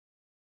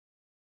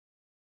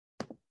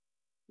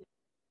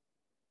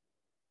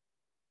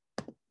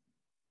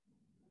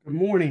Good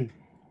morning.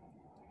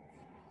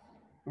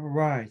 All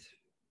right.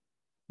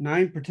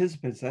 9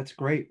 participants. That's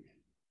great.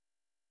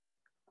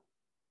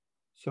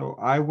 So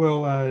I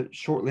will,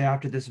 shortly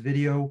after this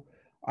video,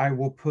 I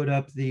will put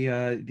up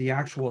the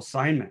actual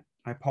assignment.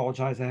 I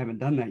apologize, I haven't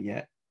done that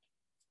yet.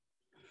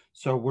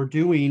 So we're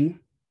doing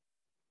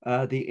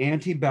the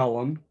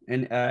antebellum,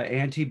 and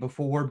ante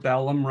before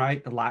bellum,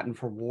 right? The Latin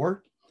for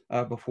war,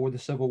 before the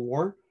Civil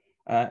War.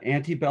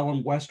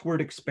 Antebellum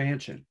westward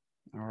expansion.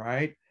 All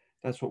right.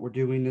 That's what we're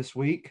doing this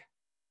week.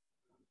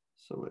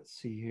 So let's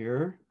see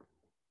here.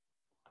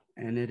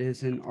 And it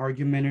is in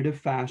argumentative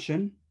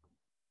fashion.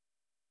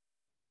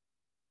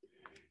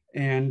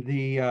 And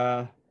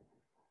the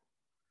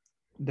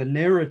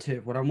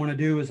narrative, what I want to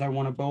do is I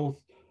want to both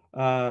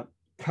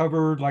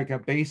cover like a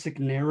basic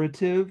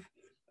narrative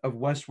of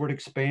westward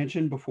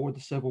expansion before the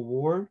Civil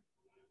War,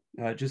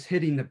 just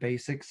hitting the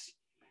basics.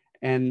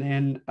 And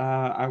then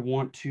I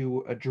want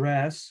to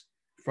address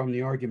from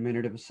the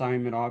argumentative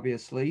assignment,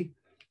 obviously,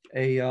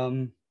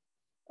 a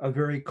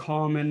very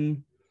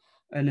common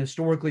and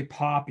historically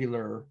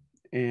popular,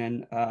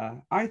 and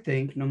I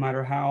think no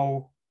matter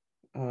how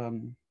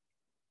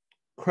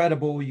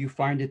credible you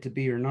find it to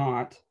be or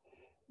not,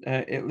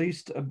 at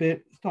least a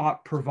bit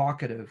thought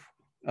provocative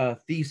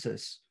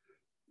thesis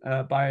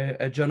by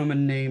a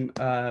gentleman named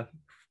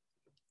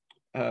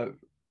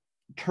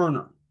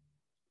Turner,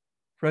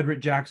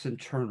 Frederick Jackson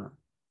Turner,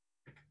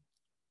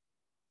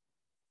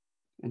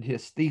 and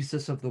his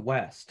thesis of the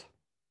West.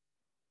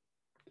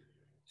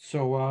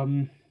 So,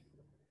 well,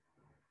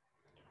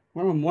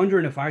 I'm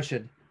wondering if I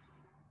should,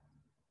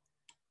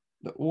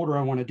 the order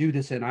I want to do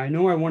this in. I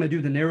know I want to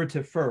do the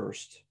narrative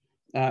first,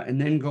 and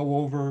then go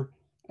over,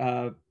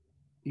 an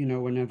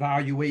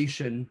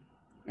evaluation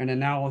and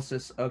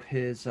analysis of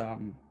his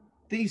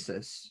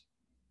thesis.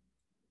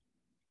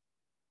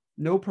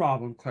 No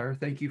problem, Claire.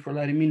 Thank you for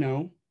letting me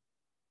know.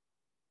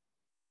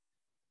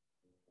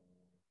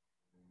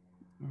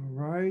 All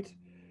right.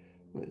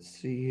 Let's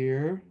see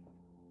here.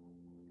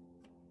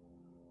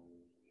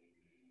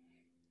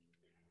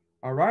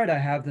 All right, I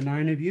have the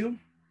 9 of you.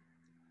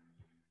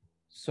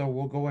 So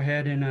we'll go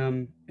ahead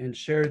and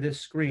share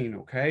this screen,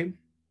 okay?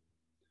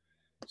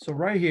 So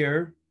right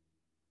here,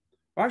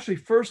 actually,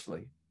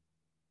 firstly,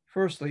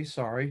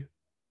 sorry.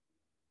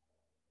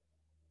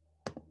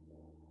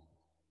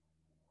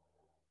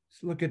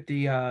 Let's look at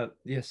the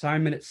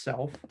assignment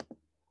itself.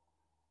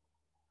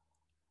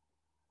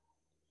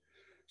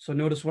 So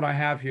notice what I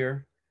have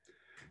here.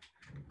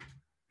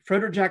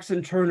 Frederick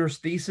Jackson Turner's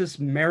thesis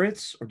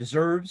merits or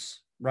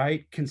deserves,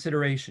 right,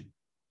 consideration.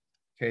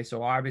 Okay,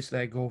 so obviously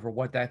I go over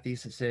what that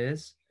thesis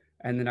is,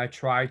 and then I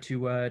try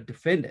to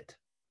defend it.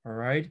 All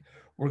right,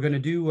 we're going to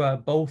do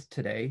both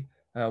today.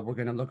 We're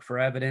going to look for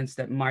evidence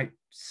that might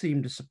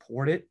seem to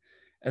support it,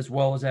 as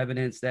well as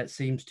evidence that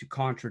seems to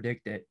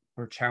contradict it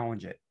or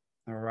challenge it.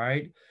 All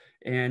right,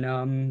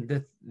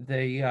 and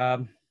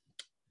the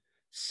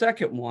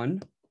second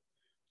one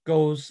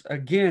goes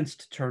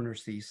against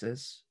Turner's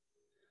thesis,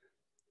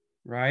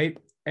 right?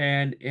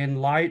 And in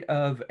light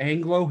of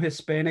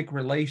Anglo-Hispanic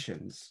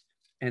relations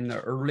in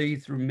the early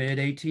through mid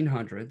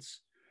 1800s,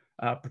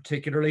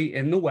 particularly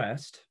in the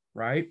West,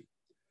 right?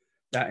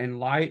 That in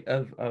light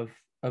of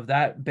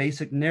that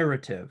basic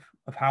narrative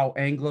of how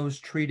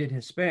Anglos treated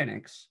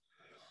Hispanics,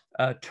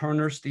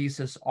 Turner's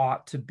thesis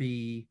ought to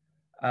be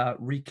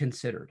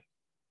reconsidered.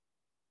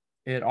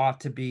 It ought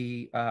to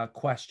be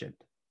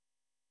questioned.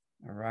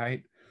 All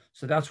right.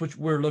 So that's what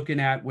we're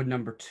looking at with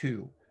number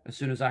 2 as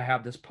soon as I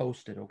have this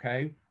posted,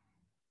 okay?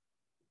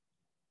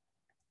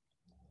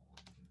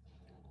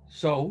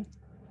 So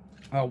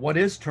what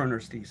is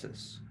Turner's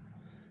thesis?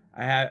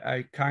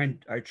 I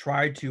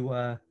tried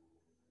to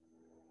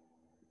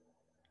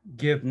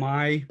give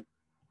my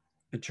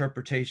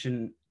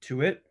interpretation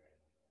to it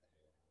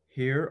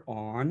here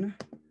on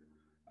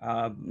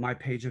my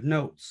page of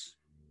notes.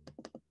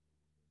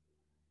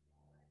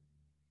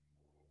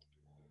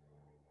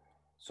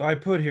 So I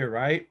put here,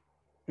 right?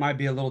 Might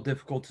be a little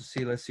difficult to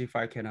see. Let's see if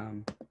I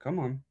can, come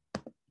on.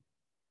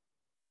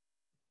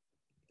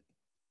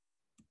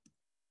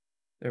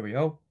 There we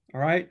go. All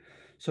right.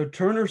 So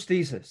Turner's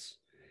thesis,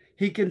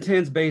 he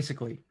contends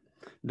basically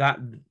that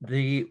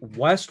the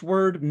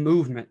westward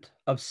movement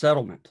of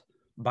settlement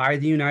by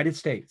the United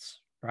States,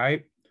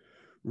 right,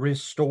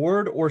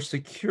 restored or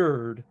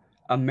secured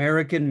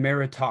American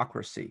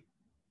meritocracy,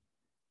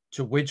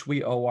 to which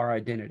we owe our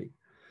identity.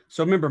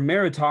 So remember,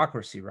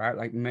 meritocracy, right?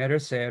 Like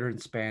merecer in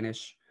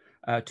Spanish,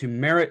 to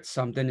merit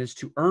something is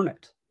to earn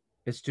it,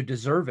 it's to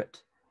deserve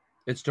it,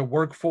 it's to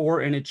work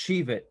for and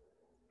achieve it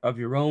of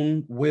your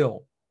own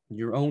will,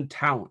 your own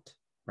talent,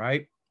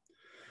 right?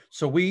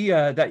 So we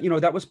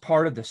that was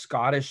part of the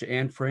Scottish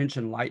and French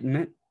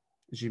Enlightenment,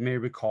 as you may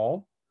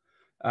recall.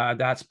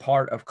 That's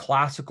part of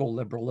classical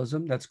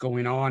liberalism that's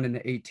going on in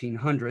the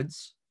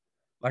 1800s,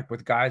 like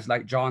with guys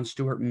like John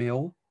Stuart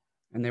Mill,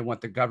 and they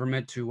want the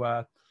government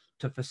to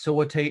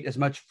facilitate as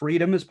much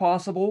freedom as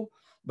possible,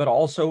 but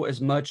also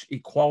as much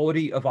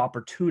equality of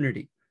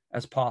opportunity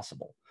as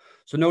possible.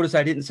 So notice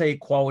I didn't say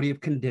equality of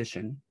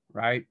condition,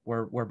 right?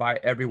 Whereby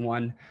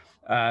everyone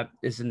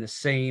is in the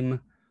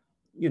same,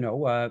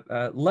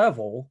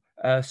 level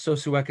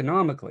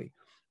socioeconomically,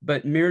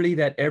 but merely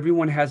that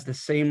everyone has the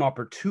same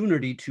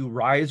opportunity to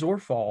rise or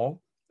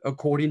fall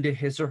according to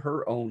his or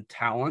her own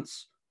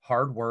talents,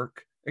 hard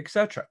work,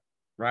 etc.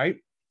 Right?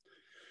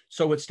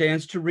 So it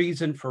stands to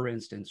reason, for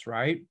instance,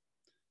 right,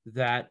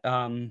 that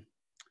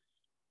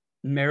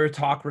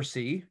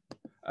meritocracy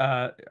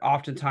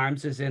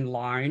oftentimes is in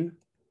line.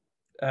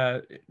 Uh,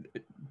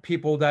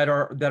 People that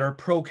are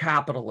pro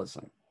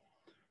capitalism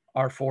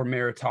are for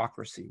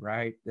meritocracy,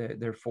 right?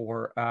 They're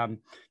for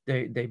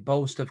they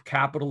boast of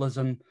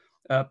capitalism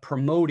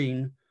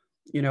promoting,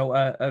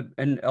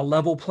 a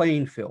level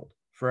playing field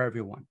for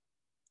everyone,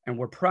 and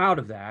we're proud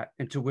of that.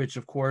 And to which,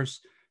 of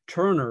course,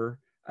 Turner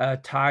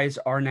ties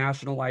our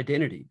national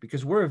identity,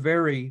 because we're a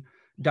very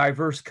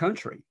diverse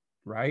country,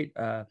 right?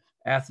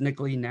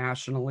 Ethnically,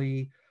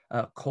 nationally,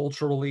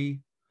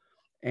 culturally,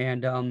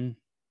 and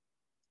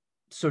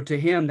so to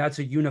him, that's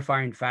a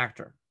unifying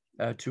factor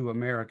to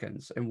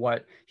Americans, and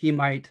what he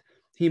might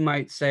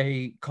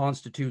say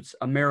constitutes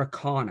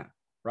Americana,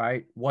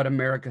 right? What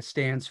America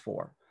stands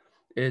for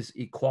is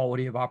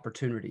equality of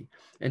opportunity,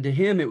 and to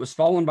him, it was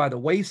fallen by the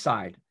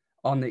wayside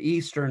on the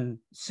eastern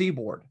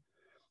seaboard,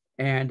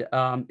 and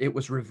it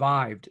was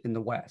revived in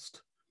the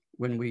West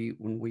when we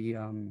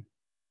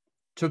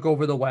took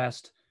over the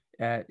West.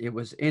 It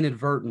was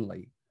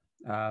inadvertently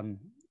um,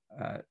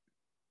 uh,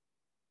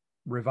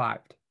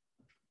 revived.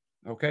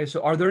 Okay,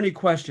 so are there any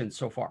questions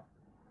so far?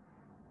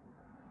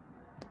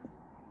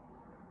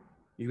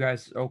 You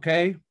guys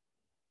okay?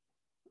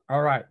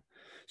 All right.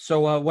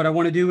 So what I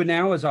want to do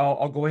now is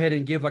I'll go ahead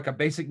and give like a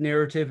basic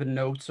narrative and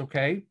notes,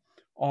 okay,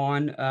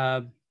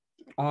 on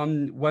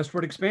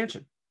westward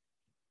expansion.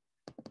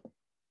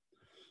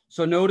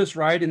 So notice,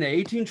 right, in the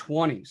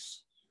 1820s,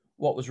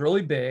 what was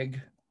really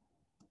big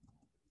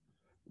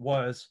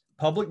was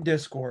public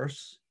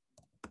discourse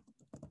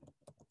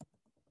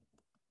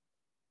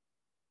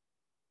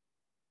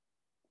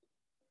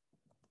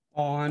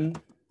on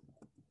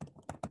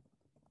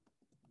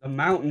the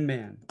mountain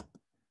men.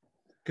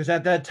 Because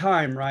at that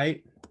time,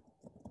 right,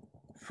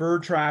 fur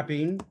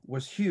trapping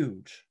was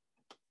huge.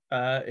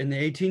 In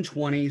the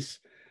 1820s,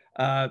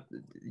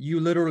 you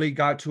literally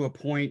got to a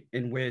point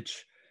in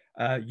which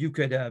you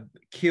could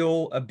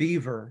kill a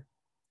beaver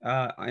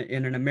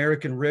in an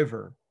American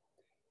river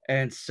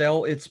and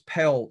sell its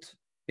pelt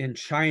in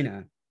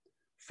China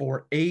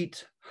for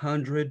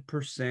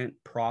 800%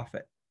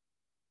 profit.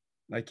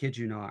 I kid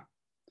you not.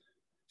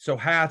 So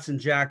hats and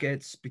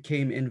jackets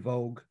became in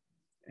vogue,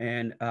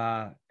 and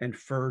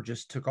fur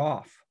just took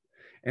off.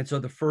 And so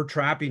the fur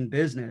trapping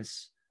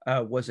business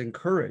was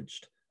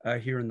encouraged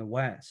here in the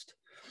West.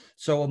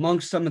 So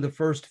amongst some of the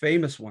first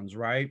famous ones,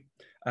 right,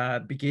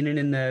 beginning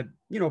in the,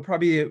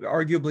 probably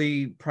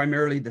arguably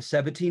primarily the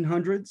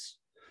 1700s,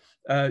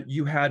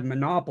 you had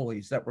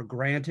monopolies that were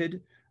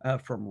granted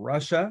from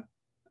Russia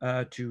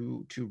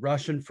to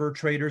Russian fur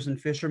traders and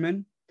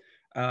fishermen,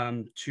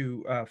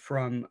 to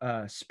from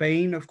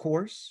Spain, of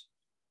course,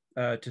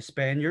 to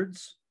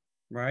Spaniards,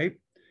 right?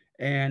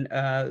 And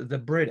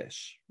the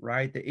British,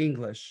 right? The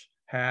English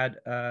had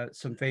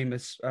some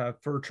famous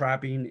fur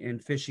trapping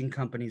and fishing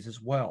companies as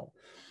well.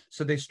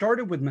 So they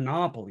started with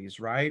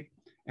monopolies, right?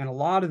 And a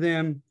lot of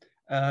them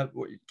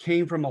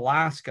came from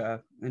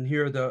Alaska and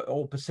here the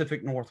old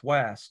Pacific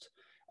Northwest.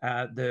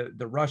 The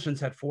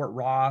Russians had Fort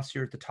Ross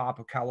here at the top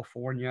of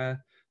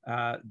California.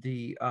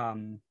 The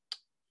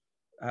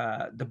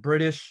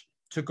British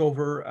took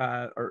over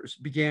or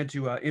began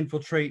to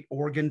infiltrate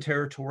Oregon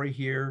territory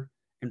here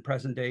in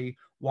present day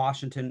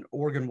Washington,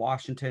 Oregon,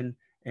 Washington,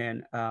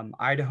 and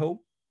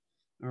Idaho.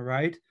 All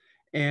right.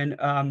 And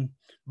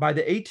by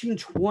the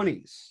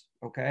 1820s,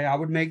 okay, I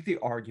would make the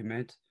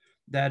argument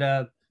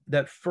that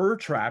that fur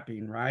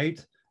trapping,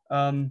 right,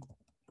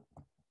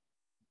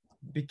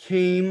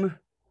 became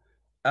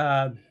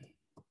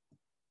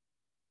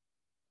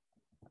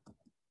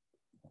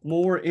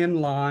more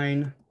in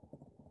line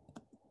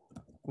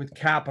with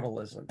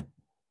capitalism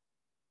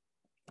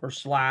or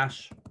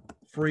slash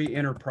free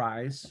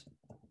enterprise,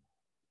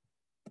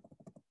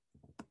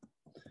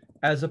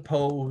 as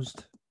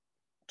opposed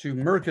to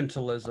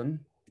mercantilism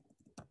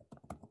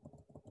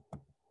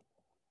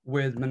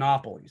with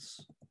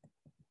monopolies.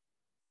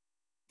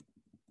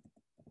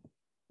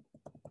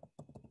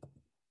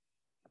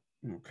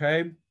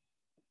 Okay,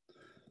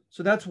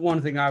 so that's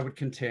one thing I would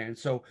contend.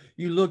 So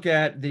you look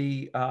at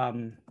the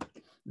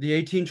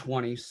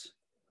 1820s,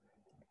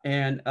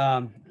 and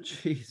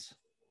geez,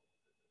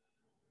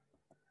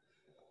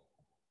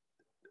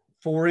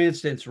 for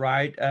instance,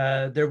 right,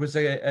 there was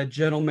a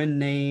gentleman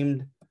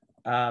named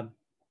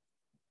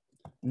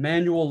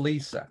Manuel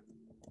Lisa.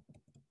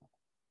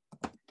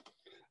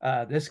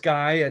 This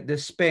guy,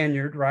 this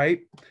Spaniard,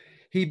 right,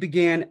 he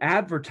began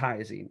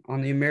advertising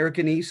on the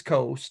American East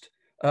Coast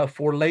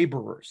for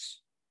laborers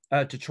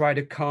to try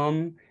to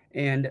come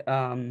and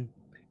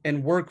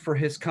work for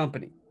his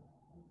company.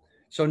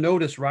 So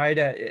notice, right,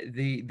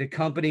 the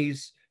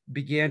companies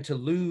began to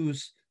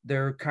lose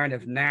their kind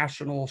of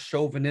national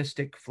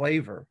chauvinistic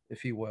flavor,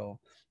 if you will.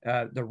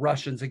 The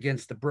Russians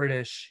against the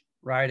British,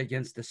 right,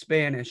 against the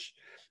Spanish.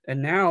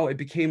 And now it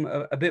became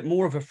a bit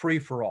more of a free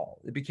for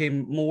all. It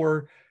became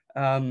more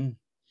um,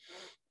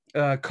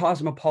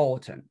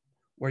 cosmopolitan,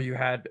 where you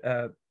had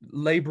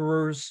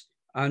laborers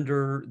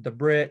under the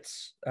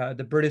Brits,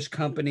 the British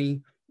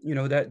company,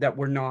 that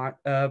were not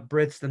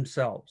Brits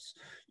themselves.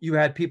 You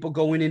had people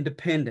going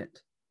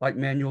independent, like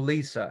Manuel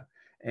Lisa,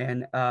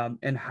 and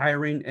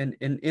hiring an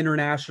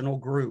international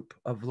group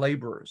of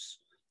laborers.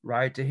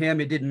 Right, to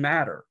him, it didn't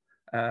matter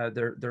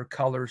their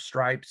color,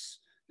 stripes,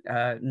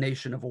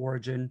 nation of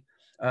origin.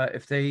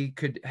 If they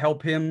could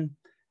help him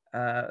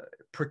uh,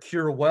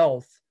 procure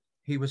wealth,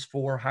 he was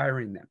for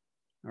hiring them.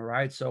 All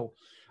right. So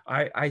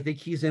I think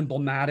he's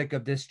emblematic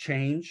of this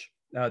change,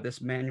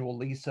 this Manuel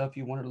Lisa, if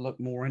you wanted to look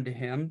more into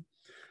him.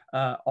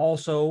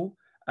 Also,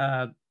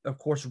 of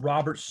course,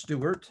 Robert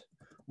Stewart.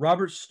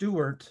 Robert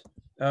Stewart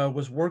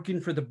was working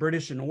for the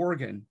British in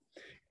Oregon,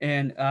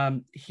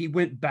 and he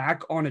went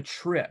back on a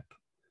trip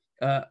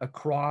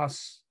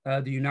across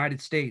the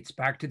United States,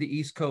 back to the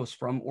East Coast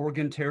from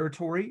Oregon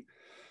Territory.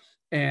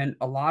 And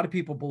a lot of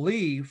people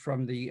believe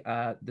from the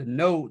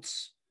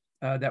notes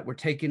that were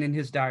taken in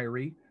his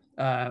diary,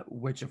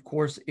 which of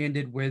course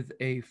ended with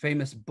a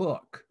famous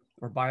book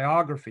or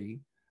biography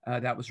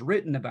that was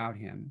written about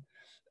him.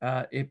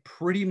 It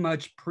pretty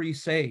much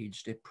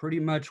presaged. It pretty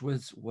much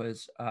was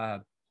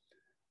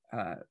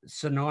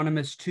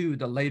synonymous to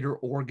the later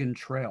Oregon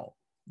Trail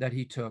that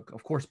he took,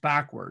 of course,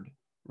 backward,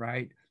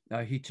 right?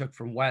 He took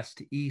from west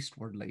to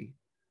eastwardly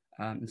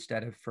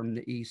instead of from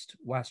the east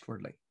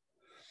westwardly.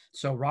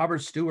 So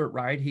Robert Stewart,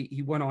 right?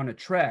 He went on a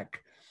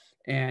trek,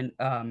 and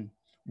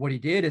what he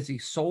did is he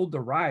sold the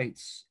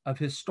rights of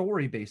his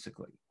story.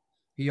 Basically,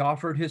 he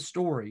offered his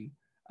story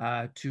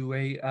to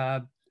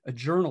a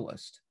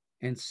journalist,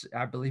 and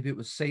I believe it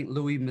was St.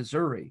 Louis,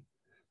 Missouri,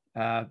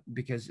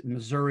 because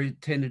Missouri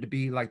tended to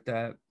be like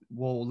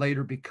will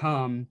later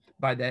become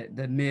by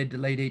the mid to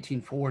late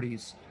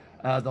 1840s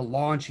the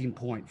launching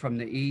point from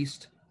the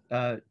east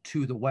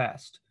to the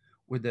west,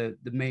 with the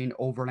main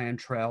overland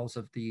trails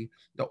of the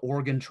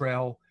Oregon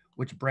Trail,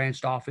 which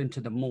branched off into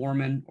the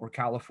Mormon or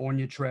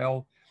California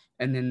Trail,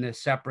 and then the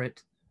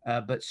separate,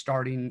 but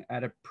starting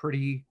at a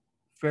pretty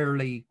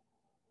fairly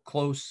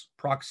close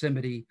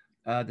proximity,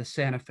 the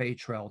Santa Fe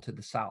Trail to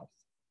the south.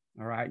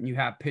 All right, and you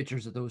have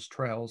pictures of those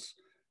trails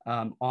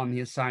on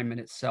the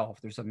assignment itself.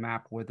 There's a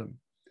map with them.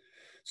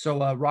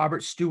 So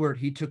Robert Stewart,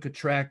 he took a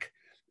trek.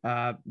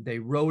 They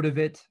wrote of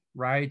it,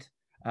 right,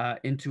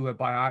 into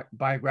a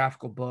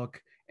biographical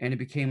book, and it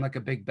became like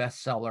a big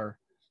bestseller.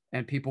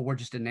 And people were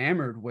just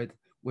enamored with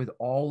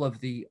all of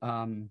the,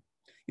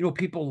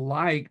 people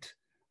liked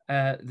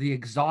the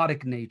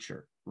exotic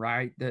nature,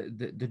 right,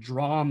 the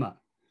drama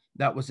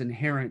that was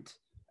inherent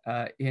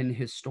in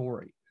his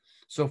story.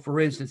 So, for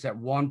instance, at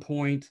one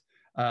point,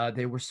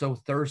 they were so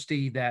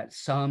thirsty that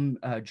some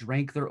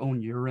drank their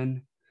own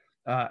urine.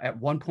 At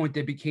one point,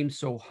 they became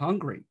so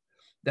hungry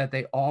that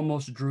they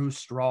almost drew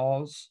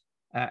straws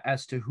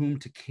as to whom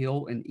to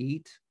kill and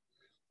eat.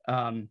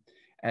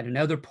 At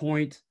another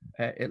point,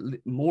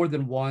 more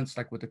than once,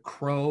 like with the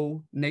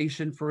Crow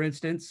Nation, for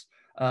instance,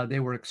 they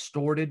were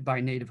extorted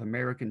by Native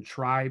American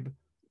tribes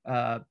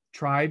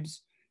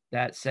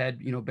that said,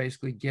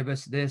 basically give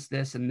us this,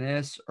 this, and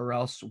this, or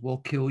else we'll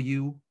kill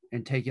you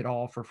and take it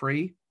all for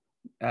free,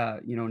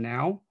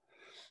 now.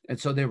 And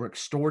so they were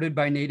extorted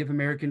by Native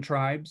American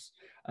tribes.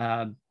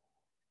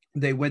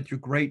 They went through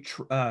great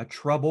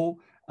trouble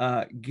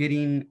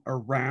getting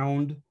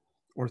around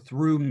or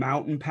through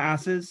mountain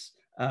passes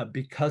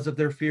because of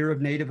their fear of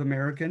Native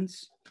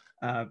Americans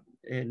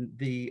in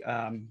the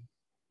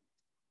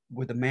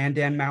with the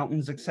Mandan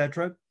Mountains,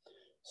 etc.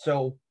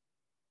 So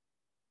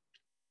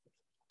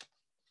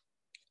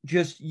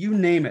just you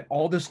name it,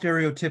 all the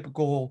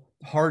stereotypical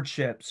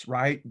hardships,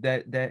 right,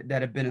 that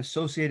have been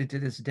associated to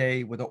this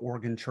day with the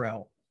Oregon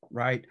Trail,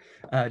 right?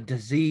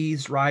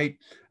 Disease, right?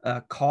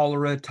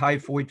 Cholera,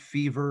 typhoid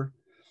fever.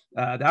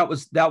 That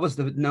was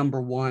the number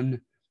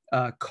one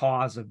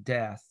cause of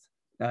death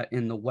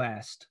in the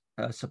West,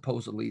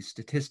 supposedly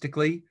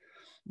statistically.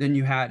 Then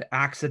you had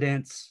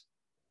accidents,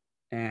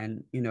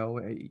 and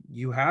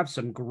you have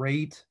some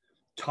great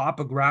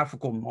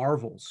topographical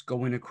marvels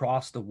going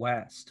across the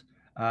West.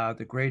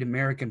 The Great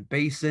American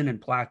Basin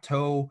and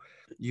Plateau.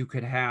 You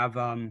could have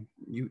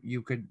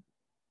you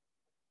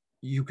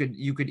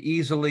could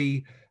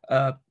easily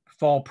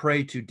fall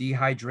prey to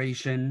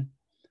dehydration,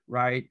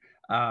 right?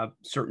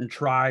 Certain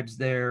tribes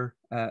there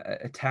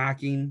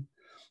attacking.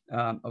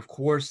 Of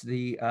course,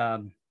 the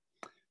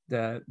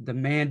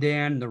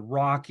Mandan, the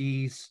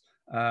Rockies,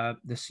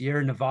 the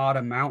Sierra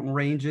Nevada mountain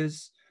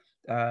ranges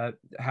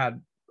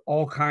had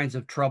all kinds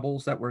of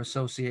troubles that were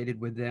associated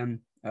with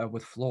them,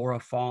 with flora,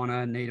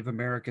 fauna, Native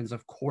Americans,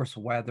 of course,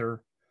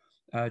 weather,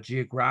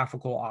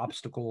 geographical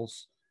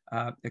obstacles,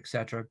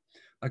 etc.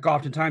 Like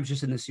oftentimes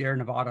just in the Sierra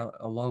Nevada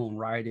alone,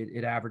 right,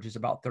 it averages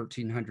about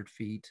 1,300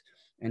 feet.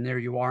 And there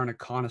you are in a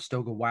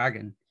Conestoga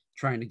wagon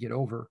trying to get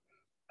over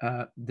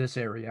this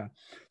area.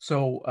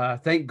 So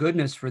thank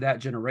goodness for that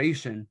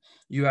generation.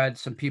 You had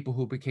some people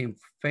who became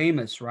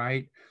famous,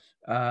 right,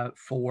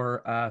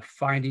 for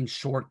finding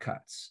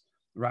shortcuts,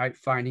 right,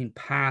 finding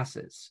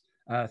passes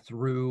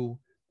through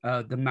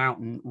the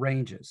mountain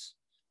ranges,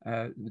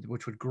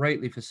 which would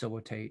greatly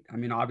facilitate. I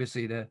mean,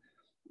 obviously,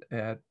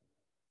 uh,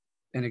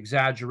 an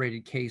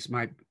exaggerated case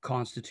might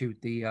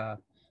constitute the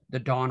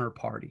Donner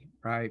Party,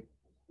 right?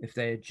 If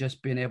they had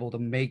just been able to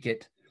make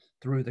it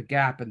through the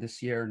gap in the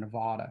Sierra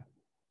Nevada,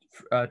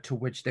 to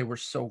which they were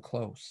so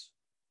close.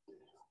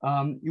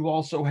 You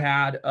also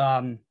had,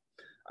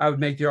 I would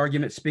make the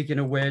argument, speaking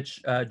of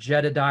which,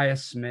 Jedediah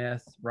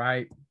Smith,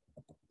 right?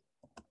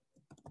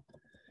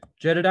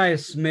 Jedediah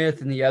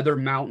Smith and the other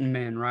mountain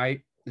men,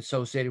 right,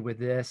 associated with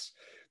this,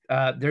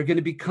 they're going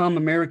to become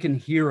American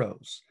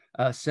heroes,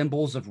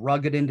 symbols of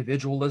rugged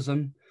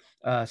individualism,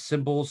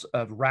 symbols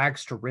of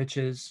rags to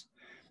riches,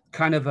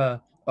 kind of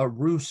a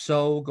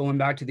Rousseau going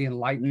back to the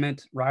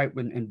Enlightenment, right?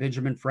 And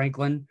Benjamin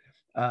Franklin,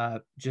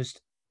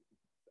 just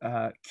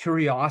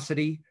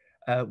curiosity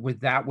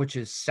with that which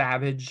is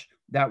savage,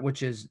 that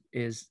which is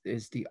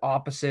the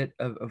opposite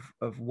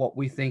of what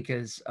we think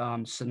is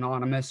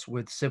synonymous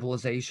with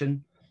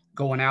civilization,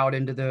 going out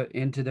into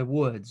the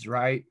woods,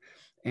 right?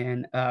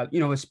 And you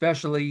know,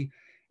 especially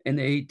in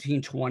the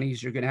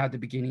 1820s, you're going to have the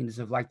beginnings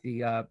of like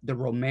the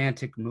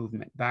Romantic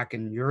movement back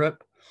in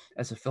Europe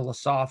as a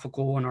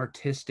philosophical and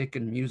artistic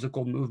and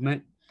musical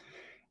movement.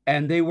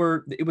 And it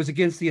was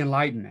against the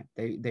Enlightenment.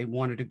 They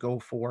wanted to go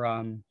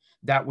for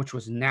that which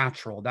was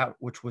natural, that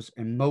which was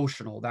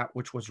emotional, that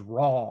which was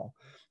raw,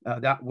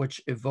 that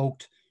which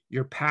evoked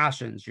your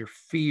passions, your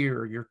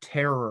fear, your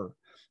terror,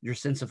 your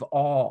sense of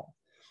awe.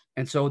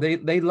 And so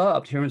they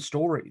loved hearing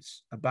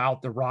stories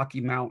about the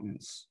Rocky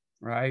Mountains,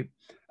 right?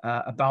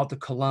 About the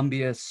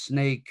Columbia,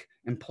 Snake,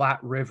 and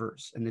Platte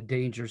rivers and the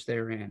dangers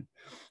therein,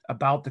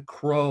 about the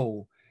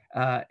Crow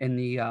and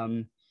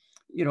the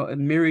you know, a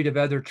myriad of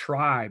other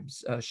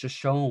tribes,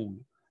 Shoshone,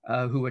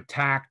 who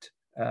attacked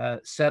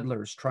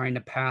settlers trying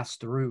to pass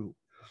through.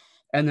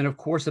 And then, of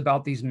course,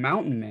 about these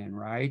mountain men,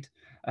 right?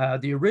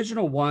 The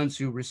original ones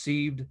who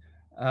received,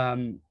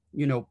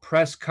 you know,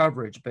 press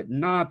coverage, but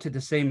not to the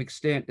same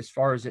extent as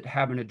far as it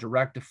having a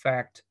direct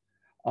effect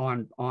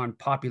on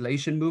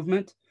population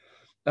movement,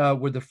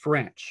 were the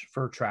French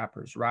fur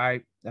trappers,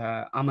 right?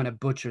 I'm going to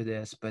butcher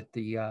this, but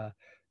the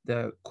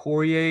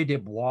courrier de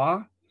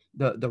bois,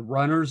 the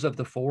runners of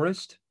the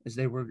forest, as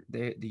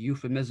the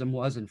euphemism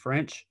was in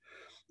French,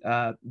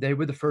 they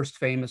were the first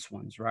famous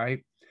ones,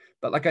 right?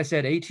 But like I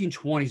said,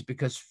 1820s,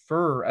 because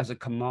fur as a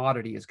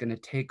commodity is going to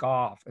take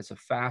off as a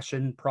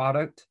fashion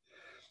product,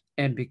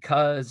 and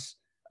because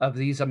of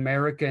these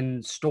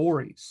American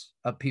stories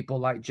of people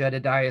like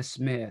Jedediah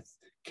Smith,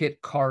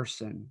 Kit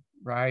Carson,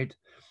 right?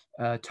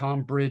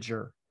 Tom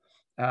Bridger,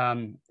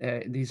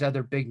 these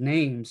other big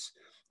names,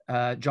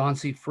 John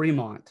C.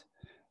 Fremont,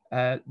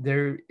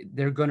 they're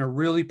going to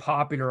really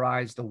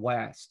popularize the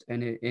West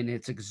and in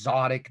its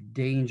exotic,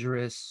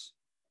 dangerous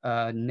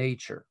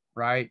nature,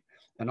 right?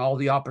 And all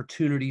the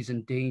opportunities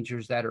and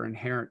dangers that are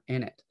inherent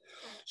in it.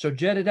 So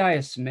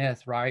Jedediah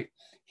Smith, right?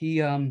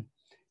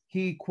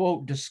 He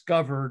quote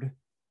discovered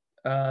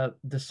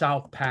the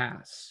South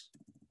Pass.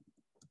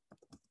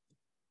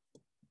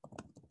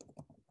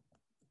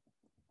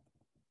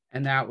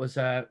 And that was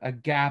a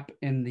gap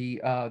in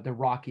the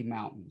Rocky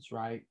Mountains,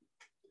 right?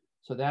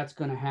 So that's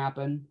going to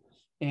happen,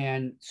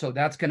 and so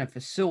that's going to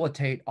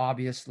facilitate,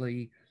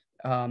 obviously,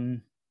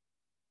 um,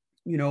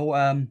 you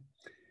know,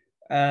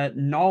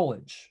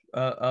 knowledge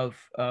of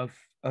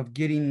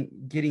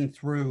getting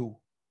through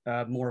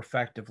more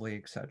effectively,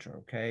 etc.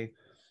 Okay,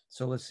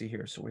 so let's see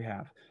here. So we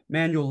have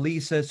Manuel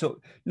Lisa.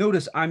 So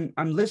notice I'm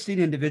listing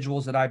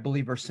individuals that I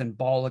believe are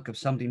symbolic of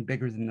something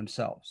bigger than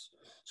themselves.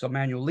 So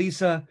Manuel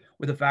Lisa,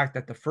 with the fact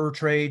that the fur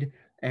trade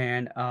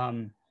and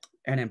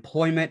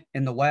employment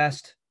in the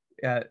West,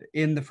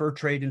 in the fur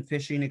trade and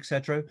fishing,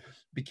 etc.,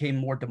 became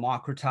more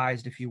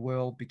democratized, if you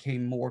will,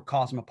 became more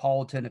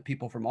cosmopolitan, of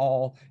people from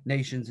all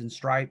nations and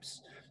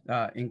stripes,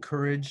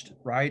 encouraged,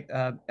 right,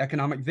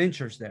 economic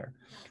ventures there.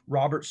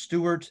 Robert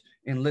Stewart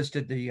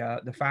enlisted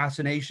the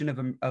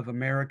fascination of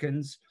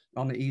Americans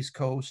on the East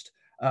Coast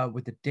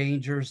with the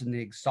dangers and the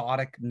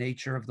exotic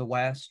nature of the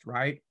West,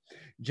 right?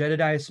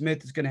 Jedediah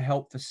Smith is going to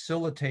help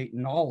facilitate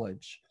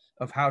knowledge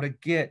of how to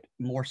get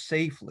more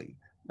safely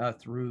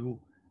through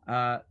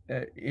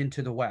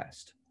into the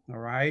West. All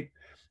right.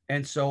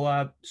 And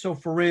so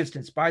for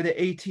instance, by the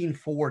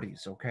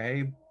 1840s,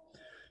 okay,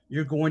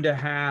 you're going to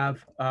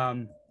have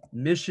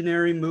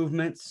missionary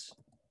movements.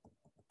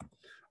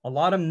 A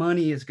lot of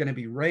money is going to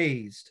be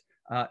raised,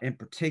 in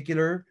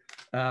particular,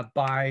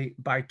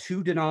 by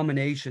two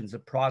denominations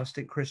of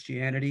Protestant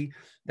Christianity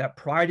that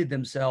prided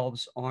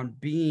themselves on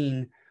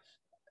being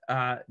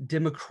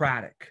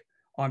democratic,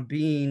 on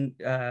being,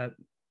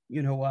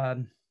 you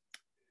know,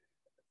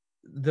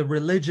 the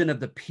religion of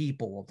the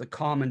people, of the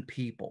common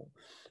people.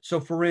 So,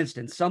 for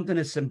instance, something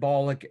as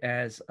symbolic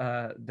as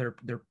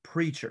their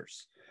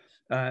preachers.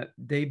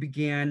 They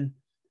began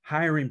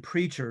hiring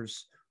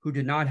preachers who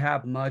did not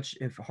have much,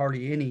 if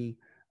hardly any,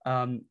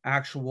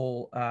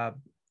 actual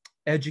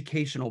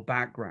educational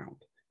background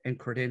and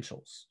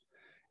credentials.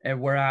 And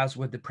whereas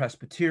with the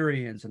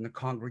Presbyterians and the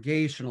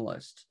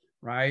Congregationalists,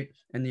 right,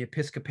 and the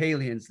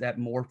Episcopalians that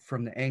morphed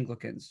from the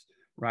Anglicans,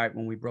 right,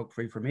 when we broke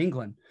free from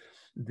England,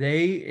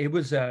 it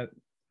was a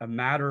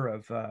matter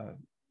of, a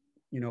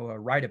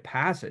rite of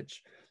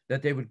passage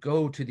that they would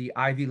go to the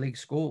Ivy League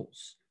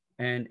schools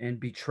and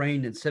be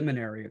trained in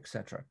seminary,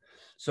 etc.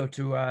 So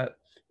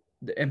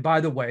and by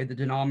the way, the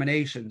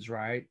denominations,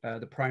 right,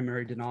 the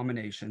primary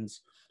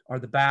denominations are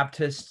the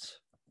Baptists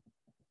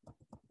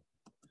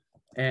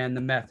and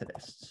the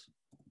Methodists.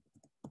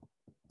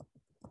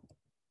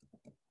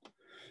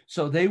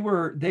 So they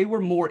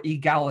were more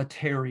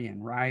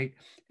egalitarian, right?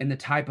 In the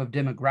type of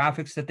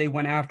demographics that they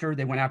went after.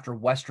 They went after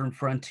Western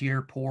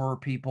frontier, poorer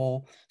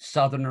people,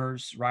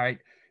 Southerners, right?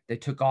 They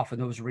took off in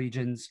those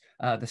regions.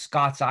 The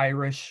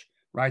Scots-Irish,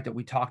 right, that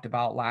we talked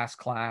about last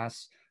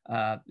class,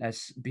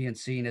 as being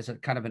seen as a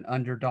kind of an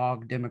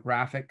underdog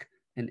demographic,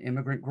 an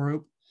immigrant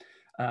group.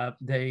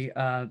 They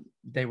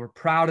were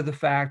proud of the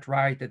fact,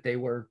 right,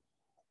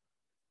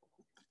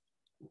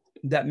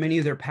 that many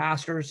of their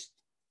pastors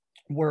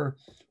were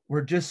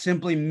just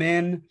simply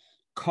men,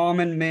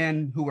 common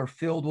men who were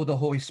filled with the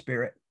Holy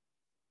Spirit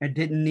and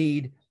didn't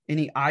need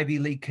any Ivy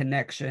League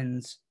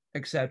connections,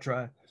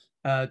 etc.,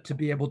 to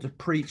be able to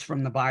preach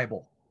from the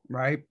Bible,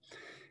 right?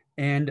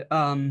 And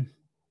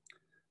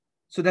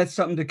so that's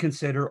something to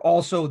consider.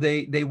 Also,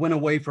 they went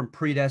away from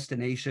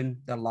predestination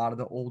that a lot of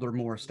the older,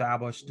 more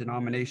established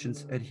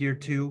denominations adhere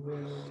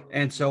to.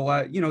 And so,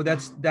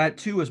 that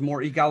too is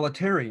more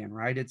egalitarian,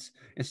 right? It's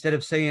instead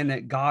of saying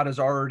that God has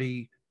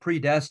already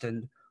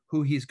predestined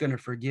who he's going to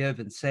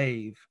forgive and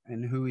save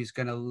and who he's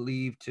going to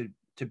leave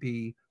to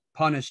be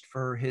punished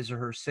for his or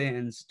her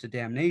sins to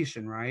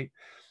damnation, right?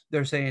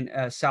 They're saying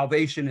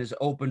salvation is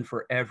open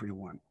for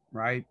everyone,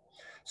 right?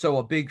 So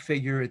a big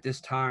figure at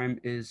this time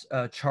is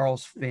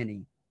Charles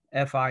Finney,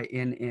 Finney.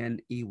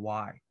 And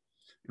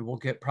we'll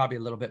get probably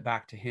a little bit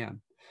back to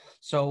him.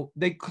 So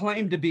they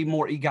claim to be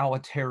more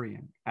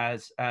egalitarian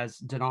as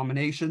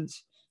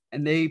denominations,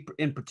 and they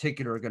in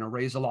particular are going to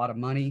raise a lot of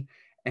money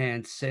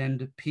and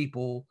send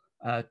people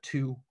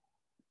to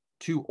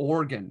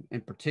Oregon, in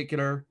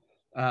particular,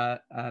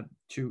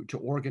 to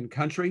Oregon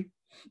country,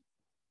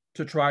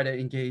 to try to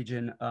engage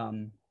in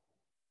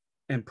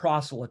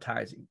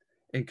proselytizing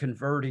and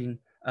converting,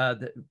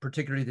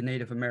 particularly the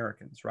Native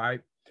Americans.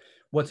 Right.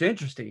 What's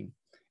interesting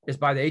is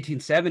by the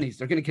 1870s,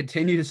 they're going to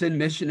continue to send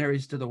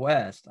missionaries to the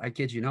West. I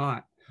kid you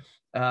not,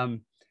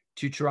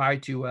 to try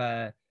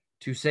to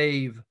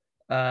save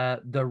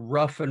the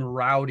rough and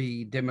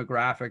rowdy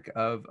demographic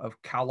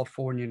of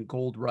Californian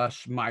gold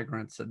rush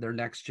migrants and their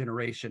next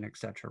generation, et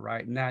cetera,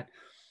 right? And that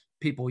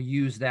people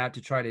use that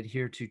to try to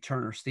adhere to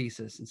Turner's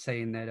thesis and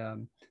saying that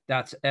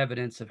that's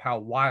evidence of how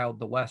wild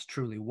the West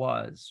truly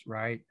was,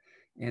 right?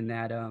 And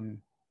that,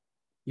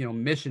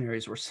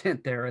 missionaries were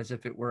sent there as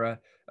if it were a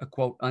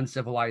quote,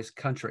 uncivilized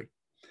country.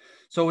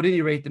 So at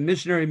any rate, the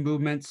missionary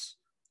movements,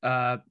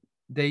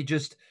 they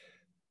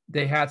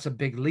had some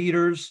big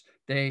leaders.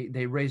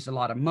 They raised a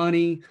lot of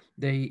money.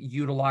 They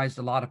utilized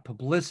a lot of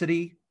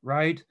publicity,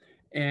 right?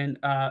 And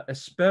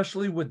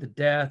especially with the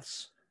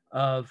deaths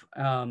of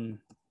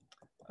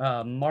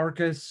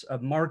Marcus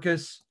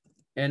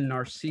and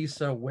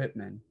Narcissa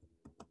Whitman.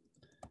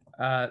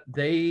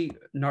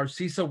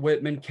 Narcissa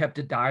Whitman kept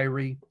a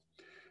diary.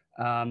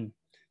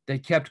 They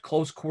kept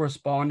close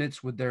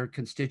correspondence with their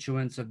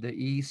constituents of the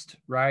East,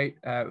 right,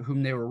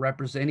 whom they were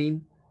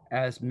representing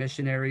as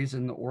missionaries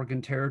in the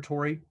Oregon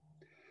Territory.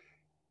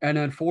 And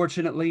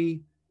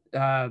unfortunately,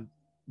 the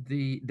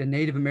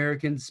Native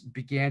Americans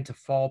began to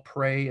fall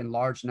prey in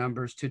large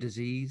numbers to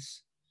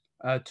disease,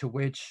 to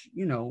which,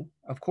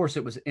 of course,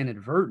 it was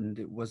inadvertent.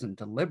 It wasn't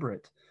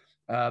deliberate,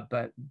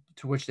 but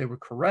to which they were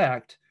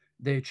correct.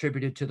 They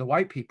attributed to the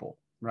white people,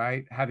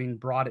 right, having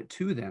brought it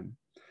to them.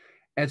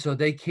 And so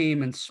they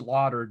came and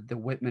slaughtered the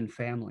Whitman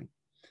family.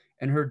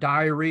 And her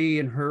diary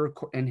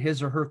and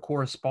his or her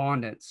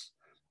correspondence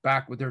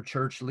back with their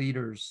church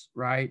leaders,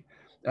 right,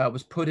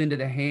 was put into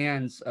the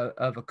hands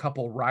of a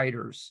couple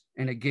writers.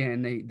 And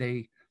again,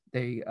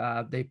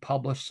 they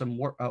published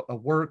a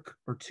work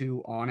or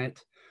two on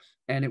it,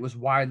 and it was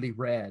widely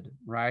read,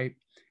 right?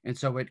 And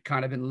so it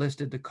kind of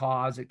enlisted the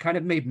cause. It kind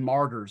of made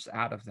martyrs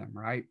out of them,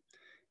 right?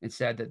 And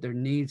said that there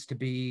needs to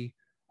be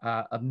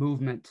a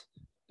movement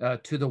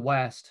to the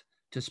West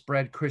to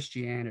spread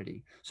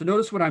Christianity. So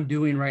notice what I'm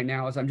doing right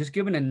now is I'm just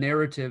giving a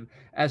narrative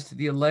as to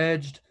the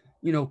alleged,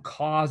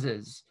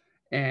 causes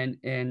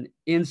and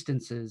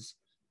instances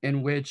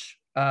in which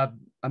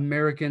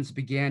Americans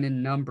began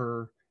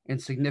in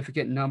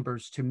significant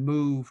numbers to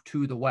move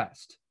to the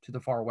West, to the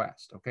far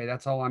West. Okay,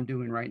 that's all I'm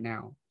doing right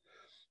now.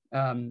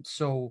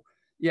 So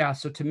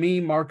to me,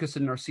 Marcus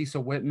and Narcissa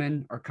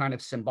Whitman are kind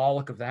of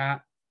symbolic of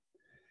that.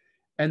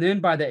 And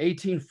then by the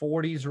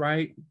 1840s,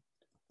 right,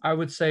 I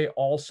would say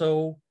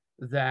also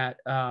that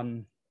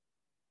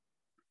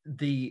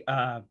the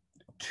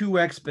two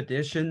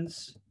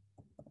expeditions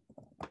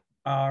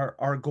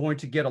are going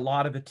to get a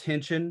lot of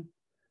attention.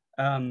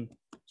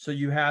 So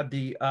you have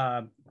the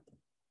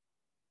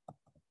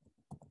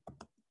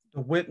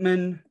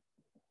Whitman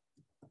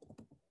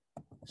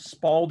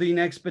Spalding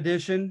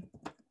expedition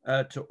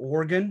to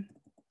Oregon.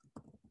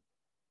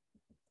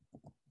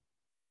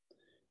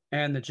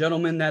 And the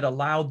gentleman that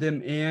allowed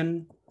them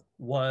in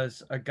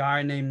was a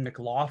guy named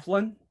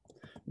McLaughlin.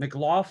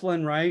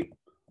 McLaughlin, right,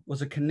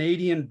 was a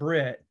Canadian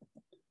Brit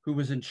who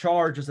was in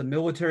charge as a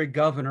military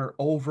governor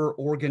over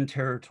Oregon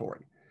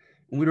Territory.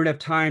 And we don't have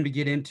time to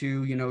get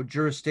into,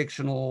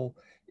 jurisdictional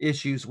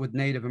issues with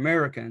Native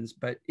Americans,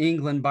 but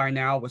England by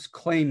now was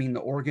claiming the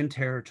Oregon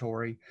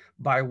Territory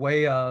by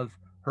way of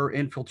her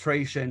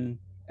infiltration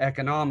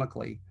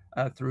economically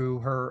through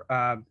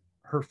her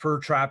fur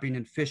trapping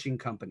and fishing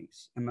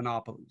companies and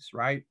monopolies,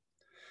 right?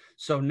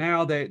 So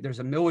now there's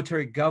a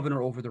military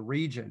governor over the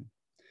region,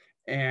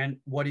 and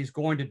what he's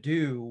going to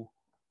do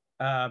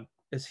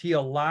is he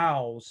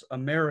allows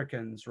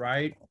Americans,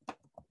 right,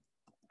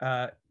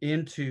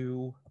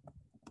 into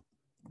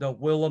the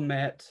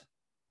Willamette.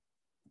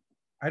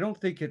 I don't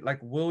think it like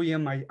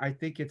William. I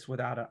think it's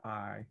without an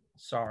I.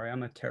 Sorry,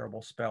 I'm a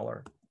terrible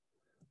speller,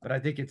 but I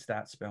think it's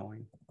that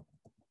spelling.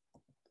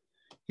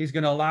 He's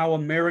going to allow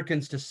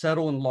Americans to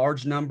settle in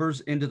large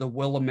numbers into the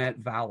Willamette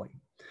Valley.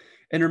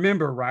 And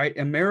remember, right,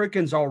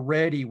 Americans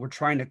already were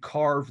trying to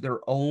carve their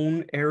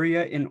own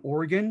area in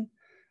Oregon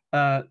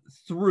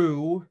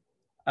through,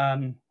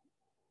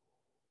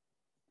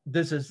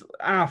 this is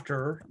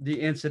after the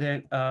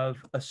incident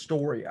of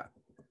Astoria.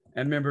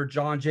 And remember,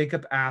 John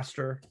Jacob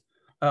Astor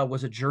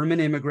was a German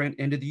immigrant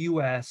into the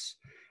U.S.,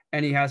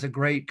 and he has a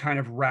great kind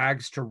of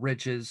rags to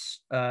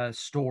riches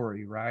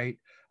story, right?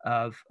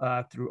 Of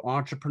through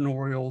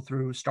entrepreneurial,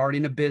 through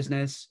starting a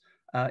business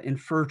in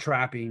fur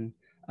trapping,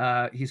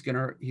 he's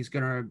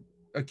gonna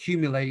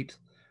accumulate.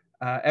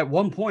 At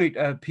one point,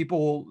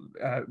 people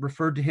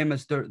referred to him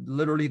as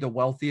literally the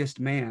wealthiest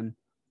man,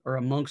 or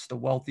amongst the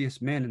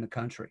wealthiest men in the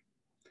country.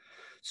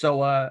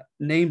 So,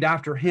 named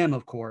after him,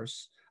 of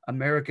course,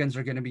 Americans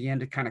are going to begin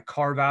to kind of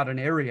carve out an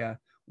area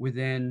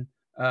within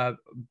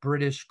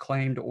British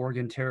claimed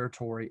Oregon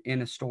Territory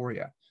in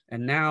Astoria.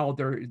 And now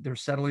they're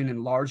settling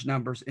in large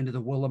numbers into the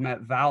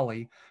Willamette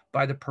Valley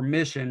by the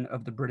permission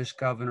of the British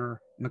governor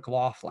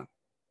McLaughlin.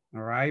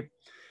 All right.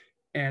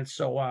 And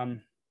so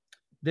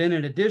then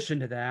in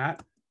addition to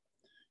that,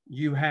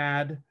 you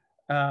had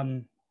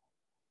don't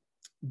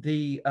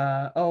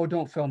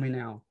fail me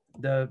now,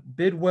 the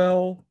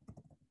Bidwell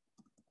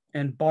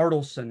and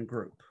Bartleson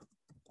group.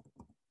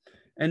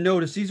 And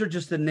notice these are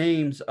just the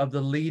names of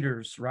the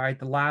leaders, right?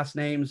 The last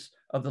names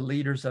of the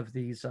leaders of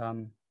these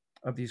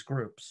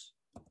groups.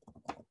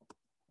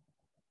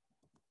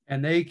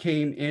 And they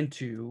came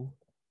into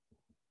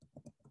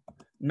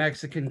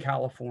Mexican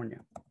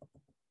California.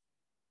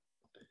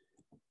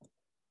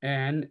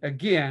 And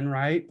again,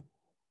 right,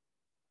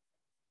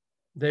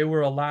 they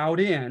were allowed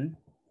in.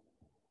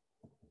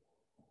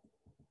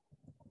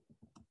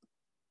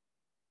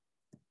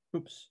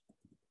 Oops.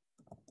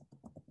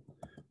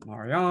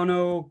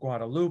 Mariano,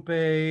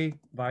 Guadalupe,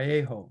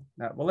 Vallejo.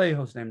 That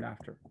Vallejo's named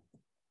after,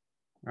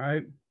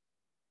 right?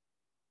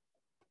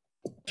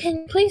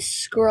 Can you please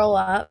scroll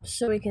up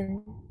so we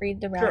can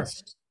read the rest?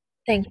 Sure.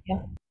 Thank you.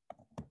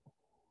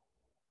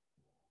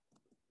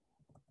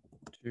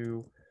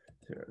 To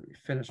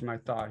finish my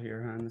thought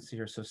here, huh? Let's see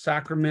here. So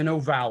Sacramento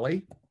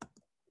Valley,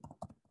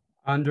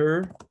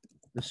 under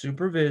the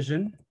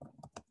supervision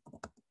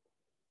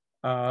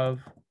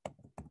of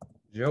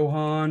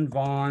Johann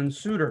von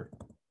Sutter,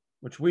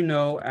 which we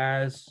know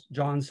as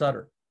John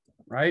Sutter,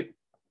 right?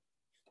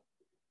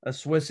 A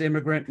Swiss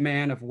immigrant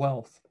man of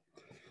wealth.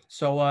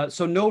 So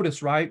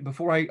notice, right,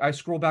 before I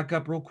scroll back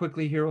up real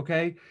quickly here,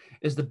 okay,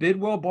 is the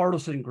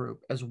Bidwell-Bartleson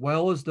group, as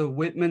well as the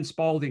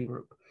Whitman-Spalding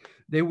group.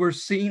 They were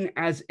seen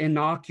as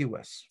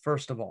innocuous,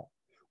 first of all,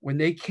 when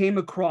they came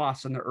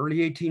across in the early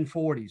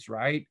 1840s,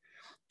 right,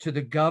 to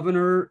the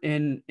governor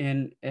in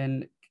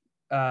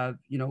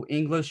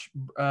English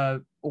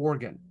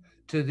Oregon,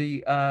 to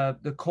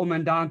the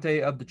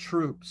comandante of the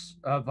troops,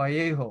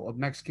 Vallejo of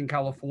Mexican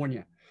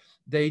California.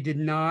 They did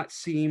not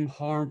seem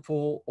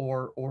harmful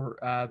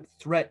or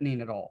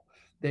threatening at all.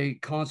 They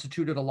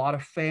constituted a lot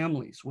of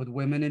families with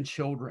women and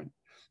children.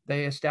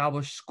 They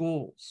established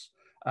schools.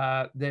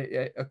 A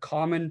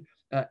common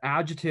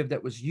adjective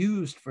that was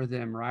used for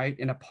them, right,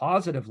 in a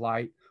positive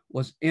light,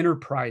 was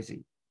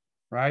enterprising,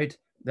 right?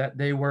 That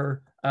they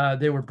were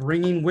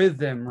bringing with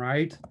them,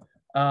 right?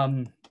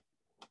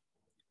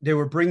 They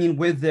were bringing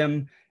with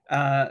them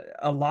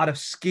a lot of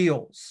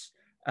skills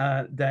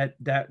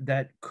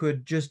that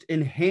could just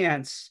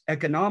enhance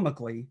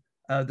economically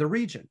the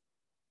region.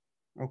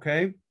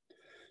 Okay,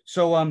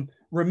 so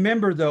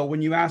remember though,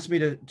 when you asked me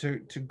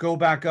to go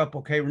back up,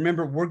 okay,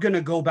 remember we're going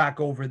to go back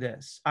over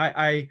this.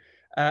 I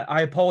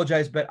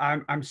apologize, but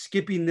I'm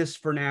skipping this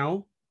for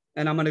now,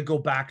 and I'm going to go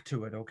back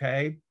to it.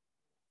 Okay.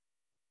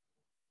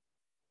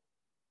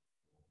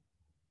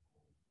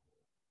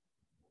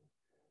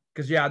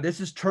 Because, yeah, this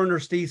is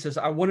Turner's thesis.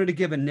 I wanted to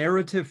give a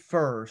narrative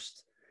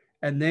first,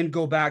 and then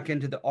go back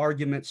into the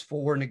arguments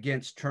for and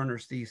against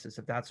Turner's thesis,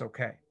 if that's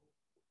okay.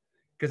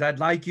 Because I'd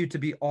like you to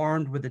be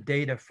armed with the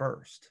data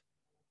first.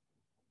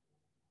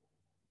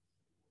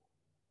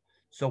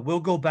 So we'll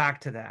go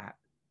back to that.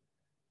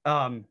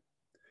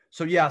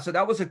 So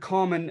that was a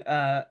common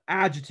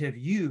adjective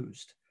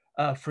used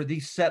for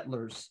these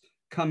settlers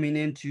coming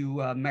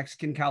into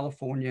Mexican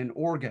California and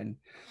Oregon.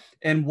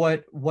 And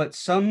what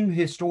some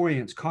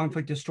historians,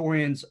 conflict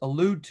historians,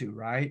 allude to,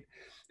 right,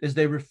 is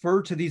they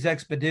refer to these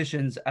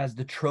expeditions as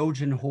the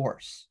Trojan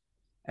horse.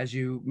 As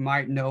you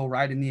might know,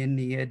 right, in the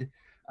Aeneid,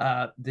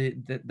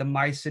 the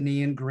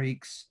Mycenaean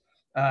Greeks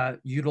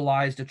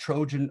utilized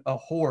a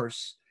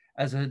horse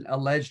as an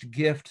alleged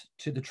gift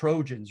to the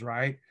Trojans,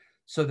 right,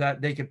 so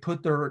that they could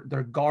put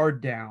their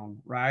guard down,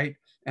 right,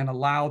 and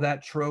allow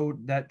that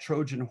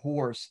Trojan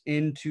horse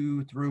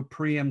through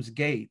Priam's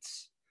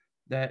gates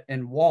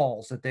and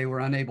walls that they were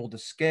unable to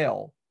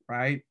scale,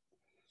 right?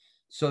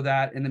 So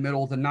that in the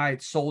middle of the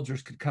night,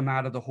 soldiers could come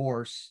out of the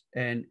horse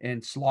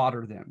and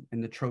slaughter them in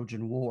the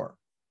Trojan War,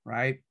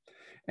 right?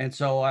 And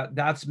so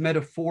that's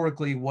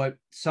metaphorically what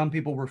some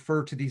people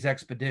refer to these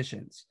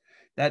expeditions.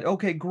 That,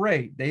 okay,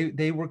 great.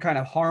 They were kind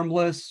of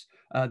harmless.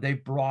 They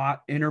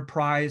brought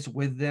enterprise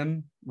with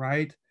them,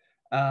 right?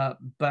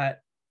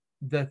 But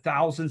the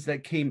thousands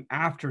that came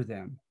after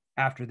them,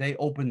 after they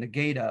opened the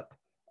gate up,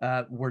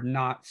 were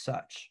not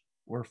such.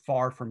 Were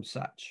far from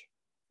such.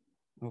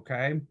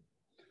 Okay,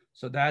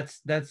 so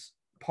that's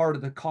part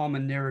of the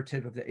common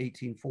narrative of the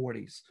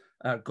 1840s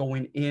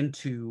going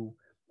into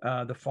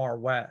the far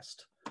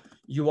west.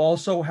 You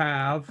also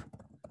have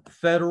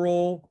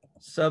federal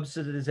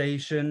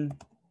subsidization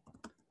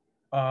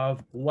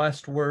of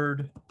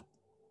westward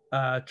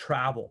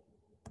travel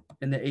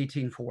in the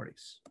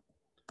 1840s.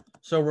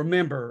 So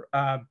remember,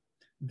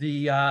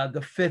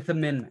 the Fifth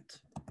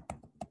Amendment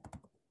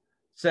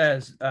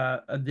says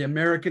the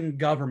American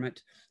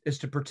government is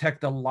to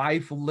protect the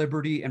life,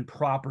 liberty, and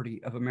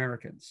property of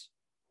Americans.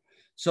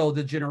 So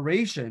the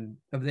generation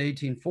of the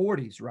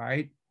 1840s,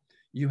 right?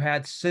 You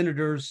had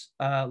senators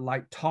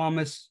like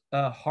Thomas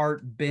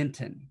Hart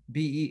Benton,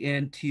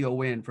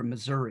 Benton, from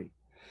Missouri.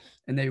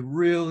 And they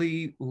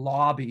really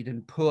lobbied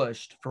and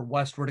pushed for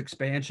westward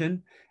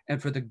expansion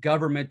and for the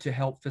government to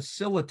help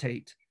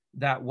facilitate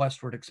that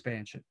westward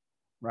expansion,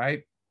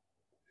 right?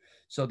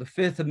 So the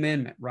Fifth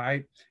Amendment,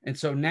 right? And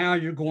so now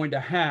you're going to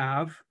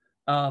have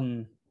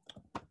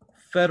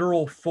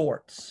federal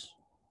forts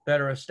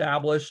that are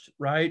established,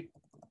 right,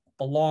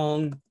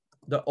 along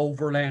the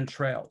overland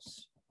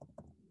trails.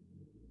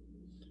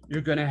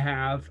 You're going to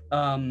have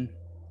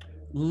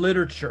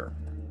literature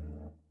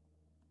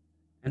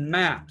and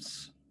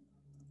maps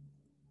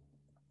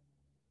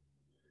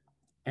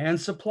and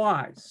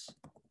supplies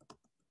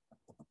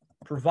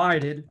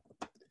provided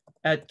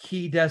at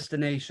key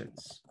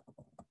destinations,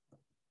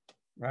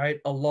 right,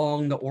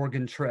 along the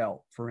Oregon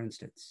Trail, for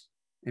instance,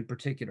 in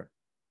particular,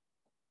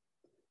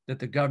 that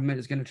the government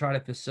is going to try to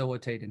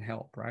facilitate and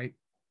help, right?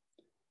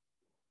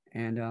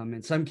 And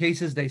in some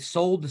cases, they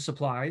sold the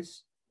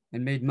supplies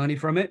and made money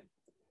from it.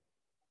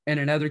 And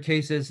in other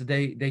cases,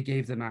 they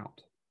gave them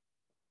out.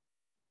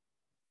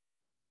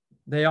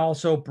 They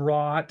also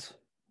brought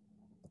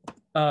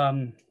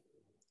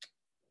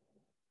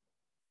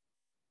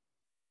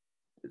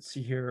let's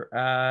see here,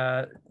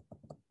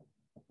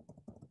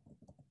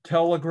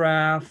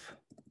 telegraph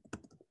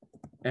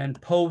and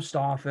post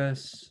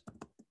office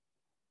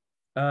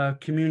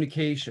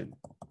communication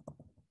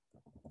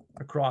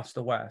across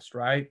the West,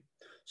 right?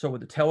 So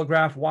with the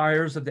telegraph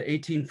wires of the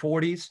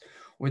 1840s,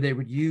 where they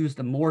would use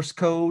the Morse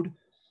code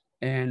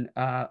and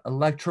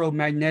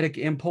electromagnetic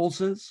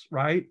impulses,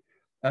 right,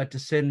 to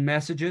send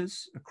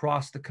messages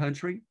across the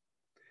country.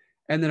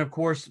 And then, of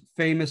course,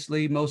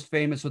 famously, most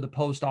famous with the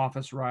post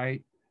office,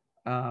 right?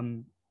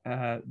 The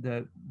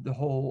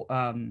whole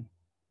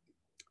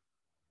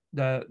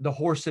the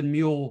horse and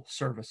mule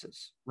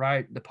services,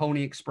 right? The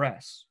Pony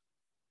Express.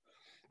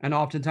 And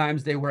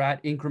oftentimes they were at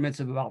increments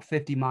of about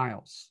 50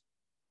 miles.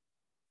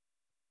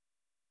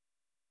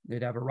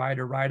 They'd have a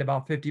rider ride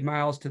about 50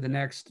 miles to the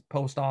next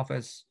post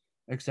office,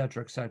 et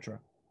cetera,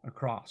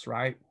 across,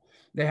 right?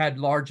 They had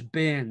large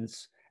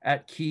bins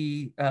at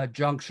key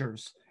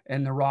junctures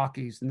in the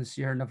Rockies and the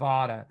Sierra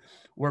Nevada,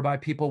 whereby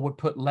people would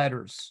put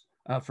letters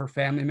for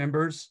family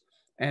members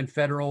and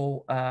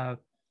federal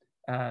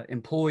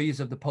employees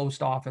of the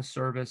post office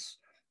service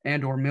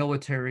and or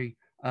military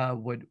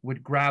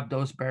would grab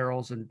those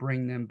barrels and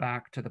bring them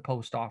back to the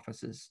post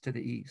offices to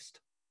the east.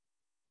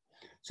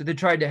 So they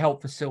tried to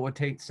help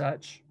facilitate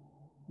such,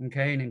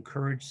 okay, and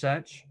encourage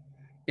such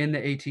in the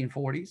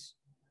 1840s.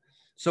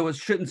 So it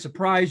shouldn't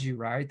surprise you,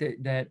 right,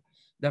 that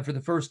for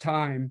the first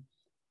time,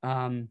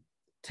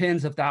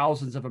 tens of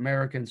thousands of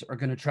Americans are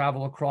going to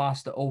travel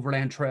across the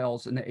overland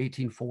trails in the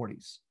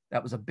 1840s.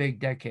 That was a big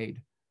decade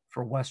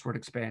for westward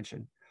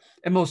expansion.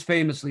 And most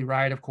famously,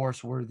 right, of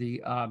course, were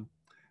the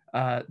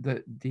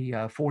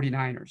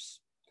 49ers.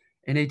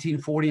 In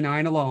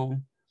 1849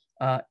 alone,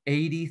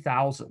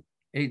 80,000,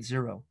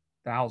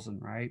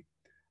 right,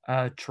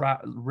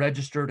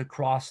 registered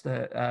across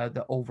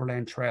the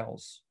overland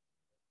trails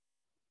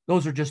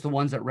Those are just the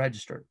ones that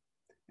registered.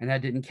 And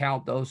that didn't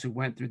count those who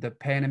went through the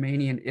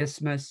Panamanian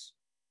Isthmus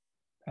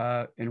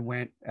and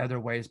went other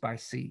ways by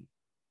sea,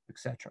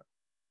 etc.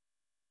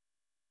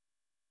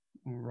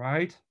 All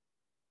right.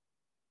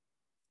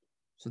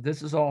 So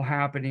this is all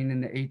happening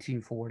in the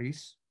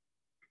 1840s.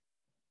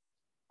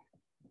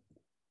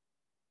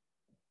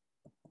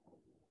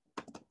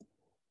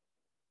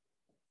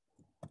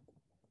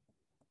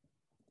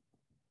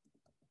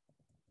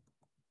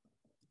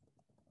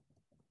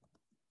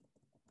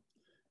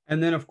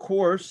 And then, of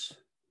course,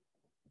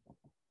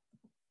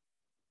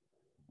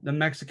 the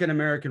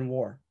Mexican-American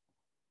War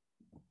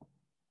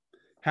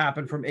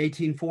happened from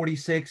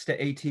 1846 to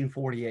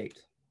 1848.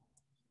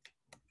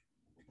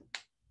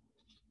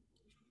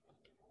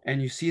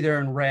 And you see there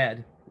in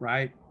red,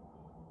 right?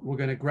 We're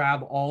going to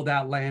grab all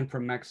that land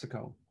from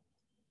Mexico.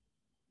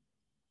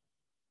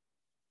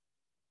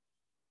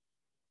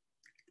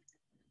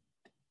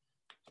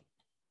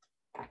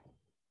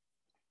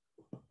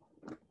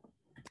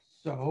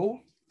 So,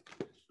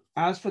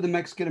 as for the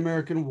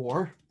Mexican-American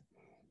War,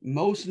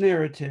 most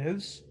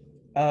narratives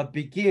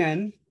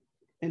begin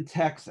in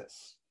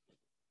Texas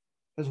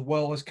as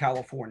well as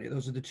California.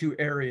 Those are the two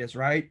areas,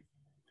 right?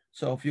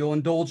 So if you'll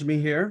indulge me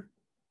here,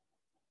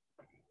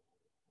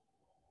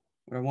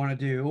 what I want to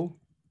do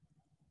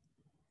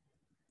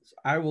is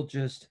I will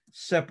just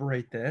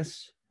separate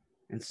this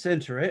and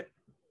center it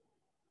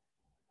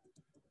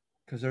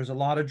because there's a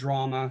lot of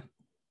drama,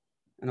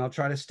 and I'll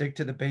try to stick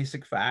to the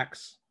basic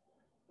facts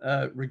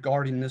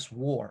regarding this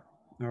war,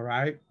 all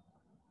right?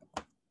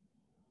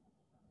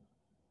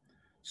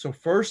 So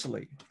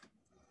firstly,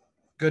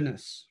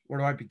 goodness, where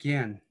do I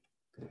begin?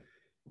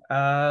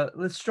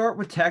 Let's start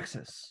with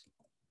Texas,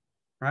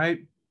 right?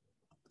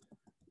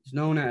 It's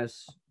known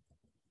as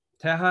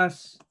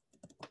Tejas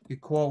y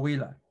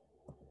Coahuila.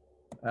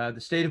 The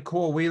state of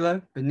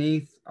Coahuila,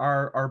 beneath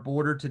our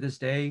border to this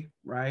day,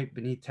 right,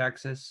 beneath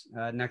Texas,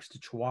 next to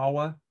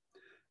Chihuahua.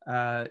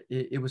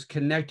 It was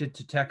connected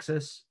to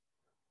Texas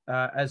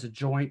as a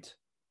joint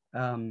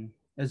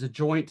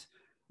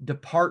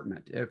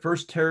department.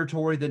 First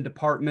territory, then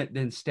department,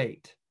 then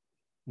state.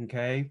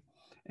 Okay,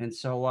 and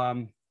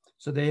so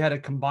so they had a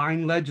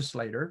combined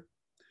legislature,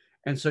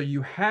 and so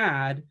you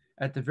had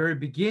at the very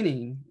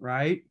beginning,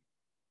 right,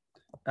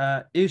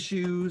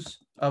 issues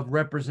of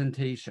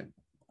representation,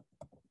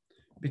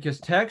 because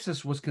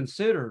Texas was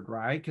considered,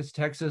 right, because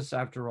Texas,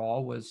 after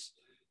all, was,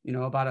 you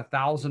know, about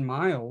 1,000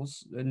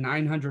 miles,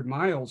 900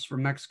 miles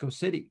from Mexico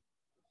City.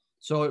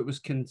 So it was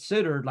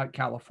considered like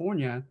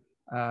California,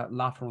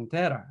 La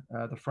Frontera,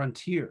 the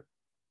frontier,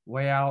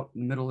 way out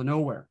in the middle of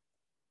nowhere,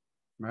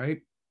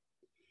 right?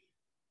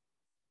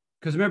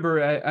 Because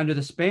remember, under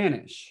the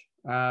Spanish,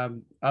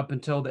 up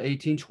until the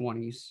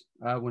 1820s,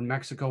 when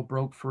Mexico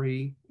broke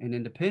free and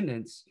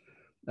independence,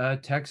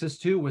 Texas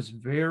too was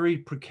very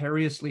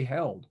precariously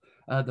held.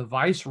 The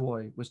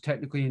viceroy was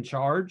technically in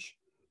charge,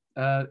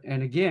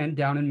 and again,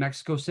 down in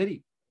Mexico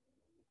City.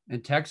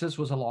 And Texas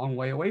was a long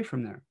way away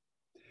from there.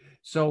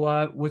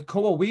 So with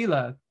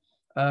Coahuila,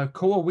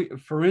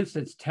 for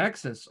instance,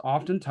 Texas,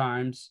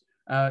 oftentimes,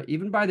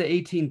 even by the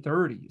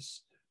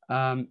 1830s,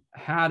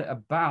 had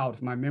about,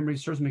 if my memory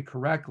serves me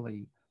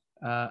correctly,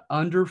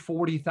 under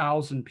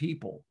 40,000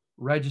 people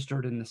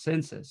registered in the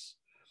census.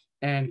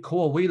 And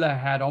Coahuila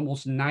had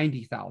almost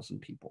 90,000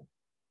 people.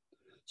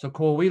 So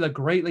Coahuila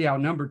greatly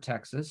outnumbered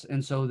Texas,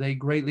 and so they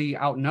greatly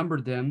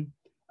outnumbered them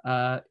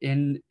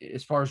in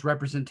as far as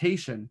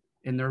representation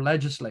in their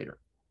legislature.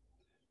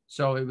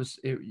 So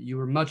you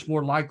were much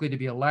more likely to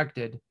be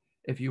elected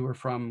if you were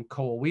from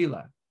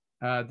Coahuila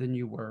than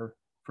you were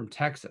from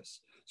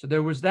Texas. So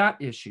there was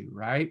that issue,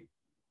 right?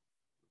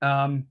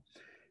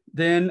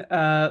 Then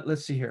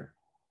let's see here.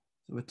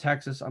 So with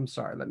Texas, I'm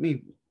sorry, let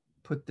me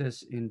put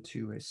this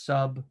into a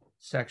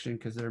subsection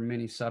because there are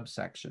many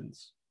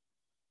subsections.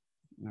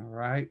 All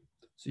right.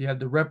 So you have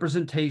the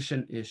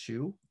representation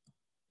issue.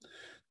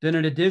 Then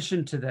in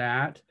addition to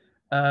that,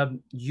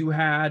 you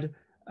had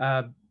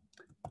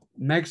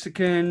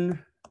Mexican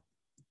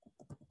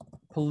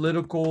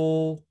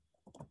political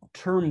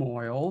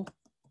turmoil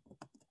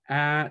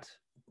at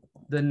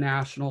the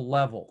national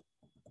level.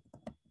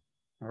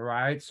 All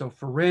right. So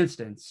for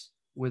instance,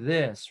 with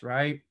this,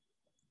 right,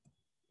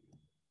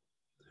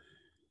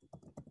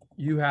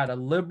 you had a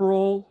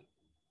liberal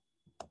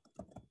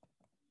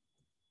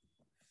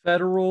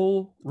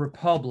federal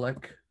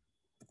republic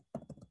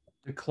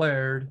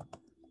declared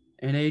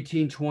in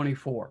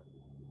 1824.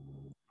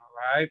 All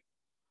right.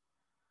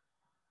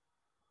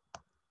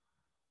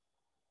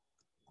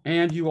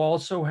 And you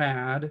also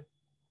had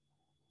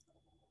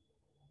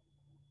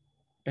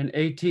an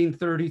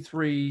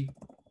 1833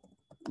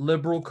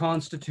 liberal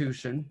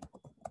constitution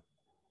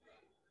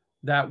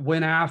that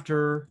went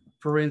after,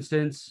 for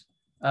instance,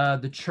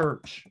 the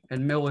church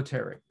and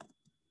military.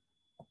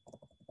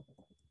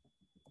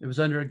 It was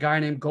under a guy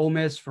named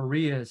Gomez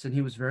Farias, and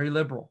he was very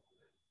liberal,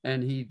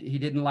 and he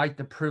didn't like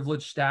the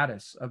privileged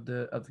status of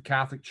the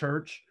Catholic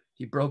Church.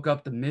 He broke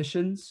up the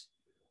missions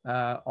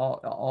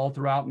all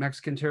throughout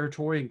Mexican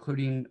territory,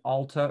 including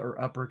Alta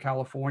or Upper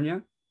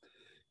California.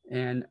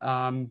 And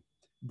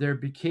there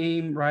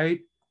became, right,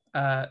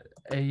 uh,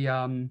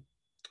 a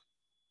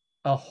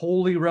a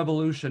holy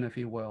revolution, if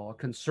you will, a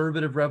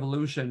conservative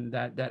revolution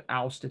that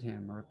ousted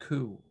him, or a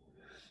coup.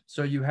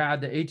 So you had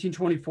the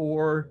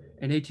 1824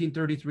 and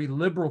 1833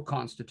 liberal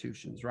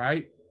constitutions,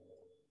 right?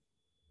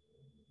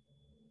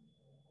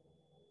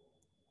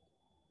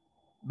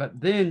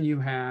 But then you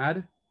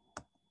had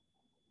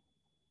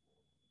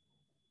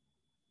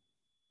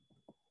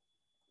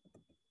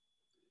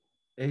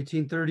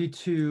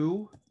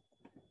 (1832)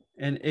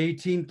 and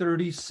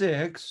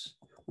 1836,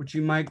 which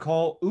you might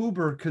call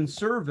uber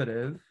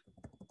conservative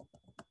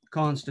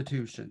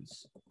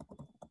constitutions.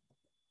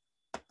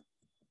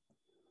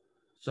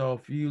 So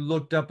if you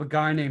looked up a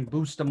guy named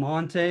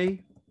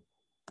Bustamante,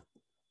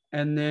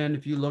 and then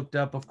if you looked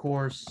up, of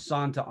course,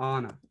 Santa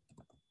Anna,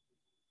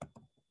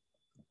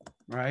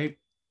 right?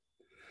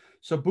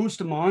 So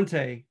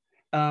Bustamante,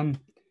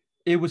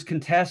 it was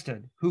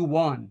contested who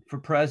won for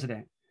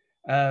president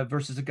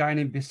versus a guy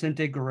named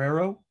Vicente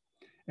Guerrero.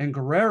 And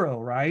Guerrero,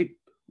 right,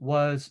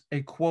 was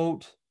a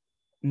quote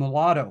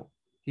mulatto.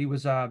 He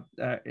was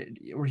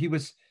or he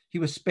was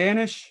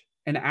Spanish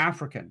and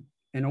African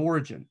in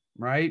origin,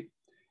 right?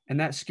 And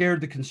that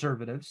scared the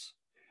conservatives.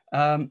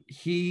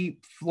 He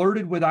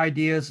flirted with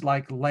ideas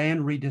like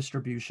land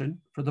redistribution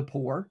for the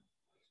poor,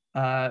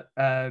 uh,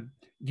 uh,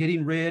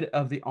 getting rid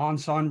of the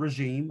Ensign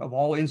regime of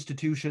all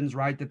institutions,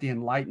 right, that the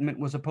Enlightenment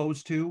was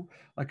opposed to,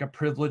 like a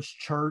privileged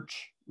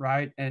church,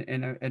 right,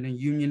 and a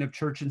union of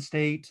church and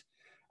state,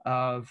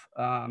 of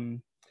a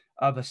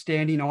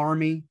standing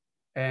army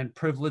and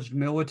privileged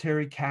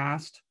military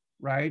caste,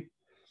 right?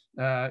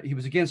 He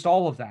was against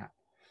all of that.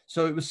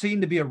 So it was seen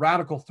to be a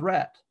radical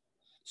threat.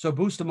 So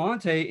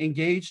Bustamante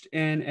engaged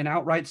in an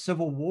outright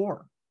civil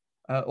war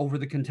over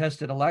the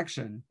contested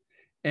election,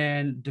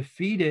 and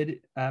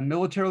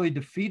militarily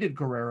defeated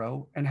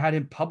Guerrero and had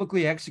him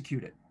publicly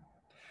executed.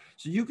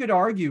 So you could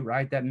argue,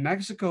 right, that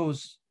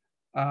Mexico's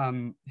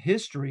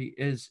history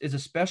is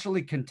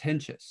especially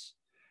contentious.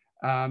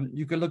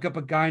 You could look up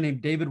a guy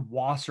named David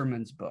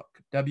Wasserman's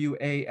book,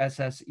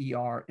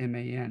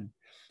 Wasserman,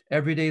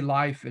 Everyday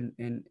Life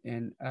in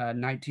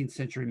 19th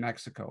Century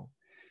Mexico.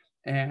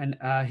 And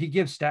he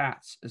gives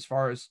stats as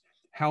far as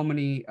how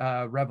many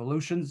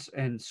revolutions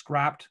and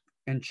scrapped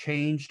and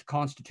changed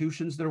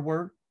constitutions there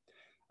were,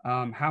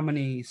 how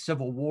many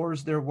civil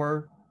wars there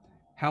were,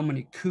 how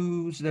many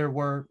coups there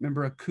were.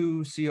 Remember, a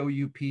coup,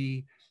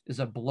 C-O-U-P, is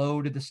a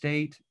blow to the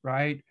state,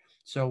 right?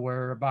 So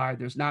whereby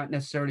there's not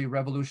necessarily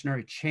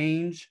revolutionary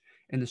change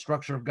in the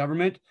structure of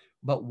government,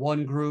 but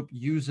one group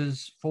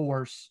uses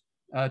force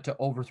to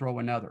overthrow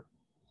another.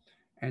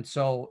 And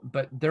so,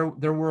 but there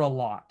were a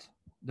lot.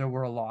 There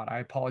were a lot. I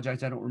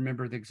apologize, I don't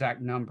remember the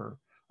exact number,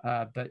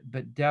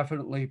 but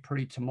definitely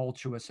pretty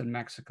tumultuous in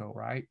Mexico,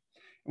 right?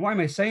 And why am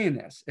I saying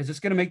this? Is it's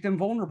going to make them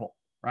vulnerable,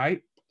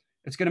 right?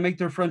 It's going to make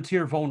their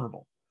frontier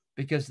vulnerable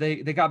because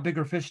they got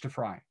bigger fish to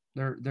fry.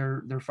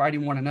 They're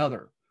fighting one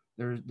another.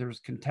 There's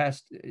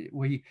contest.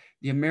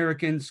 The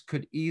Americans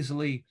could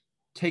easily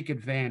take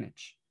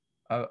advantage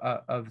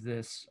of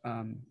this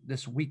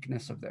this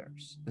weakness of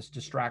theirs, this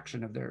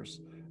distraction of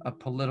theirs, of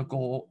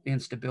political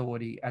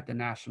instability at the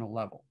national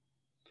level.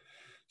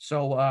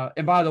 So,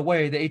 and by the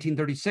way, the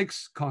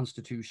 1836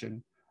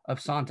 Constitution of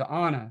Santa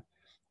Anna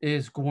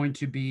is going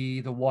to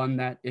be the one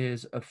that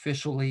is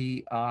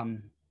officially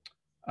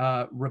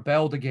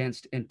rebelled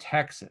against in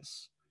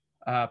Texas,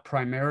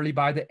 primarily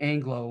by the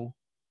Anglo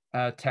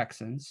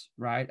Texans,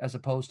 right, as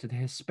opposed to the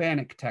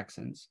Hispanic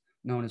Texans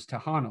known as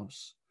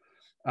Tejanos.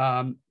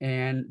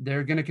 And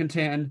they're going to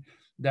contend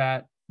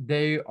that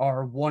they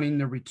are wanting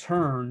the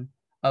return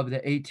of the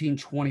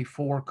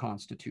 1824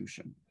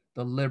 Constitution,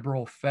 the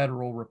liberal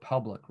federal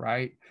republic,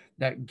 right,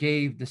 that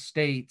gave the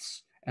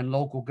states and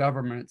local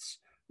governments,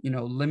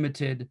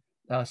 limited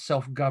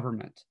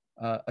self-government,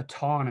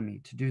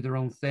 autonomy to do their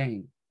own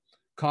thing,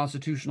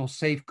 constitutional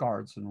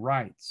safeguards and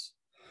rights.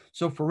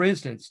 So, for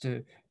instance,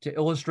 to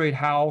illustrate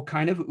how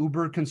kind of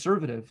uber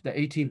conservative the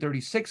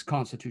 1836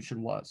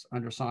 Constitution was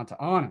under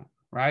Santa Anna,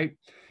 right?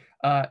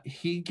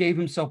 He gave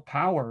himself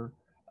power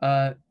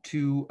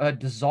to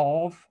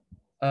dissolve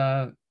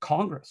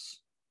Congress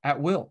at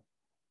will,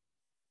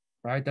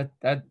 right?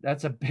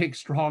 That's a big,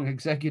 strong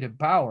executive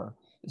power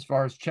as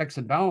far as checks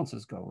and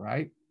balances go,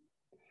 right?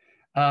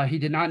 He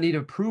did not need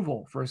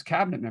approval for his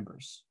cabinet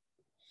members.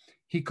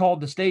 He called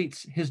the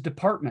states his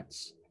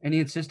departments, and he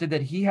insisted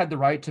that he had the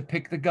right to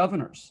pick the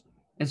governors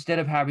instead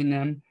of having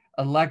them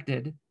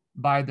elected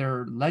by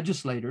their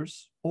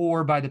legislators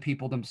or by the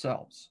people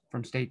themselves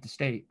from state to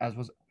state,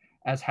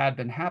 as had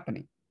been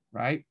happening,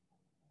 right?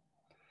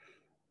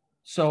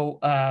 So,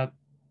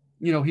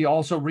 he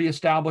also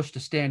reestablished a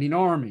standing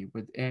army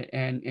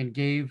and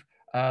gave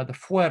the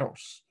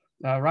fueros,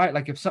 right?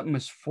 Like if something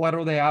is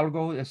fuero de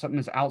algo, if something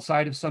is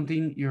outside of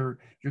something, you're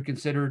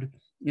considered,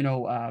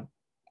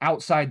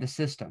 outside the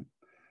system.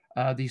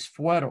 These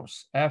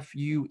fueros,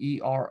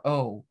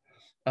 F-U-E-R-O,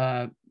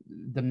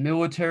 the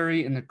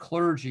military and the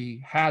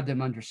clergy had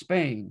them under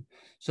Spain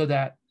so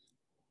that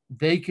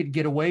they could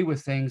get away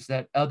with things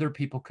that other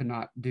people could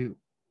not do.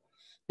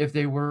 if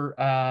they were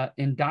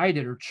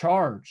indicted or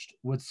charged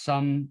with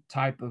some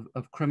type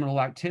of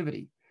criminal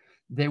activity,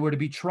 they were to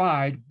be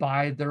tried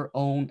by their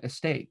own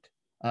estate,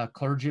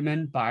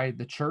 clergymen by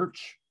the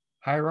church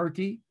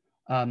hierarchy,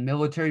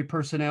 military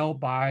personnel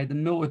by the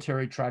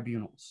military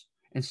tribunals,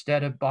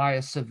 instead of by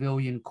a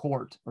civilian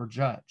court or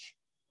judge.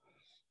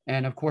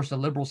 And of course, the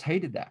liberals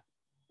hated that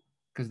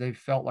because they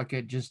felt like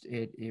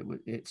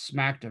it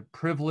smacked of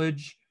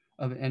privilege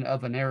of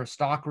an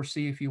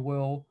aristocracy, if you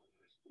will,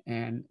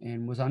 and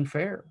was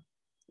unfair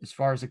as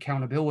far as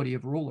accountability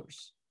of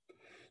rulers.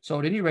 So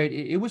at any rate,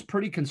 it was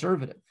pretty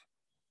conservative.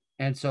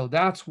 And so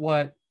that's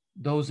what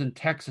those in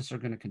Texas are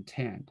going to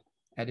contend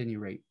at any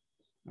rate.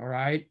 All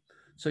right.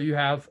 So you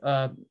have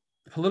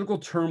political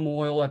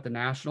turmoil at the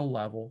national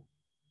level.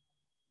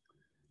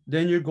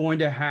 Then you're going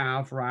to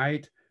have,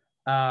 right,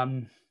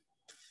 an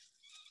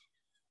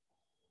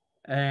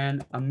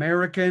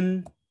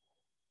American,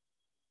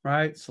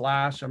 right,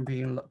 slash, I'm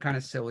being kind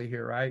of silly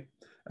here, right,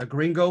 a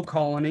gringo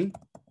colony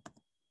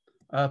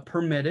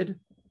permitted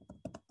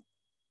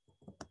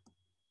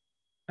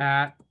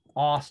at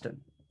Austin.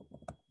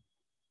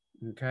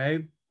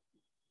 Okay.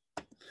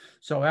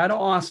 So at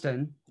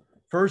Austin,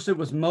 first it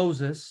was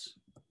Moses,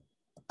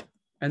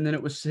 and then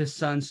it was his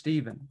son,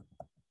 Stephen.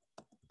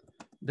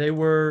 They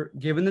were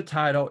given the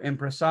title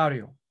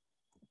impresario.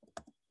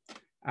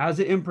 As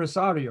an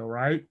impresario,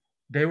 right,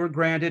 they were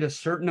granted a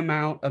certain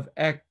amount of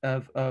they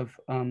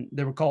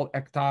were called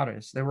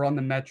hectares. They were on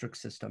the metric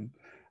system.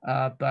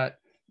 But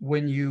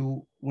when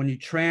you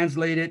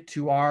translate it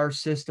to our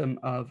system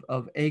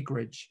of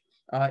acreage,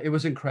 it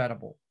was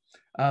incredible.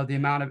 The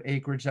amount of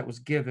acreage that was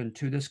given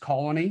to this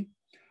colony,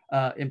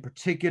 in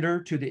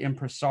particular to the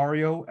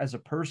impresario as a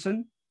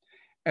person.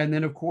 And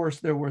then, of course,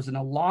 there was an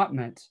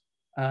allotment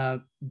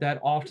that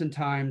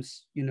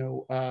oftentimes,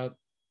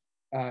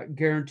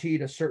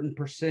 guaranteed a certain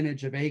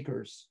percentage of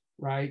acres,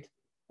 right,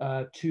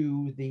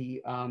 to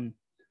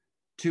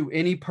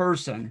any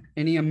person,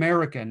 any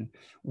American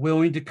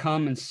willing to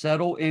come and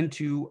settle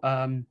into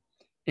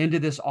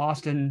this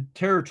Austin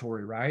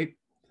territory, right?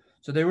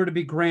 So they were to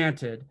be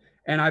granted,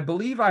 and I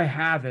believe I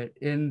have it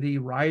in the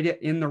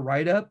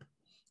write-up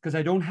because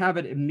I don't have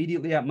it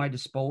immediately at my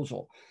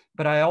disposal.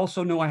 But I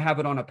also know I have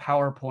it on a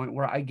PowerPoint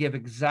where I give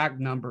exact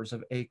numbers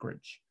of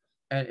acreage.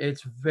 And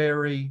it's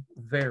very,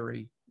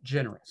 very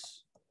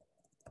generous.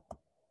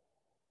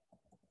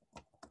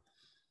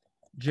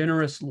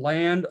 Generous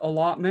land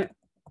allotment.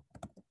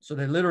 So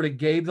they literally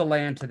gave the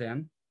land to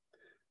them.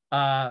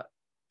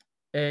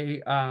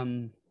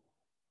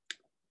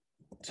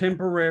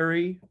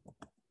 Temporary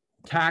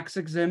tax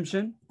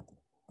exemption.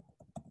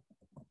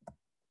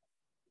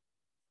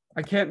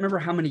 I can't remember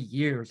how many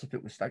years, if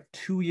it was like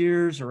 2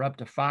 years or up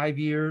to 5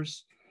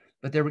 years,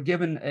 but they were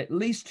given at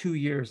least 2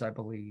 years, I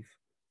believe.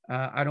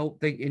 I don't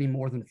think any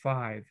more than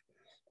 5,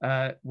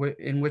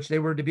 in which they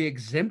were to be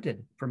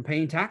exempted from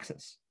paying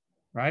taxes,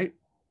 right?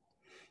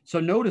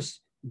 So notice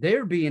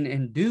they're being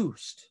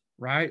induced,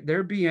 right?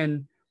 They're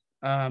being,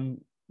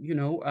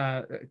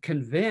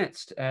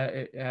 convinced,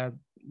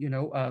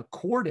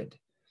 courted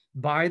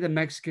by the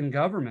Mexican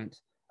government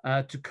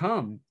to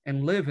come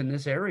and live in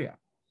this area.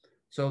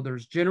 So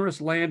there's generous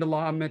land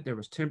allotment. There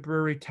was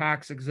temporary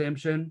tax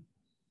exemption.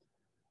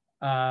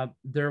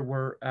 There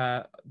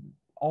were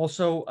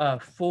also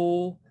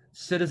full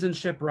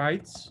citizenship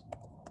rights.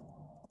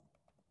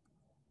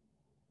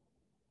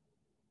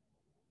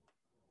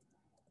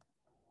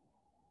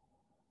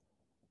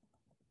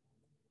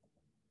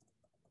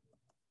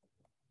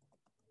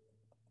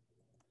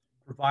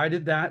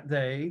 Provided that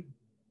they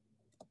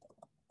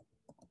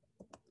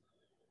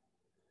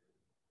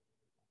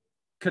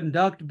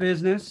conduct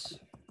business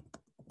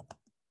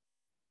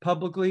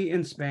publicly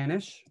in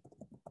Spanish,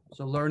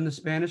 so learn the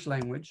Spanish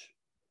language,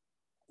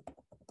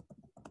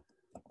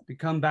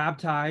 become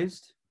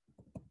baptized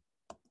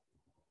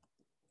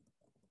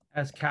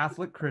as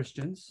Catholic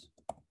Christians,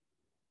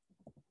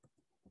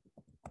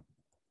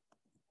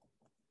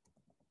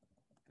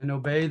 and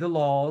obey the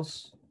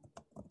laws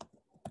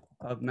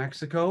of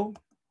Mexico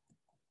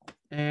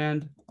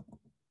and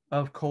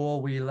of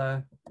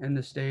Coahuila in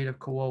the state of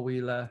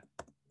Coahuila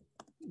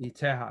y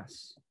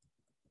Texas,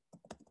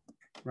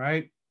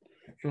 right?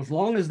 So as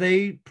long as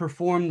they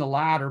perform the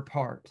latter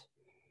part,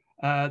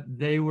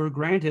 they were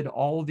granted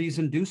all of these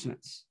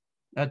inducements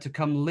to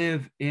come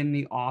live in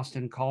the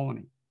Austin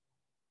colony.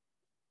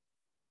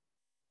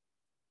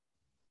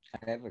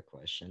 I have a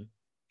question.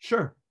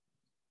 Sure.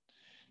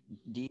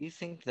 Do you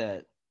think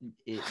that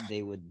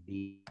they would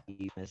be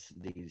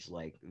these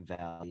like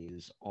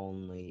values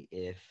only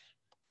if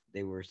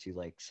they were to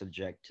like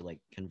subject to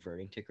like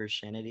converting to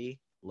Christianity?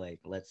 Like,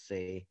 let's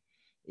say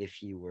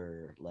if you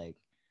were like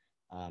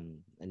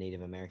a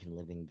Native American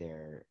living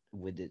there,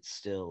 would it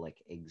still like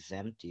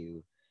exempt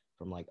you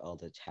from like all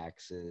the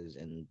taxes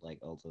and like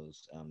all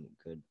those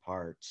good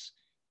parts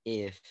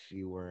if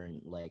you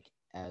weren't like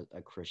as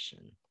a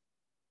Christian?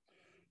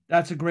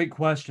 That's a great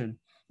question.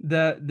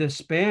 The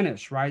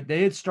Spanish, right?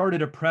 They had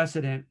started a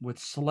precedent with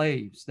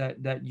slaves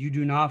that you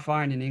do not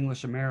find in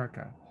English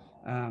America.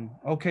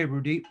 Okay,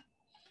 Rudy.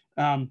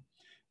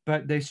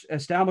 but they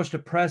established a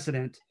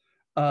precedent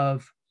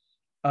of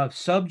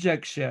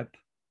subjectship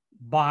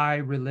by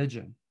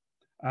religion.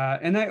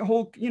 And that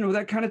whole,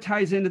 that kind of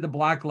ties into the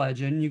Black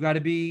legend. You got to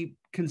be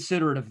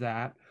considerate of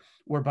that,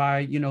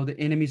 whereby, the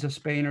enemies of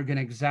Spain are going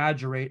to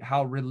exaggerate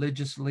how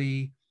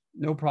religiously,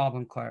 no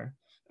problem, Claire,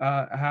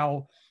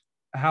 how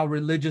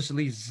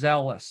religiously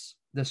zealous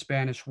the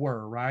Spanish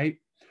were, right?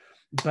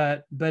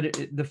 But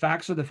the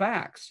facts are the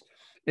facts.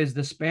 Is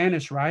the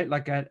Spanish, right?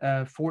 Like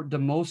at Fort de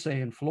Mose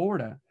in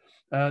Florida,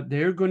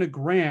 they're going to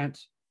grant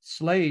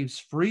slaves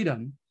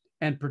freedom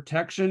and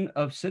protection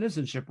of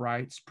citizenship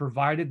rights,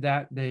 provided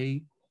that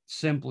they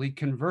simply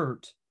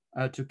convert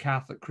to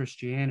Catholic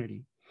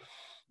Christianity.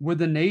 With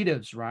the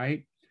natives,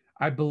 right?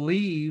 I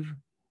believe,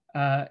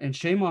 and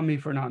shame on me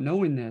for not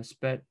knowing this,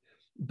 but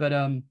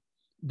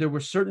there were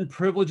certain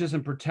privileges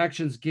and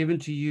protections given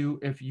to you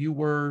if you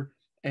were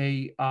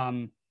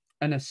an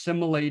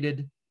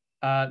assimilated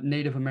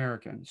Native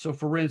American. So,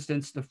 for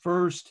instance, the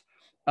first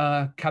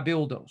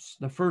cabildos,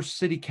 the first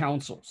city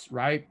councils,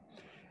 right,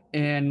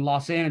 in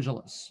Los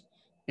Angeles,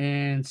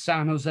 in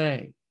San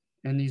Jose,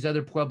 and these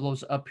other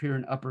pueblos up here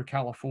in Upper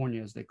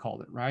California, as they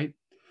called it, right?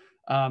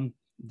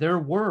 There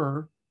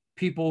were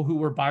people who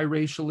were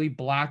biracially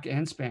Black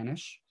and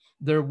Spanish.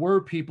 There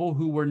were people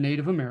who were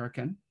Native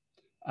American,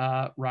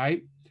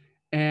 right?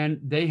 And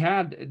they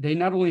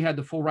not only had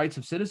the full rights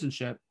of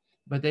citizenship,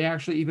 but they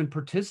actually even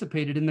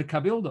participated in the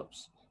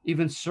cabildos,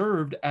 even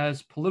served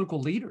as political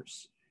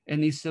leaders in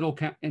these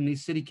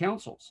city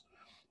councils.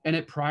 And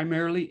it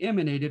primarily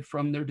emanated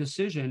from their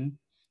decision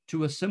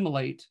to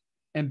assimilate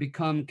and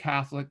become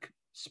Catholic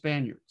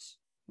Spaniards,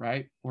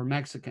 right? Or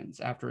Mexicans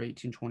after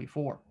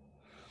 1824.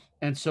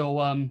 And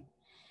so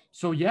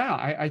yeah,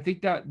 I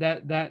think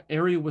that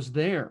area was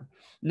there.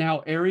 Now,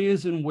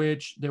 areas in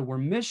which there were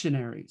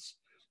missionaries,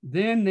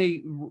 then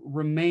they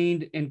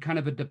remained in kind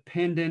of a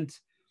dependent,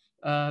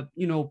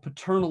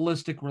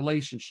 paternalistic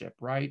relationship,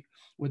 right?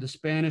 With the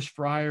Spanish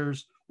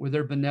friars, with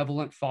their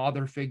benevolent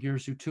father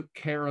figures who took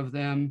care of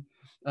them,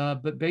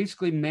 but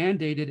basically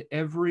mandated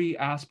every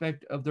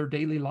aspect of their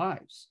daily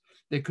lives.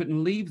 They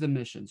couldn't leave the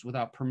missions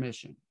without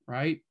permission,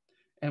 right?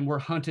 And were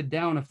hunted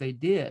down if they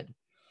did.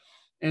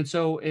 And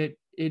so it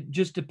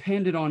just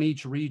depended on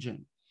each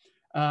region.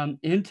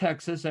 In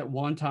Texas, at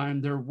one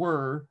time, there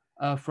were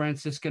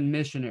Franciscan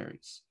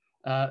missionaries,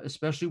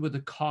 especially with the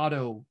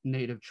Caddo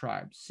Native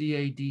tribes,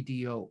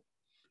 C-A-D-D-O.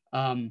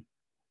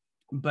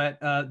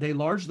 But they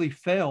largely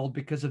failed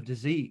because of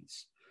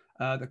disease.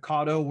 The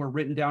Caddo were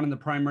written down in the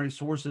primary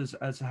sources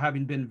as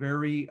having been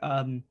very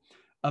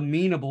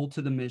amenable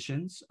to the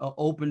missions,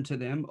 open to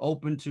them,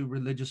 open to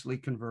religiously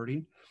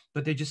converting,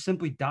 but they just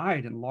simply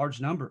died in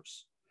large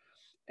numbers.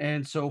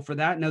 And so for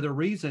that and other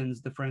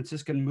reasons, the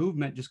Franciscan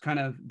movement just kind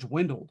of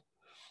dwindled.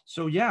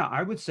 So yeah,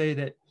 I would say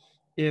that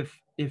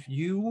if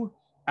you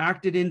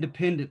acted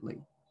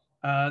independently,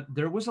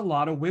 there was a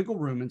lot of wiggle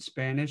room in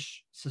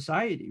Spanish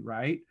society,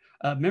 right?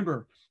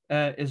 Remember,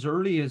 as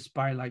early as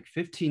by like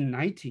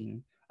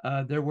 1519,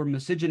 there were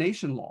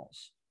miscegenation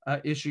laws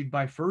issued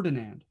by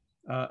Ferdinand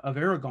of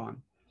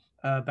Aragon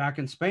back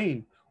in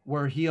Spain,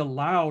 where he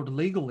allowed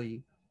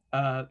legally,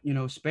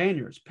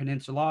 Spaniards,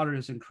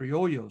 Peninsulares, and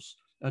Criollos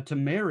to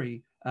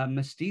marry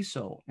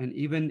mestizo and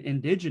even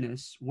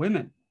indigenous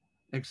women,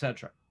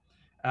 etc.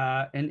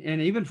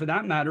 And even for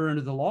that matter,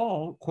 under the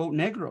law, quote,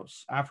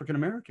 negros, African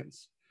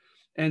Americans.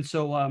 And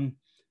so,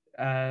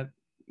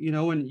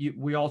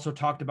 we also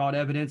talked about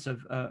evidence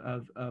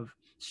of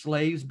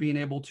slaves being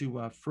able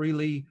to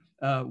freely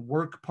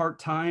work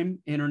part-time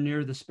in or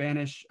near the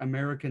Spanish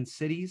American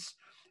cities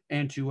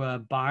and to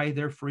buy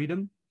their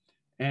freedom.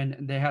 And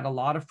they had a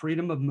lot of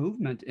freedom of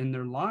movement in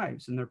their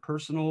lives, in their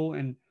personal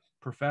and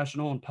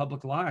professional and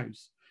public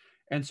lives.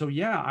 And so,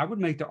 yeah, I would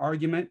make the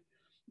argument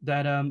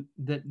that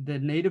that the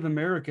Native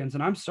Americans,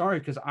 and I'm sorry,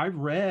 because I've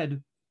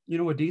read,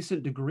 a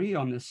decent degree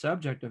on this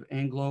subject of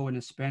Anglo and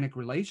Hispanic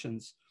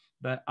relations,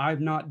 but I've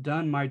not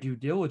done my due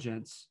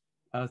diligence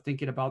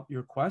thinking about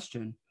your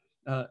question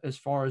as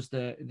far as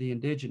the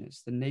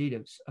indigenous, the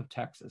natives of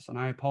Texas, and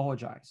I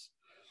apologize.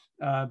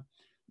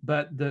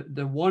 But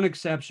the one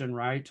exception,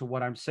 right, to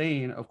what I'm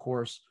saying, of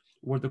course,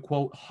 were the,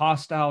 quote,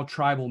 hostile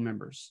tribal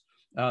members,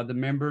 the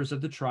members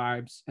of the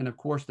tribes, and of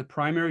course, the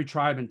primary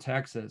tribe in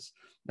Texas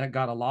that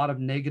got a lot of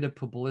negative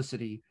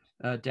publicity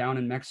down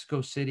in Mexico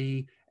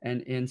City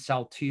and in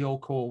Saltillo,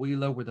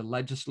 Coahuila, where the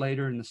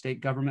legislator and the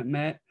state government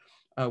met,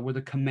 were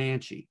the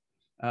Comanche.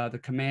 The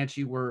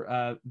Comanche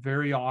were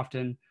very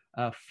often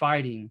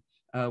fighting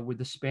with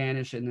the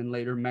Spanish and then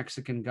later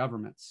Mexican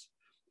governments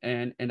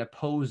and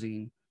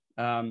opposing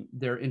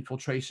their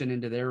infiltration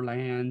into their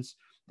lands.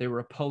 They were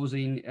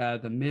opposing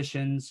the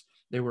missions.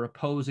 They were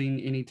opposing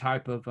any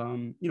type of,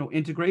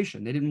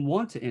 integration. They didn't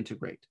want to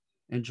integrate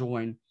and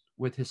join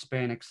with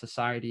Hispanic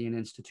society and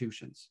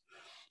institutions.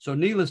 So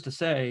needless to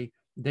say,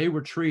 they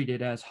were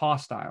treated as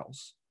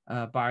hostiles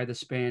by the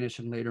Spanish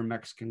and later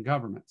Mexican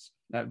governments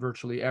at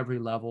virtually every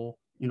level,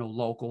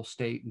 local,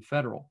 state, and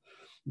federal.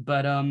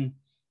 But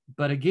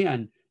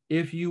again,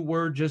 if you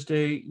were just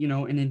an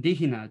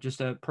indigena, just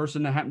a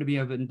person that happened to be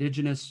of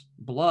indigenous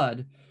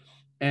blood,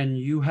 and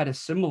you had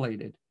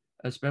assimilated,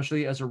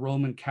 especially as a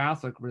Roman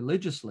Catholic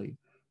religiously,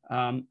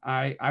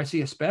 I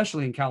see,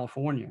 especially in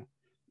California,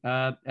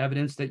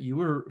 evidence that you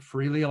were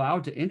freely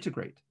allowed to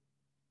integrate.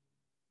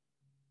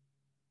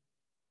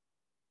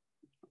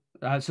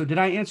 So did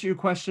I answer your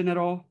question at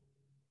all?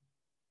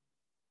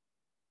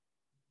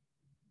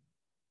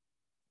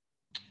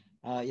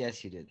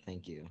 Yes, you did.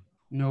 Thank you.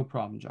 No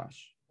problem,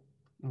 Josh.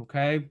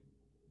 Okay.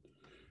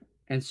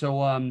 And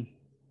so,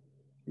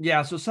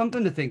 yeah, so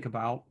something to think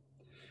about.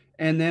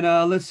 And then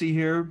let's see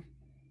here.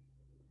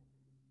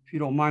 If you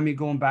don't mind me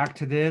going back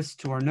to this,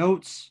 to our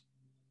notes.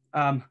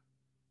 So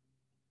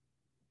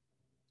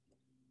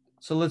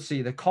let's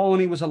see. The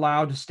colony was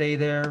allowed to stay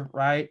there,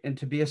 right, and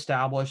to be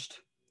established.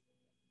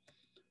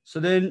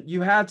 So then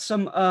you had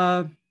some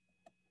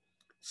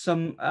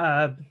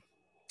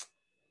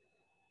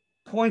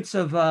points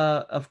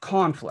of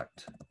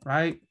conflict,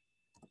 right,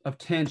 of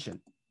tension.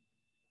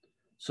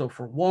 So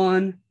for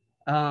one,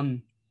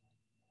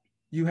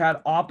 you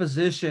had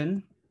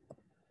opposition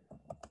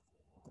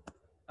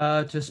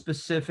to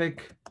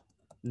specific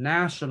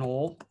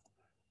national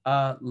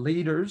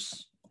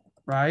leaders,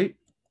 right,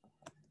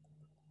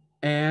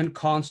 and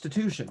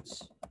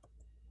constitutions.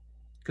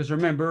 Because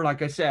remember,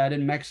 like I said,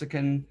 in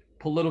Mexican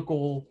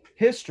political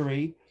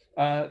history,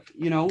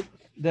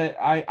 that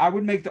I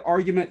would make the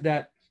argument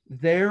that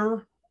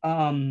their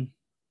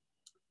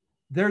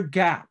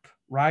gap,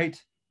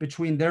 right,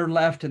 between their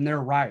left and their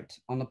right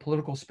on the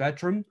political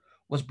spectrum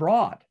was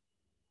broad.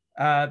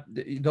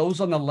 Those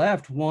on the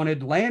left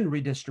wanted land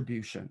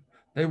redistribution.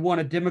 They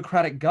wanted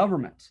democratic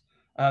government.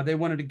 They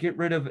wanted to get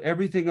rid of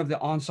everything of the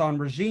Ancien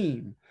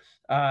regime.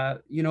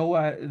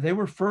 They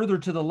were further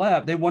to the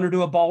left. They wanted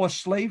to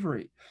abolish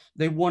slavery.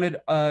 They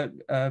wanted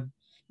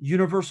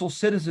universal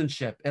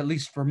citizenship, at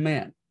least for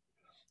men.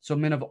 So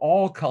men of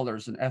all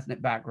colors and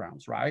ethnic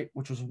backgrounds, right?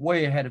 Which was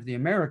way ahead of the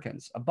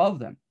Americans, above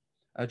them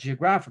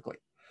geographically.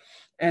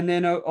 And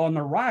then on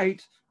the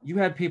right, you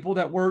had people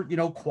that were,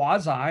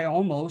 quasi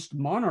almost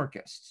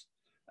monarchists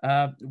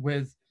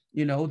with,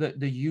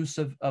 the use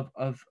of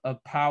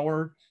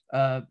power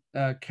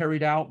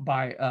carried out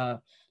by,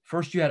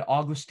 first you had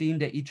Augustine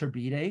de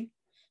Iturbide.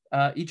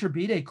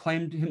 Iturbide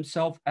claimed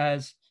himself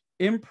as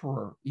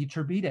Emperor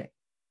Iturbide.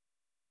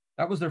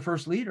 That was their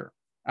first leader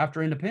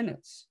after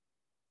independence.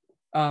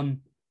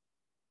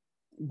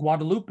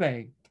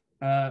 Guadalupe,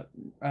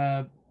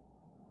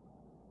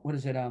 what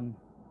is it?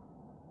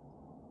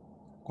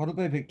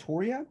 Guadalupe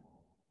Victoria?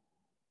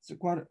 Is it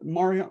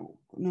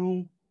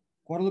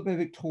Guadalupe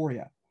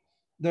Victoria.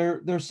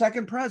 Their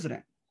second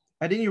president.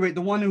 At any rate,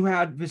 the one who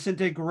had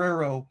Vicente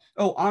Guerrero,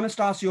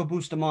 Anastasio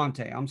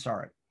Bustamante, I'm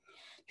sorry.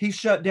 He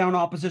shut down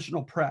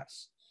oppositional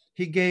press.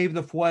 He gave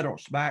the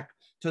fueros back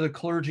to the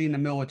clergy and the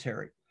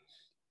military.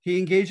 He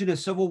engaged in a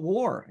civil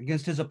war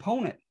against his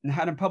opponent and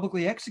had him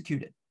publicly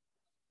executed,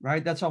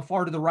 right? That's how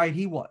far to the right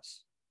he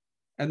was.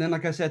 And then,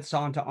 like I said,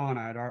 Santa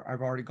Anna,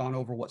 I've already gone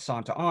over what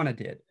Santa Anna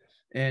did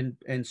and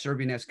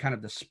serving as kind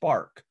of the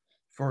spark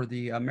for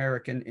the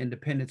American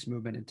independence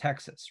movement in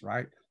Texas,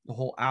 right? The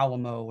whole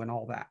Alamo and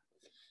all that.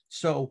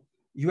 So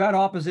you had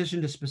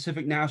opposition to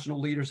specific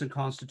national leaders and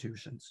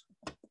constitutions.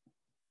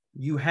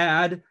 You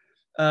had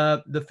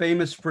the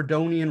famous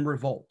Fredonian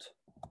Revolt.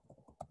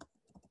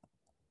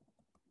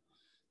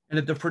 And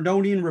at the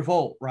Fredonian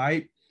Revolt,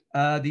 right,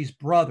 these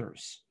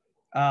brothers,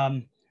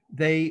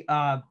 they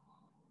tried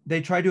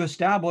to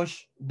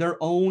establish their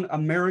own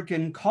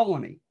American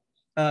colony,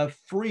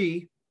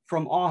 free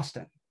from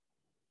Austin.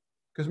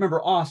 Because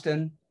remember,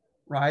 Austin,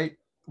 right,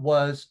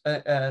 was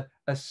a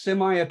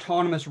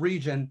semi-autonomous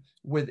region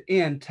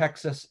within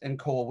Texas and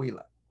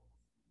Coahuila.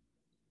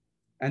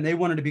 And they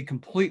wanted to be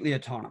completely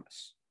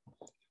autonomous.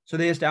 So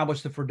they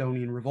established the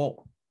Fredonian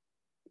Revolt.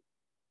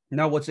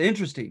 Now, what's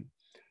interesting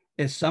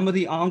is some of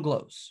the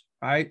Anglos,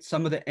 right?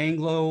 Some of the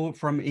Anglo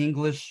from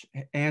English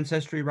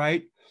ancestry,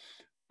 right?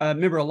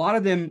 Remember, a lot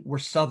of them were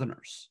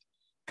Southerners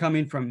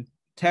coming from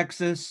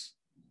Texas.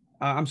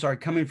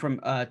 Coming from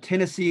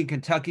Tennessee and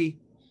Kentucky,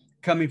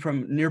 coming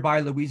from nearby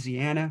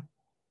Louisiana,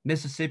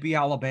 Mississippi,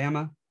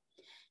 Alabama.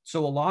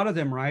 So a lot of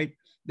them, right,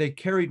 they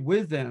carried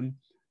with them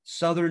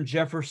Southern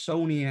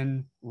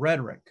Jeffersonian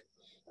rhetoric,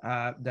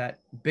 that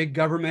big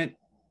government,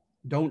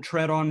 don't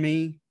tread on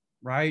me,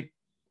 right?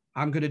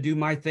 I'm going to do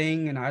my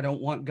thing and I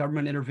don't want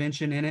government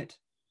intervention in it.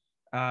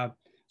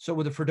 So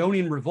with the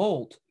Fredonian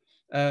Revolt,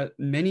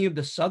 many of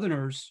the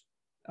Southerners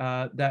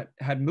that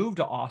had moved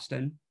to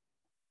Austin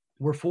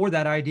were for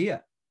that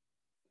idea.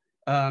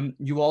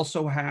 You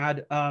also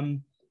had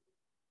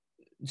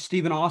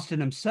Stephen Austin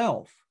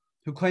himself,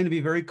 who claimed to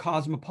be very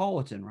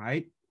cosmopolitan,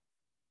 right?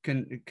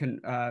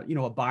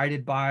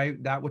 Abided by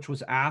that which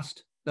was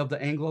asked of the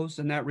Anglos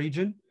in that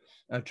region,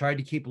 tried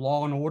to keep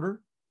law and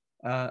order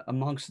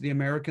amongst the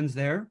Americans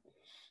there.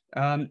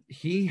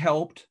 He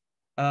helped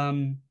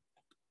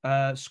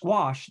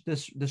squash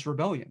this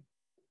rebellion,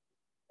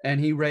 and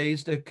he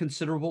raised a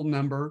considerable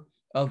number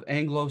of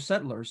Anglo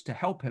settlers to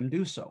help him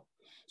do so.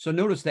 So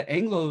notice the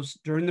Anglos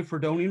during the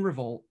Fredonian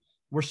Revolt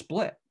were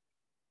split.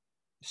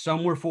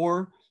 Some were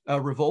for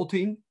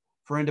revolting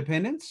for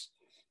independence,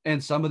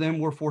 and some of them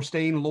were for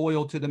staying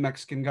loyal to the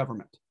Mexican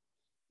government.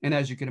 And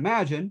as you can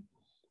imagine,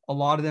 a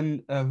lot of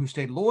them who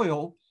stayed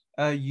loyal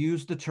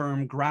used the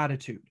term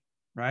gratitude,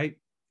 right?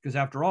 Because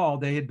after all,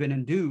 they had been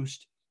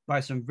induced by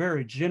some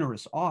very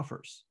generous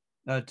offers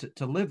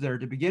to live there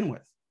to begin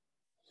with.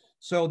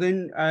 So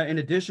then, in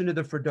addition to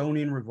the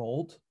Fredonian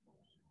Revolt,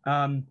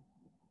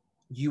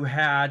 you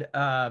had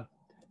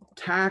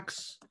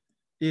tax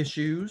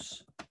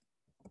issues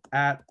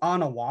at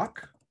Anahuac.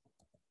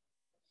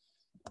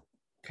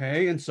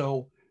 Okay, and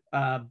so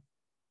at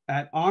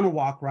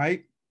Anahuac,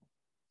 right,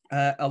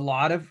 a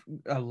lot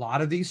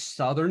of these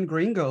southern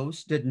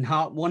gringos did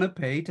not want to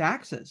pay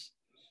taxes,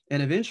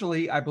 and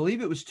eventually, I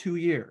believe it was 2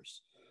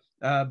 years,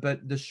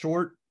 but the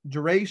short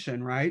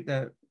duration, right,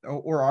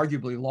 or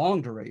arguably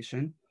long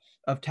duration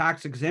of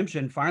tax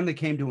exemption finally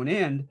came to an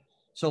end.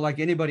 So, like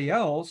anybody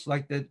else,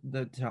 like the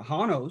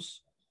Tejanos,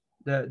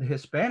 the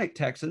Hispanic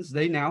Texans,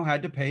 they now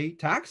had to pay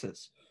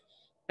taxes.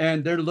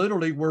 And there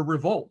literally were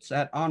revolts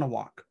at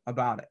Anahuac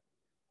about it.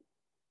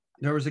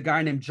 There was a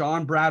guy named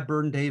John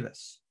Bradburn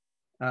Davis,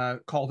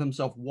 called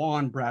himself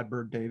Juan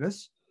Bradburn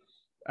Davis,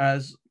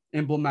 as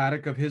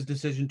emblematic of his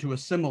decision to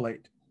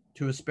assimilate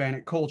to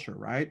Hispanic culture,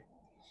 right?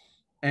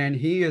 And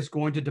he is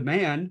going to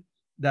demand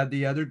that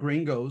the other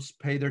gringos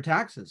pay their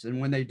taxes. And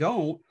when they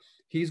don't,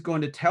 he's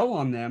going to tell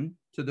on them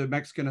to the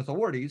Mexican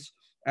authorities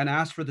and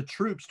ask for the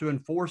troops to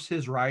enforce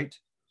his right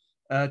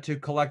to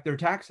collect their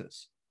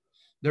taxes.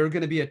 There are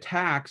going to be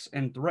attacks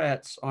and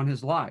threats on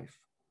his life.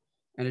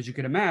 And as you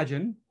can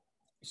imagine,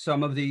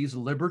 some of these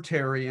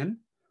libertarian,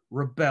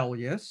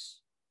 rebellious,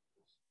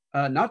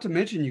 not to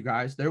mention, you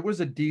guys, there was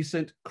a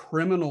decent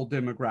criminal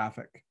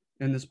demographic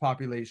in this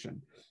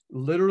population.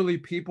 Literally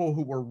people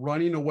who were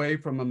running away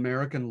from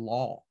American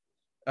law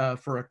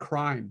for a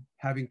crime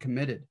having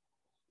committed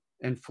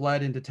and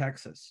fled into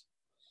Texas.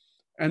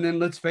 And then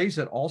let's face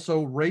it,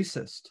 also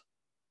racist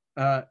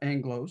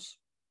Anglos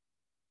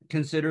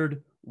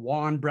considered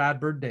Juan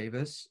Bradburn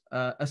Davis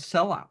a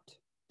sellout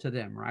to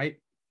them, right?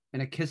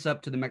 And a kiss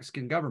up to the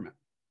Mexican government,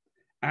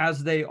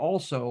 as they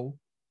also,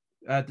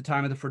 at the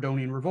time of the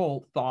Fredonian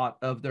Revolt, thought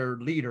of their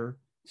leader,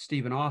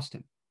 Stephen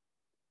Austin.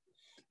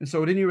 And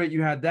so at any rate,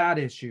 you had that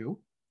issue.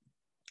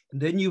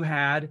 Then you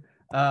had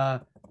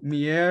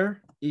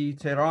Mier y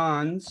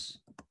Terran's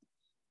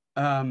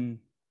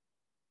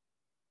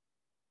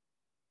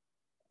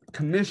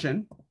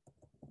commission.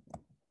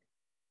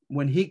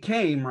 When he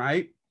came,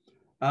 right,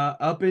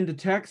 up into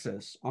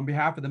Texas on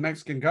behalf of the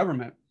Mexican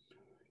government,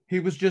 he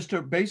was just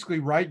to basically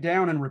write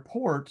down and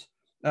report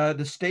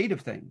the state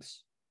of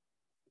things.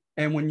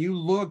 And when you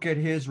look at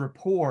his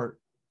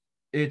report,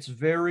 it's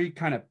very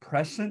kind of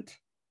prescient,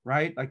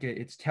 right? Like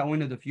it's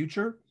telling of the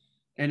future,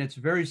 and it's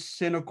very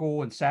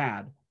cynical and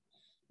sad.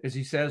 As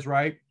he says,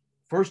 right,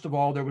 first of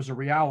all, there was a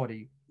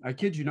reality. I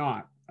kid you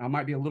not. I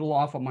might be a little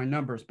off on my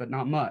numbers, but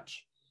not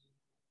much.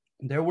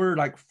 There were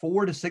like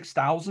 4,000 to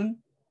 6,000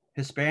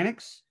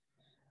 Hispanics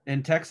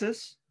in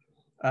Texas,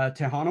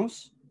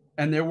 Tejanos,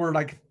 and there were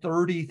like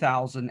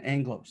 30,000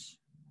 Anglos.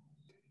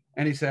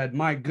 And he said,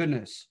 my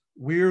goodness,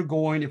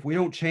 if we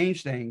don't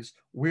change things,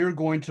 we're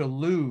going to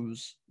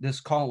lose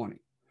this colony.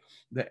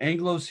 The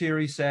Anglos here,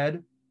 he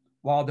said,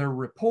 while there are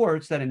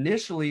reports that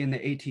initially in the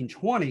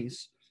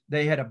 1820s,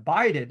 they had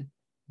abided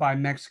by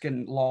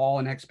Mexican law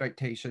and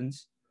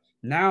expectations,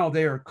 now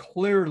they are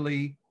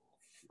clearly,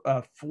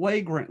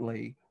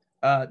 flagrantly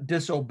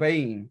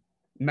disobeying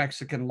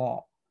Mexican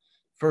law.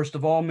 First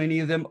of all, many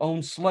of them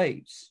owned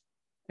slaves,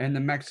 and the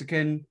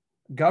Mexican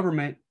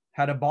government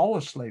had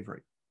abolished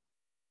slavery.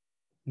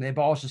 They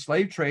abolished the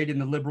slave trade in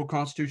the liberal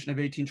Constitution of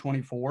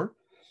 1824.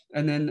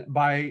 And then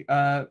by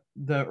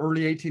the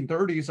early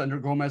 1830s, under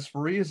Gomez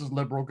Farias'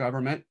 liberal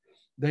government,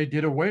 they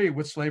did away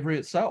with slavery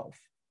itself.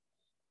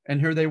 And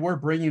here they were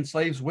bringing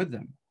slaves with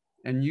them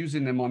and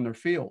using them on their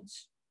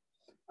fields.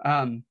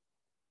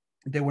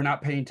 They were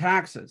not paying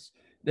taxes.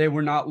 They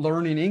were not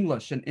learning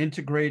English and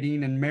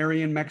integrating and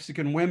marrying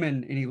Mexican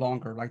women any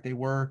longer like they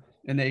were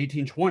in the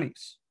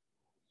 1820s.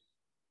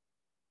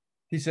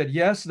 He said,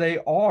 yes, they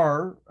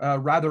are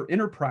rather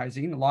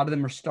enterprising. A lot of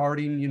them are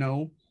starting,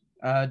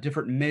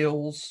 different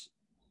mills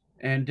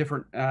and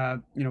different,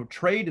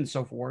 trade and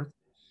so forth.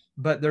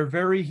 But they're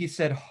very, he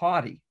said,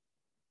 haughty.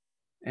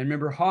 And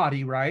remember,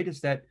 haughty, right,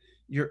 is that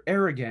you're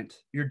arrogant.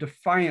 You're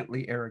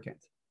defiantly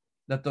arrogant.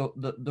 That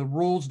the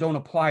rules don't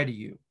apply to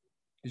you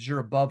because you're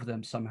above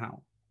them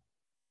somehow.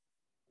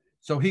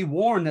 So he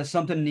warned that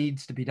something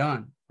needs to be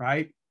done,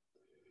 right?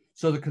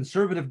 So the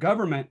conservative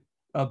government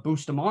of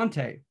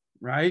Bustamante,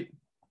 right,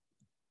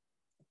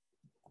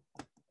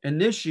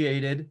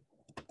 initiated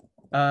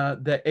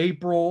the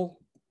April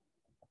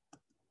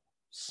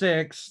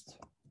 6th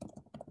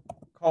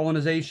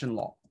colonization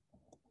law.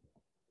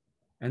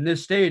 And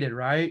this stated,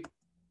 right,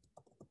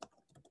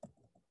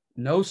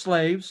 no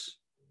slaves.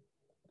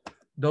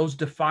 Those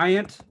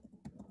defiant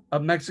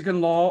of Mexican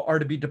law are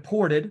to be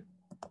deported,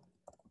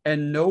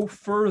 and no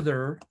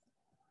further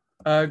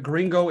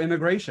gringo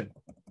immigration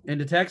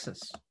into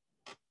Texas.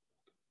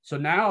 So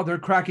now they're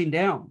cracking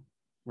down,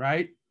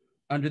 right,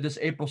 under this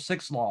April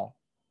 6th law,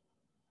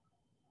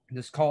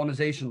 this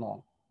colonization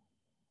law,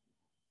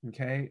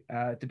 okay,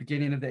 at the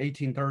beginning of the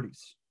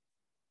 1830s.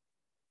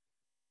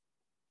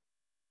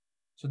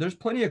 So there's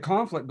plenty of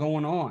conflict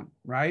going on,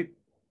 right?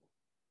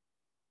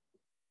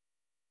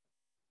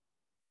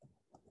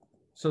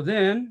 So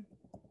then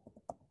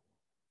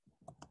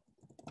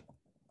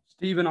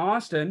Stephen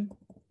Austin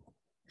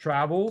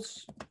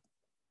travels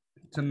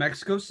to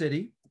Mexico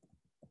City.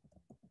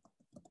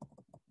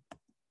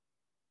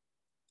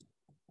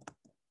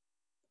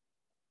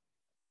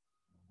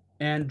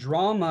 And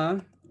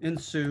drama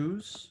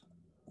ensues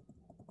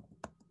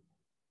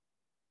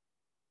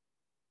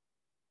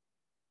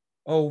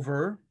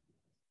over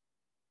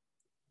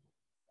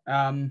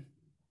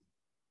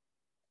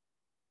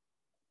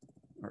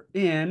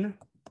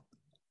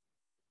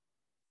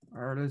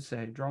or let's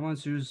say drama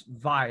ensues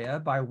via,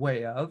 by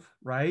way of,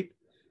 right?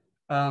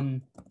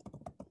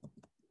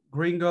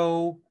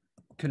 Gringo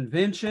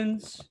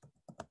conventions,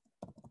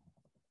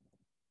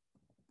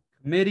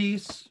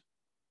 committees,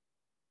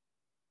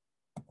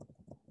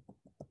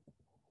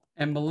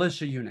 and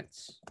militia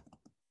units.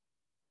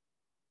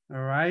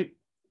 All right.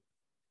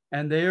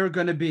 And they are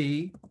going to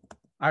be,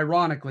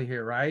 ironically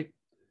here, right?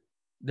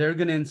 They're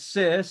going to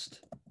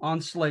insist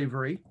on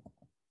slavery.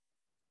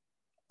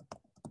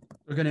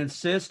 They're going to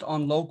insist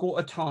on local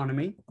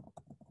autonomy.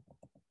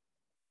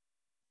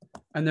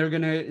 And they're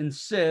going to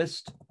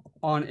insist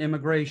on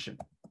immigration.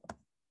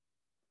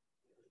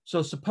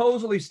 So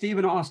supposedly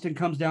Stephen Austin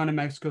comes down to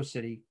Mexico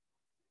City.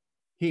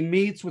 He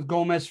meets with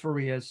Gomez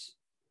Farias,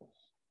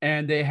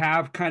 and they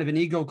have kind of an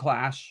ego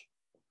clash.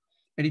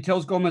 And he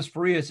tells Gomez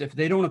Farias, if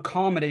they don't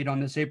accommodate on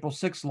this April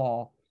 6th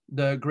law,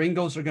 the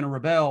gringos are going to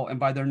rebel. And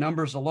by their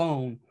numbers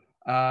alone,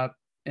 and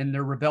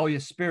their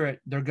rebellious spirit,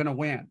 they're going to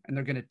win. And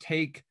they're going to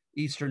take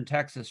Eastern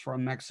Texas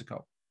from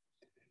Mexico.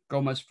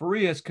 Gomez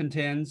Farias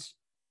contends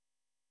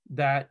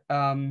that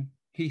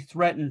he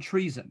threatened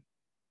treason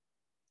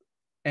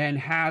and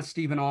has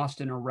Stephen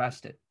Austin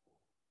arrested.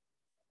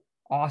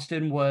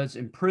 Austin was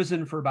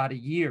imprisoned for about a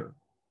year.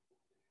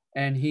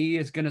 And he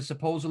is going to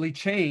supposedly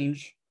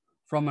change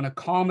from an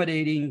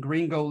accommodating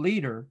gringo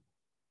leader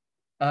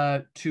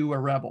to a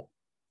rebel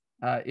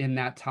in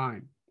that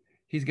time.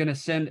 He's going to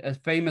send a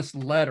famous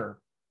letter,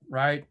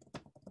 right?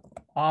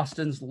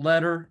 Austin's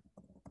letter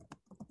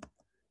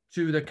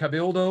to the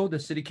Cabildo, the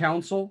city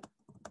council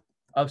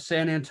of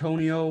San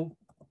Antonio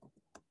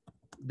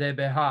de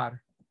Bejar.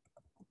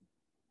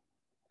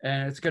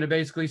 And it's going to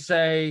basically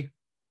say,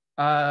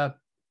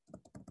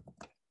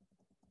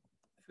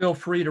 feel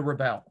free to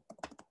rebel.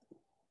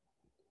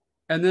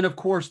 And then, of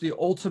course, the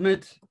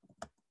ultimate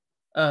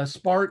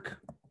spark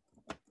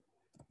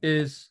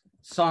is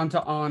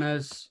Santa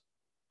Anna's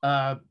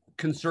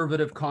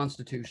conservative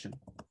constitution.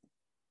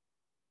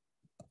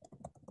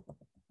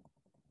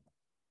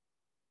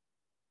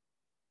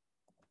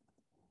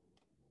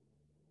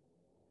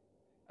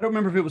 I don't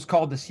remember if it was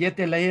called the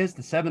Siete Leyes,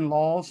 the 7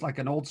 laws, like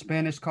an old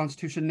Spanish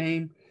constitution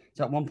name.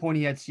 So at one point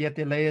he had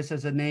Siete Leyes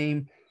as a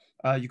name.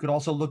 You could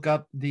also look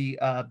up the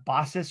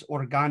Bases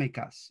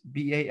Orgánicas,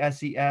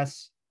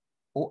 BASES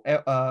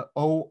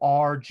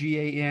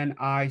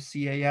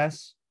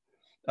ORGANICAS.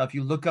 If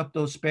you look up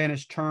those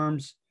Spanish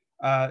terms,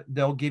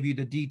 they'll give you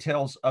the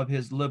details of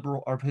his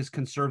liberal or his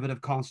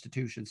conservative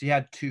constitutions. He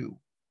had 2,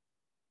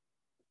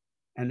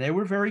 and they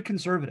were very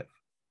conservative.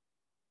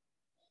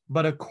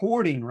 But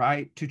according,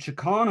 right, to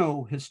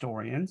Chicano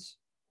historians,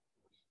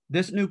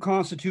 this new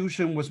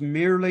constitution was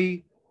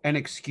merely an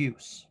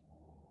excuse,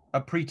 a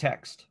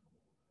pretext.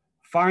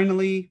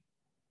 Finally,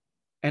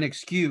 an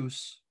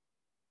excuse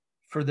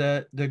for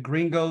the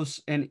gringos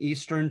in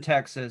Eastern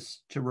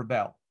Texas to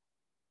rebel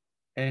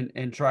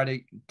and try to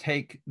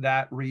take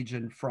that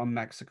region from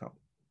Mexico.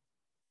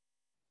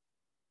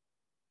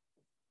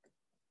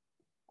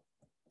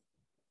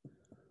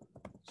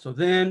 So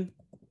then,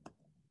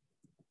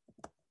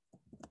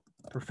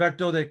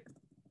 Prefecto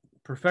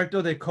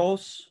de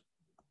Cos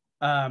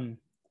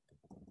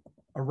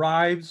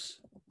arrives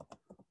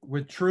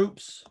with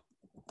troops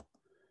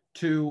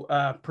to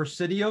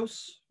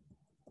Presidios,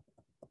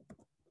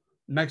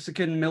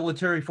 Mexican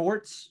military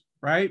forts,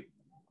 right?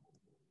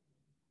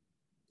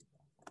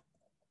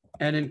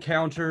 And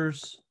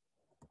encounters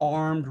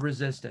armed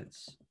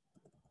resistance.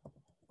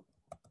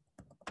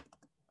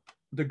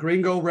 The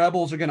gringo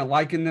rebels are going to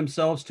liken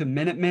themselves to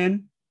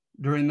Minutemen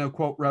during the,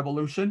 quote,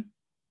 revolution,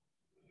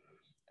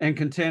 and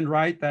contend,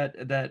 right,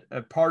 that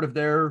a part of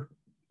their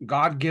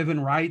God-given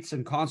rights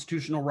and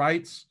constitutional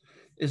rights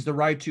is the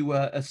right to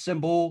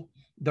assemble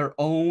their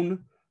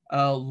own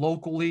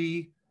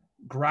locally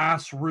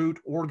grassroots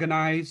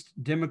organized,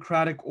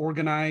 democratic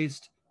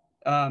organized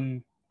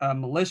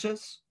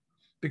militias,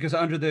 because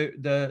under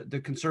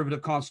the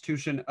conservative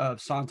constitution of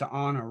Santa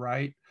Anna,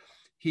 right,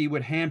 he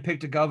would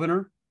handpick a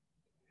governor,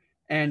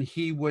 and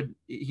he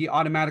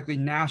automatically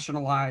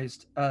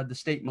nationalized the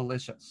state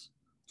militias.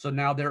 So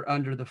now they're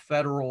under the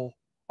federal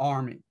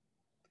army.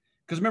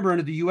 Because remember,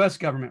 under the U.S.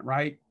 government,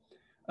 right,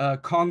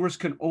 Congress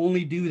can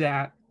only do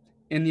that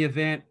in the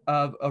event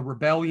of a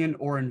rebellion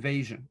or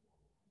invasion.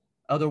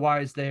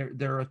 Otherwise,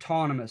 they're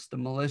autonomous. The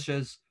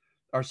militias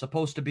are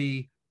supposed to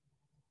be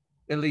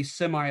at least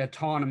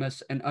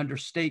semi-autonomous and under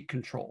state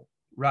control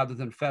rather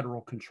than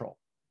federal control.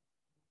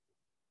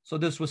 So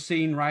this was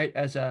seen, right,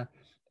 as an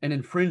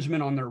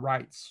infringement on their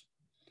rights.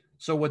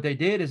 So what they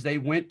did is they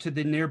went to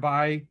the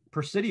nearby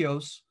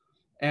Presidios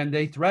and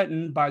they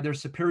threatened by their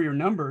superior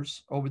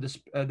numbers over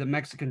the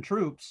Mexican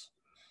troops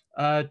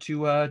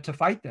to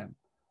fight them.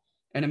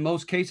 And in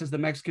most cases, the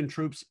Mexican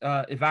troops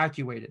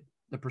evacuated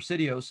the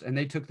Presidios and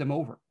they took them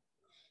over.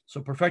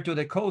 So Prefecto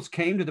de Cos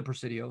came to the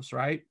Presidios,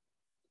 right,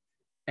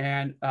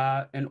 and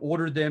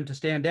ordered them to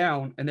stand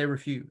down, and they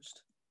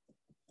refused.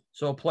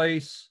 So a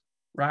place,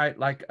 right,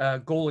 like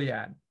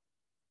Goliad.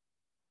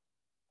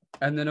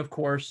 And then, of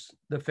course,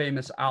 the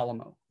famous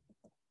Alamo.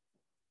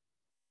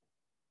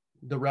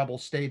 The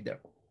rebels stayed there.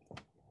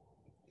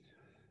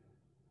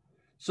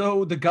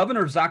 So the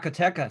governor of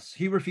Zacatecas,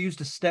 he refused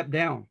to step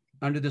down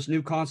under this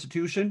new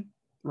constitution,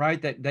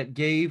 right, that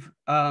gave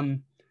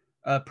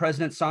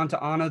President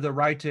Santa Anna the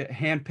right to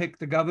handpick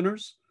the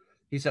governors.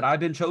 He said, I've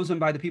been chosen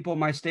by the people of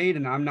my state,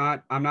 and I'm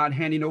not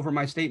handing over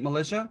my state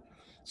militia.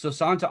 So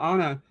Santa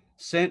Anna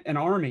sent an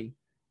army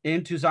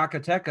into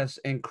Zacatecas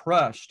and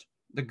crushed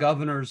the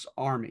governor's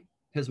army,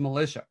 his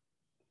militia.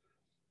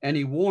 And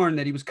he warned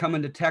that he was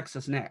coming to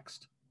Texas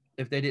next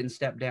if they didn't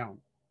step down.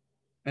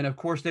 And of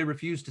course, they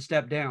refused to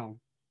step down,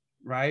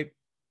 right?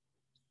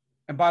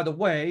 And by the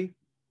way,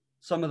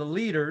 some of the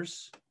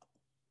leaders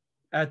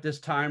at this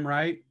time,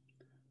 right,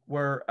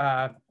 were,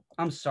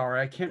 I'm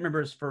sorry, I can't remember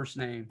his first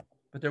name,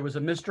 but there was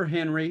a Mr.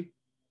 Henry,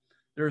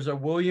 there's a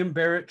William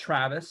Barrett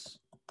Travis,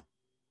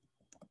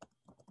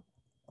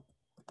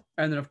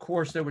 and then of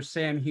course there was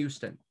Sam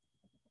Houston.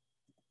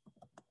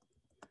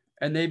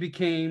 And they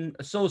became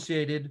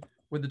associated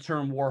with the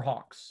term war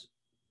hawks.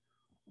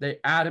 They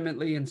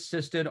adamantly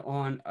insisted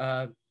on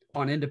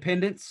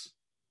independence,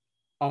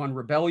 on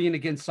rebellion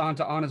against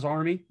Santa Anna's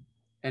army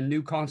and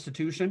new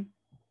constitution.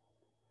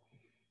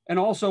 And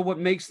also what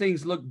makes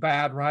things look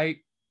bad, right,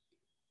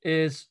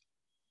 is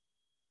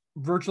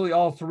virtually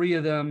all three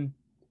of them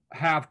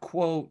have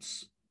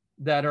quotes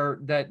that are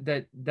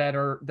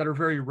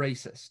very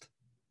racist.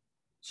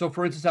 So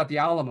for instance, at the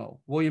Alamo,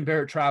 William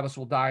Barrett Travis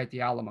will die at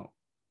the Alamo.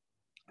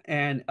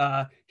 And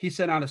he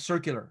sent out a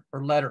circular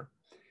or letter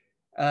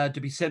to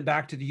be sent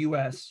back to the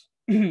U.S.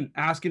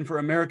 asking for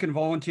American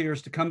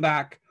volunteers to come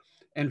back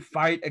and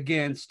fight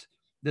against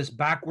this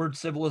backward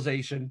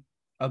civilization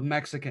of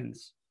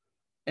Mexicans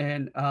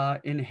and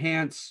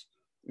enhance,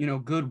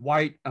 good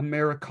white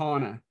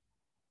Americana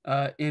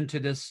into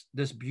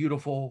this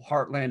beautiful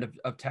heartland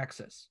of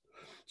Texas.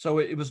 So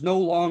it was no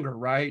longer,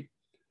 right?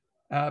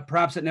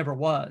 Perhaps it never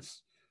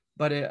was,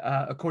 but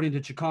according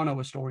to Chicano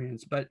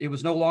historians, but it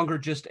was no longer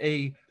just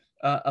a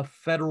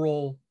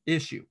federal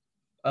issue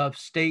of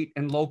state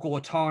and local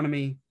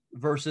autonomy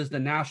versus the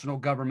national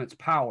government's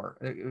power,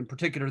 in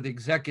particular the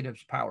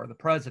executive's power, the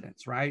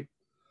president's, right?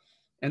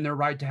 And their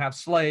right to have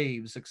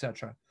slaves,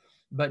 etc.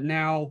 But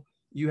now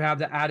you have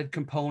the added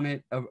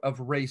component of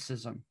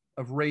racism,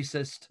 of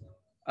racist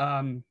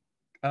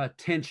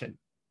tension.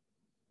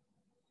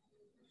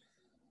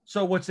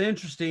 So what's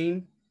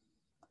interesting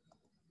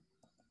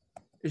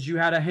is you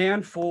had a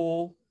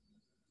handful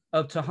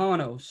of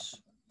Tejanos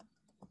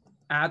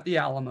at the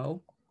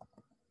Alamo.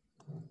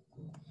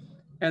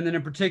 And then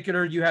in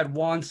particular, you had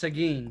Juan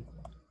Seguin,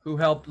 who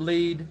helped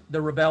lead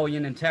the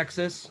rebellion in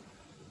Texas,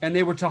 and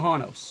they were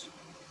Tejanos.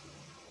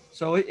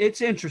 So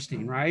it's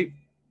interesting, right?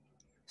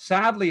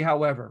 Sadly,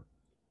 however,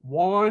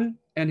 Juan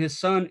and his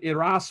son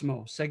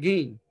Erasmo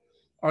Seguin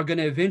are going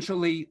to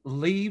eventually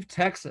leave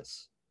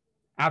Texas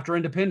after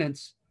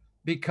independence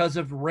because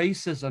of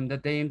racism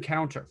that they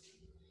encounter.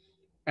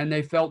 And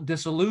they felt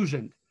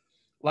disillusioned.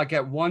 Like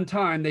at one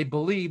time, they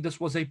believed this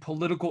was a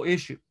political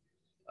issue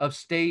of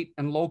state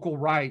and local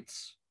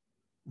rights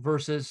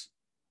versus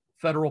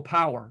federal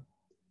power.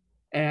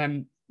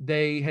 And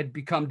they had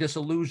become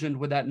disillusioned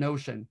with that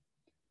notion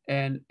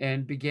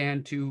and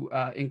began to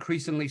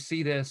increasingly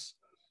see this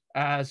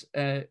as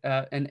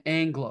an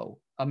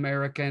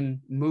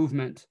Anglo-American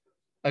movement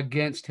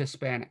against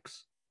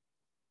Hispanics.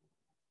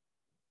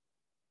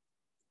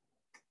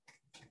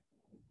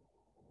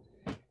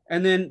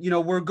 And then,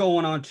 we're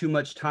going on too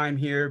much time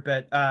here,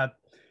 but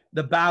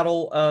the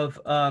Battle of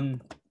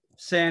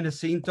San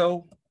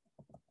Jacinto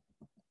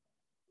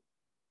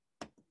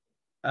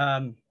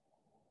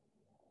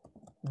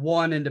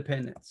won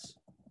independence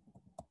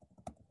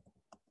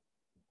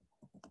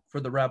for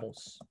the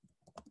rebels.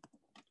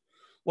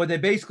 What they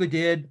basically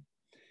did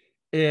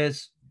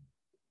is,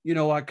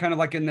 kind of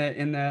like in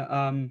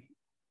the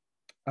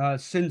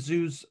Sun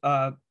Tzu's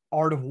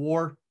Art of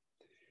War,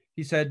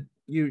 he said,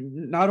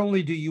 not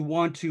only do you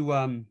want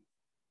to,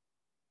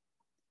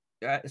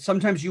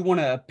 sometimes you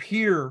want to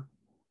appear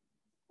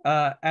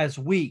as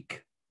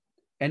weak,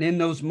 and in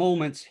those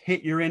moments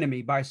hit your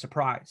enemy by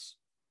surprise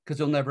because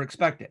they'll never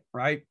expect it,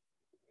 right?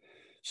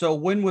 So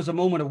when was a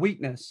moment of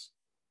weakness?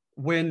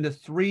 When the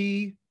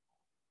three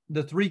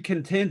the three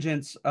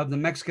contingents of the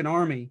Mexican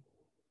army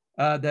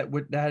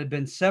that had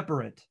been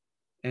separate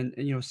and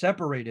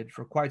separated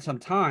for quite some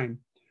time,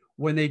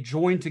 when they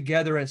joined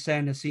together at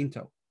San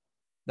Jacinto.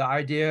 The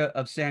idea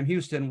of Sam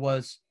Houston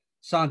was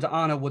Santa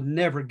Anna would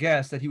never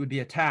guess that he would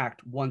be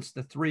attacked once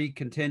the three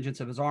contingents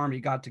of his army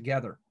got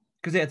together,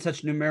 because they had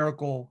such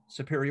numerical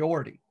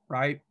superiority,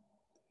 right?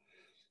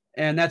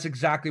 And that's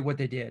exactly what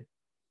they did.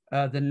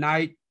 The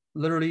night,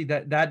 literally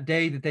that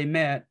day that they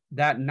met,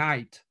 that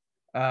night,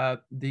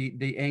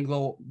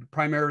 the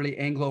primarily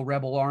Anglo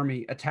rebel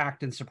army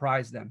attacked and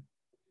surprised them.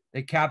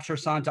 They capture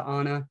Santa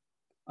Anna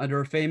under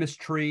a famous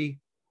tree.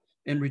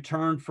 In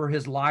return for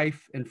his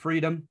life and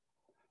freedom,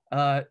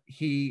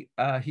 he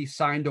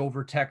signed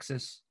over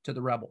Texas to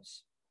the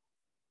rebels.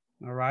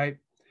 All right.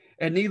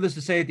 And needless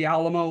to say, at the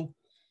Alamo,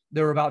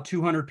 there were about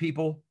 200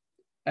 people,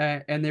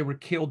 and they were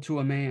killed to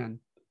a man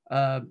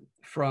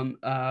from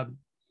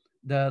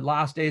the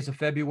last days of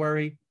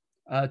February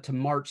to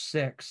March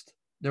 6th.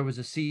 There was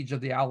a siege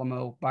of the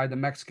Alamo by the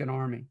Mexican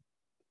army.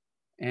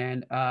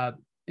 And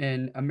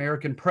in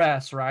American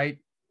press, right,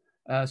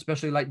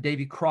 especially like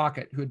Davy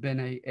Crockett, who had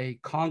been a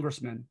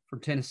congressman from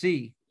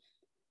Tennessee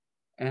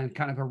and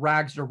kind of a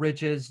rags to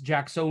riches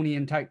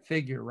Jacksonian type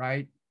figure,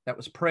 right, that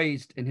was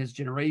praised in his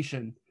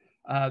generation.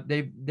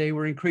 They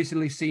were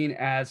increasingly seen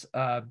as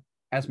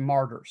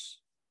martyrs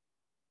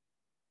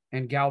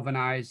and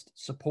galvanized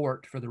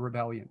support for the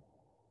rebellion.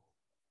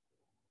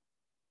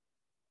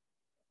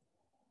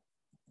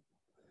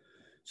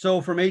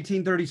 So from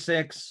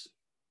 1836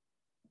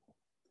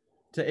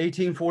 to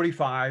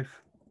 1845,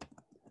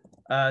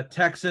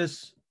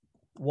 Texas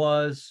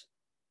was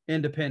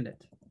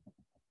independent,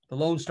 the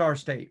Lone Star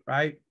State,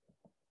 right?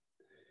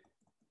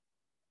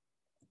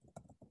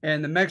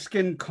 And the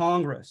Mexican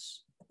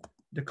Congress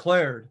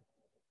declared,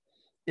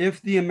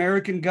 if the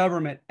American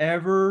government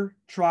ever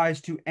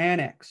tries to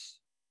annex,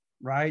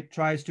 right,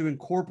 tries to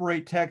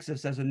incorporate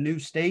Texas as a new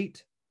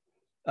state,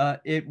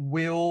 the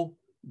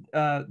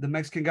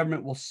Mexican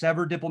government will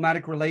sever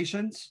diplomatic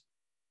relations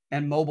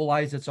and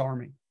mobilize its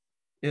army.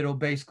 It'll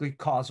basically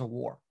cause a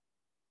war.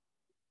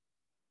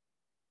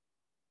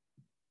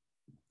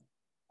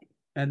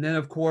 And then,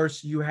 of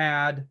course, you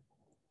had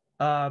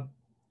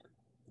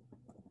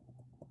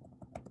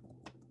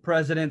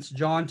Presidents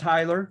John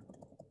Tyler.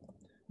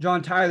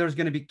 John Tyler is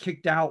going to be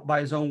kicked out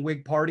by his own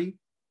Whig party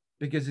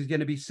because he's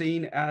going to be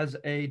seen as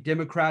a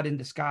Democrat in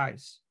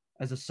disguise,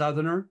 as a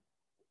Southerner,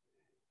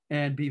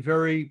 and be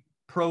very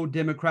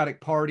pro-Democratic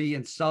Party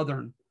and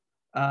Southern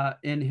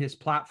in his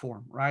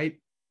platform, right?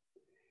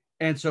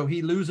 And so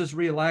he loses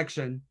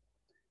re-election,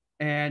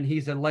 and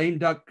he's a lame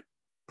duck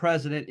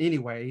president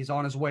anyway. He's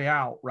on his way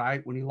out,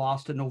 right? When he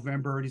lost in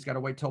November, and he's got to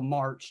wait till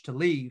March to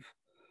leave.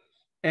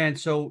 And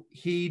so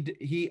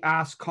he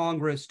asked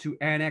Congress to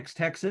annex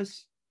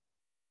Texas.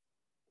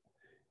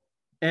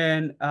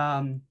 And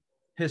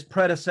his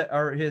predecessor,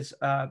 or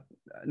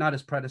not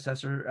his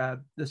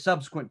predecessor, the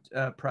subsequent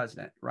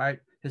president, right?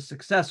 His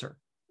successor,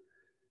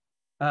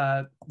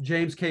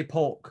 James K.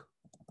 Polk,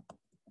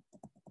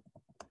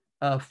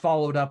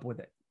 followed up with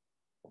it.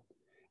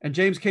 And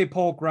James K.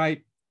 Polk,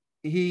 right?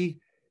 He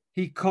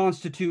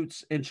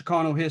constitutes in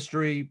Chicano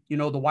history,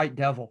 the white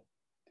devil.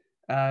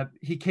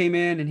 He came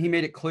in and he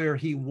made it clear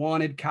he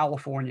wanted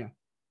California,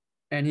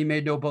 and he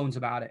made no bones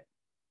about it.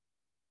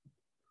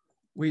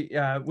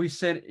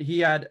 He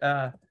had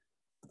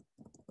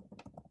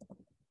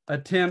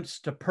attempts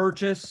to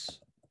purchase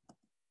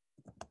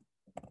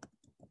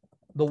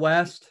the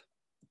West,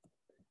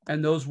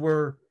 and those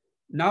were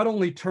not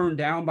only turned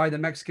down by the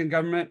Mexican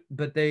government,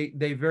 but they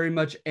very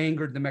much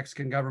angered the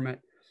Mexican government,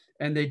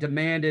 and they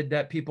demanded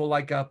that people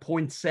like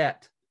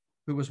Poinsett,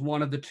 who was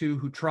one of the two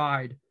who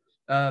tried,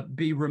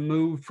 be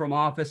removed from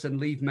office and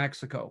leave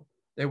Mexico.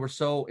 They were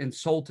so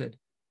insulted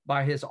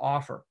by his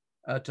offer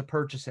to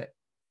purchase it.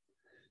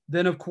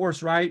 Then, of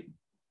course, right,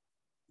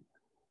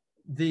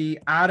 the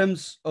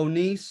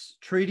Adams-Onis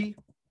Treaty,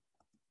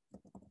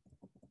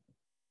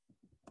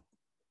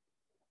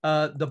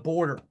 the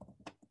border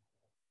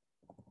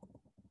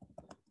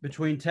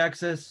between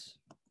Texas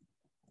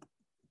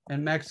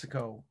and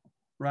Mexico,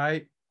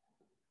 right,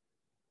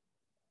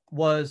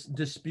 was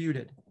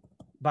disputed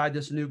by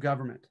this new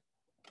government.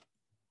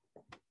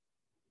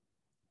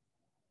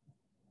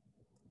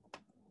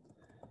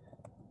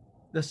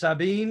 The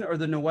Sabine or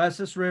the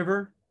Nueces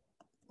River,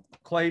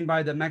 claimed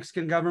by the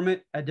Mexican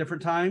government at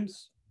different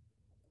times,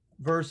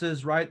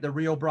 versus, right, the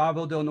Rio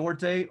Bravo del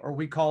Norte, or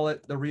we call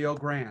it the Rio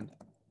Grande.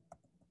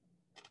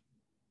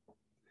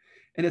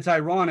 And it's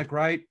ironic,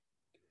 right?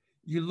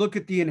 You look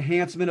at the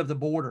enhancement of the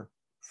border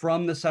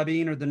from the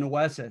Sabine or the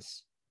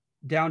Nueces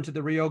down to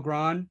the Rio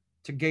Grande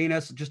to gain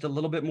us just a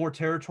little bit more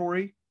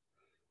territory.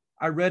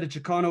 I read a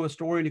Chicano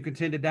historian who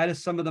contended that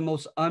is some of the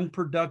most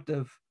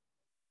unproductive,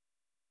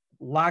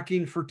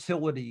 lacking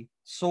fertility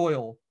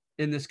soil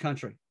in this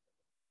country.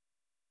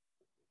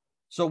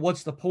 So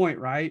what's the point,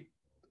 right?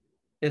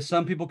 Is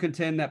some people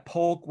contend that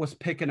Polk was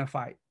picking a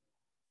fight,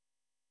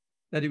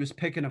 that he was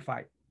picking a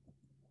fight.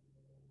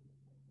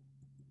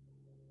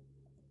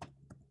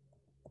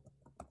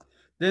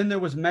 Then there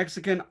was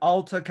Mexican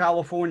Alta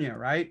California,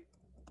 right?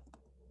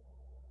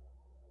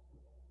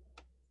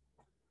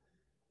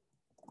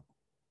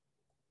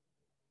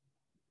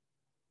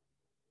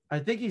 I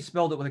think he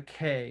spelled it with a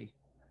K.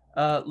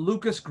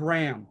 Lucas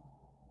Graham,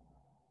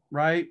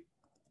 right?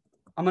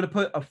 I'm going to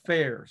put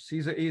affairs.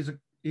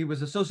 He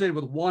was associated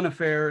with one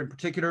affair in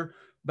particular,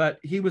 but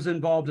he was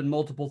involved in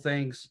multiple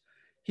things.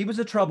 He was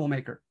a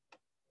troublemaker.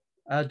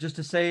 Just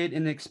to say it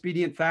in an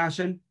expedient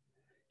fashion,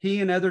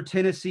 he and other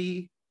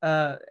Tennessee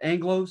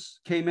Anglos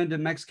came into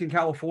Mexican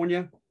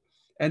California,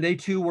 and they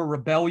too were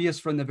rebellious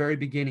from the very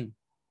beginning.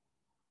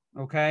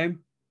 Okay.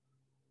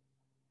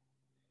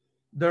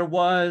 There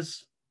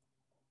was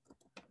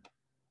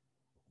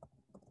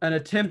an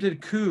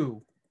attempted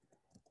coup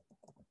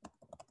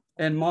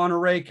in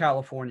Monterey,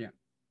 California,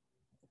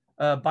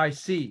 by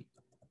sea,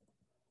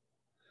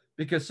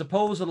 because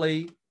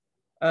supposedly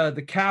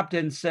the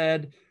captain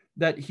said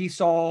that he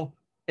saw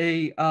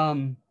a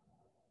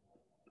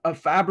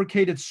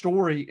fabricated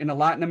story in a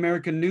Latin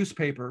American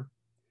newspaper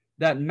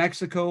that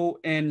Mexico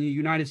and the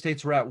United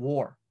States were at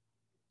war,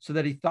 so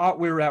that he thought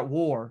we were at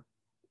war,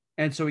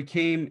 and so he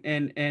came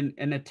and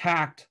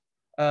attacked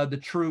the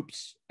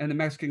troops and the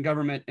Mexican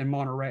government in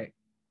Monterey.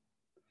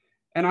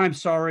 And I'm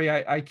sorry,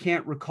 I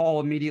can't recall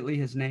immediately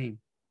his name,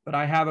 but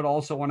I have it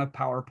also on a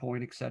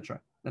PowerPoint,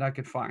 etc., that I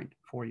could find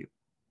for you.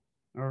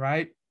 All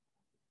right.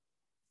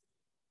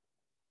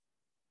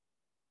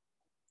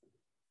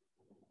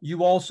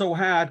 You also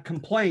had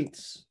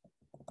complaints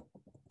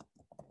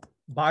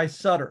by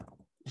Sutter,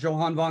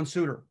 Johann von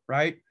Sutter,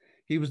 right?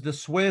 He was the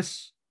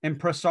Swiss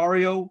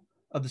impresario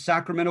of the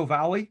Sacramento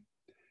Valley,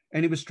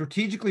 and he was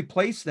strategically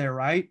placed there,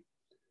 right?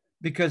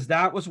 Because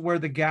that was where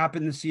the gap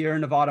in the Sierra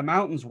Nevada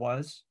mountains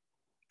was.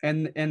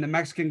 And the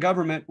Mexican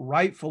government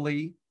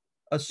rightfully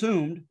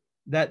assumed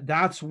that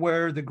that's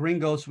where the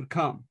gringos would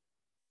come,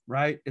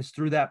 right? It's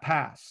through that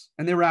pass.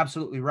 And they were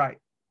absolutely right.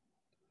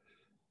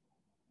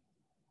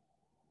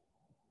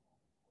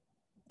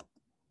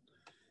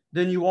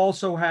 Then you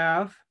also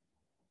have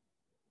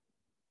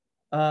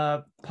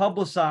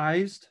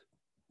publicized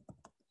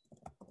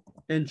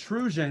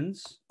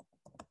intrusions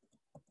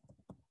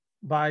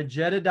by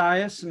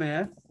Jedediah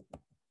Smith.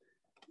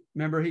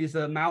 Remember, he's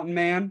a mountain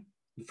man,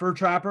 fur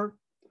trapper.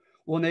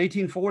 Well, in the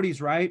 1840s,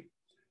 right,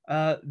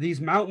 these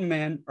mountain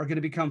men are going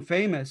to become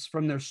famous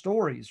from their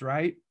stories,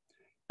 right?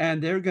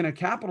 And they're going to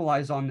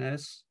capitalize on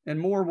this in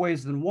more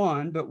ways than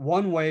one, but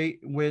one way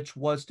which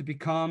was to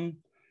become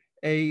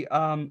a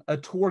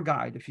tour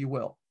guide, if you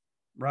will,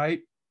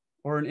 right?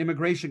 Or an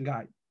immigration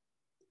guide.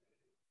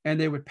 And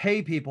they would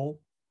pay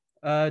people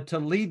to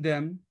lead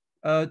them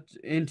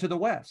into the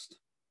West.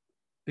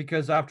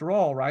 Because after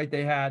all, right,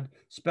 they had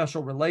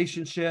special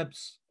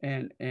relationships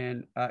and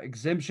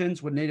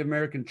exemptions with Native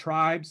American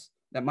tribes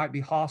that might be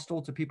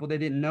hostile to people they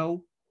didn't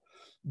know.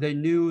 They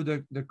knew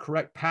the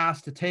correct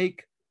paths to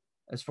take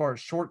as far as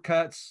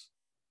shortcuts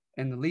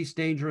and the least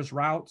dangerous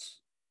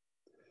routes.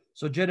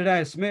 So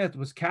Jedediah Smith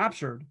was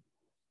captured,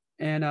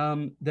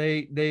 and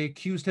they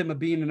accused him of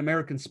being an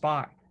American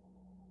spy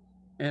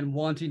and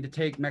wanting to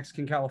take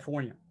Mexican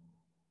California.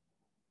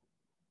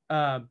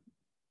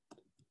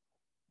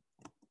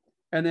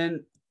 And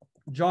then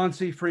John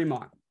C.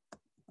 Fremont.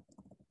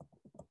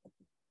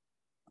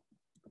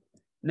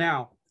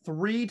 Now,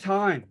 3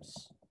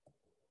 times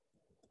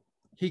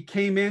he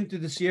came in through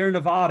the Sierra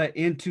Nevada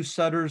into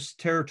Sutter's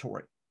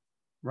territory,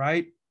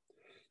 right?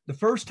 The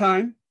first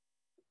time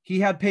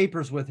he had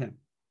papers with him.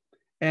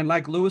 And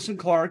like Lewis and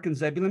Clark and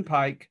Zebulon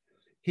Pike,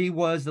 he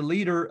was the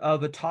leader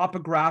of a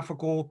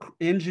topographical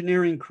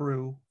engineering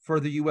crew for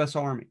the U.S.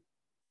 Army.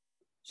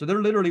 So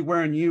they're literally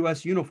wearing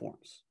U.S.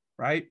 uniforms,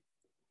 right?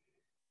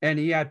 And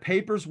he had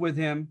papers with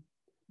him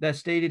that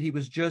stated he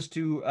was just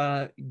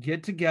to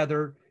get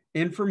together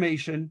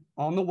information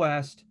on the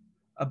West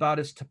about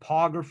its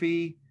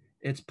topography,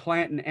 its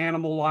plant and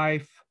animal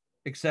life,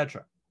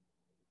 etc.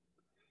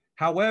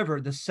 However,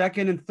 the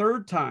second and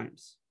third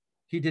times,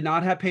 he did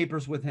not have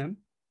papers with him.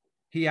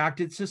 He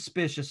acted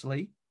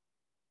suspiciously.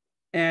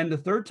 And the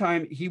third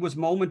time, he was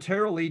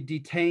momentarily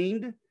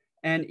detained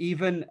and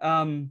even,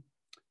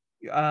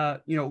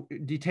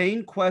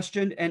 detained,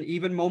 questioned, and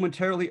even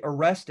momentarily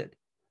arrested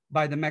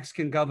by the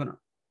Mexican governor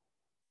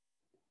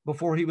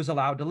before he was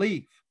allowed to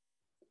leave.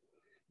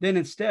 Then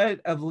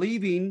instead of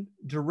leaving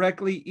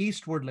directly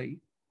eastwardly,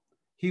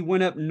 he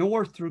went up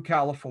north through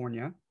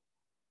California,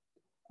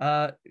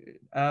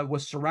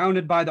 was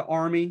surrounded by the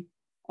army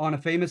on a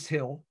famous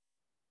hill,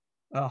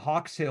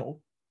 Hawks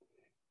Hill,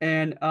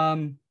 and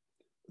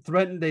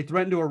they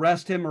threatened to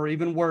arrest him or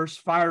even worse,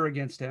 fire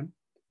against him.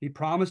 He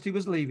promised he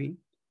was leaving.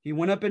 He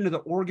went up into the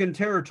Oregon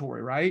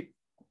Territory, right?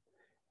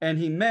 And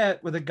he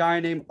met with a guy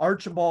named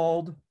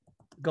Archibald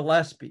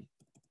Gillespie.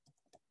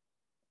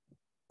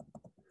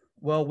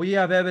 Well, we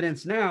have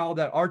evidence now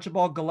that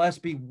Archibald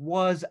Gillespie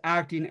was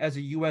acting as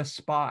a U.S.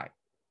 spy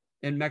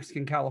in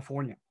Mexican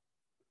California,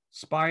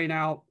 spying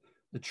out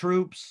the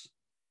troops,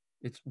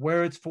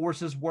 where its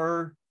forces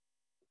were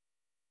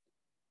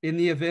in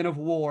the event of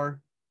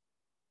war,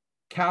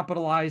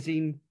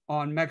 capitalizing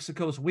on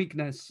Mexico's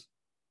weakness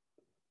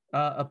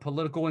of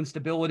political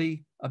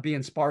instability, of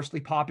being sparsely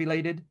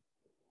populated,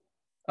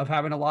 of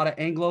having a lot of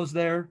Anglos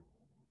there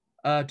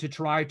to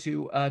try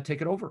to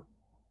take it over.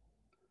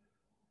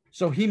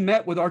 So he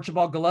met with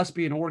Archibald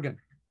Gillespie in Oregon.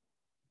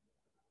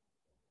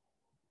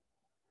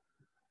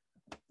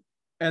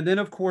 And then,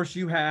 of course,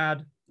 you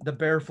had the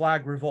Bear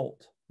Flag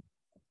Revolt.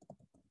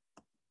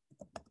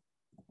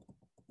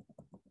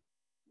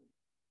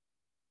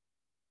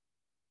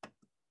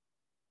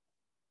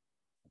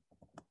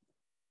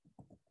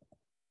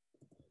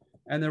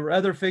 And there were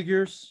other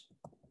figures,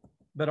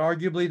 but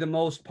arguably the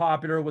most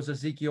popular was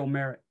Ezekiel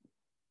Merritt.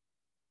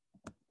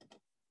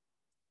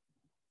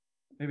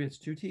 Maybe it's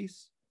two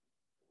T's.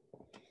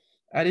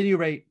 At any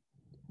rate,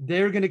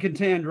 they're going to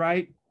contend,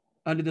 right,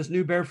 under this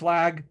new Bear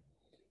Flag,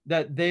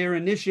 that they are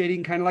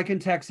initiating, kind of like in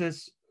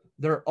Texas,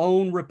 their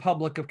own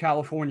Republic of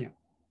California.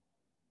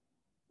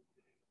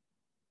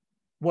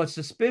 What's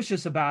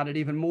suspicious about it,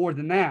 even more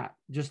than that,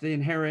 just the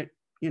inherent,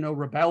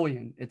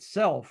 rebellion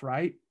itself,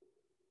 right,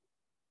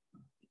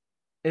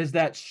 is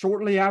that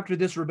shortly after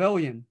this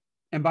rebellion,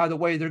 and by the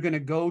way, they're going to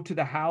go to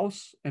the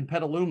house in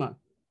Petaluma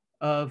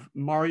of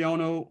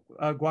Mariano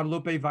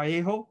Guadalupe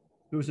Vallejo,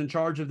 who was in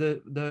charge of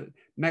the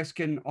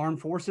Mexican armed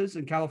forces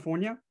in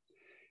California,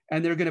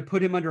 and they're going to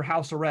put him under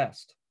house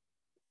arrest.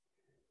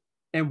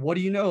 And what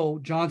do you know?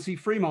 John C.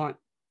 Fremont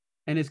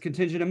and his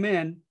contingent of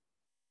men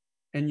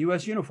in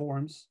U.S.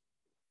 uniforms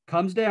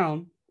comes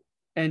down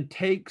and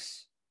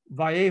takes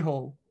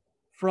Vallejo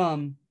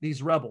from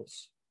these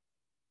rebels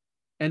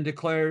and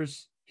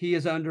declares he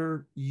is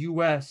under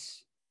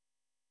U.S.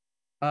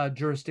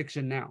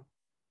 Jurisdiction now.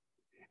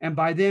 And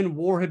by then,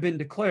 war had been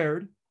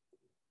declared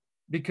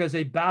because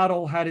a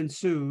battle had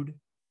ensued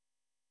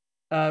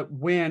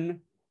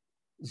when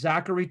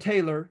Zachary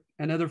Taylor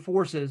and other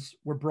forces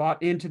were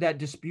brought into that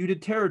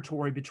disputed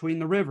territory between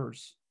the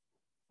rivers,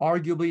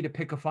 arguably to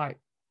pick a fight.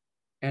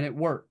 And it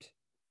worked.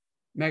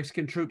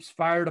 Mexican troops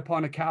fired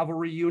upon a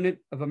cavalry unit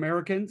of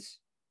Americans,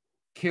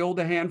 killed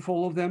a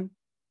handful of them.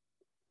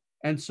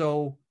 And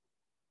so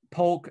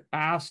Polk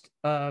asked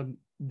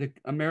the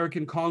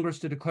American Congress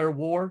to declare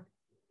war,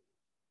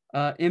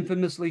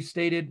 infamously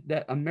stated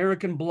that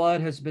American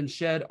blood has been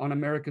shed on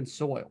American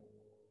soil.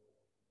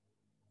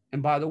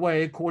 And by the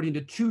way, according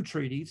to two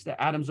treaties,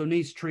 the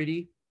Adams-Onis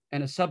Treaty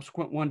and a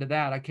subsequent one to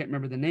that, I can't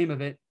remember the name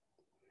of it,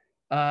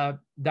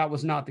 that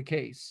was not the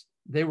case.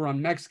 They were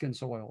on Mexican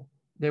soil.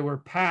 They were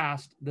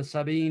past the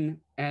Sabine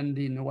and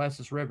the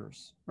Nueces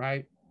rivers,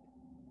 right?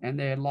 And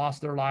they had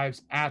lost their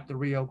lives at the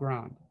Rio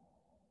Grande.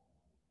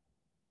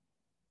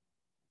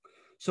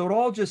 So it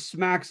all just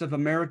smacks of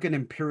American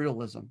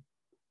imperialism,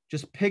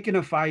 just picking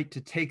a fight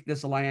to take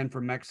this land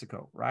from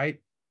Mexico, right?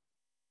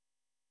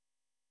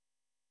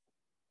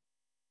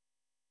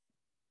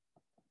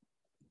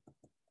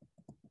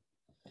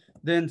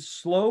 Then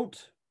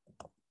Sloat,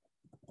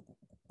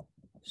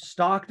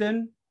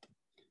 Stockton,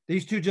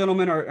 these two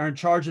gentlemen are in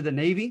charge of the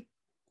Navy.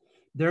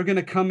 They're going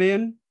to come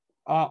in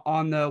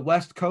on the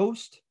West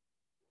Coast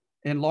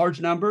in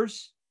large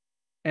numbers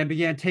and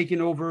began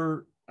taking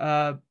over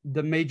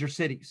the major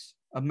cities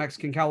of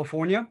Mexican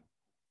California.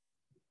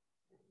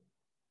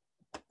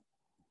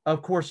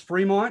 Of course,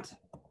 Fremont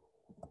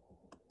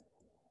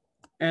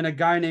and a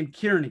guy named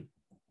Kearney,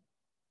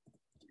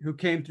 who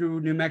came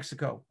through New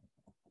Mexico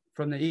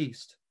from the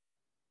east.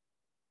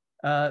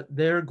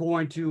 They're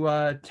going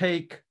to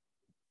take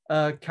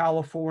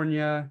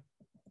California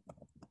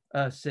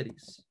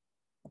cities.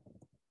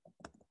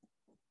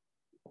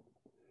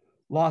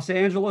 Los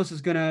Angeles is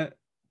going to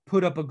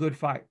put up a good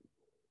fight.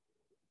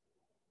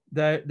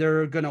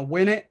 They're going to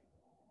win it,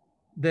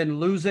 then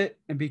lose it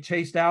and be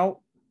chased out,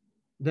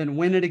 then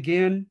win it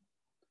again,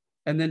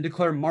 and then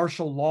declare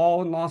martial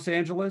law in Los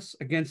Angeles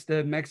against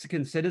the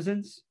Mexican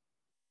citizens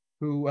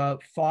who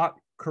fought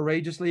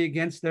courageously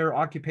against their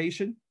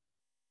occupation.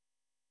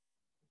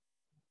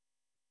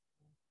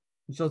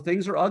 And so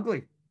things are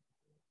ugly.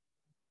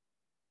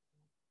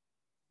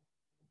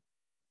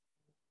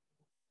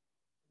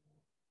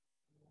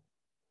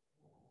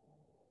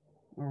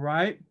 All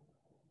right.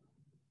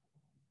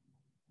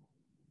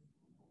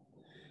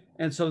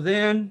 And so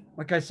then,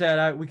 like I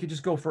said, we could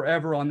just go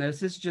forever on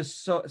this. It's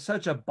just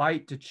such a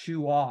bite to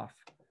chew off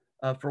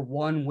for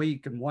 1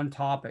 week and one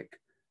topic,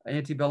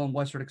 Antebellum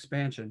Westward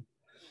expansion,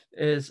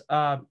 is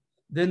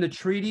then the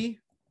Treaty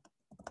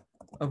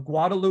of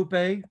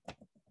Guadalupe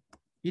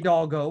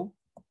Hidalgo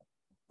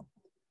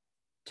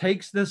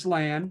takes this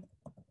land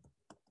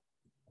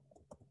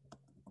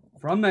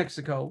from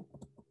Mexico,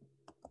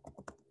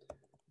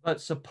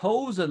 but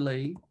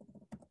supposedly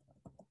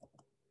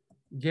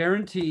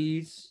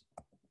guarantees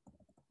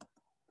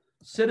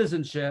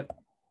citizenship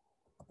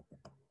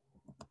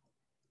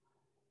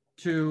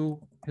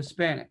to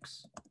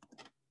Hispanics.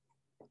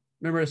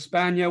 Remember,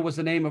 Hispania was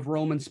the name of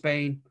Roman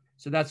Spain,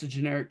 so that's a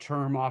generic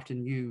term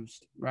often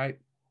used, right?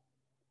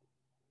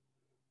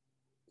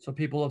 So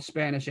people of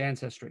Spanish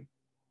ancestry.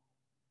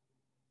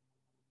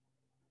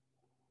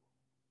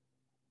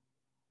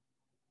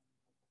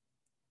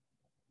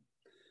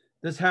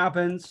 This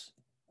happens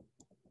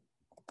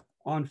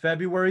on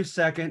February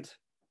 2nd,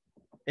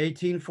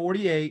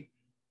 1848,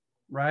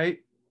 right?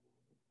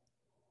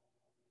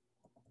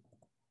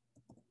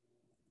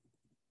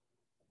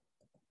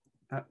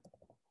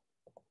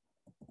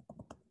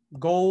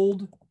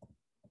 Gold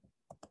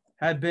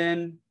had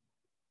been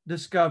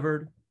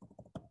discovered,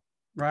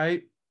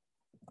 right,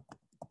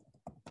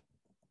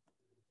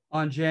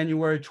 on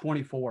January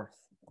 24th.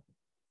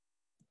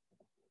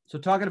 So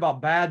talking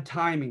about bad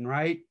timing,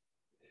 right?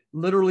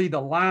 Literally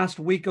the last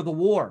week of the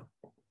war,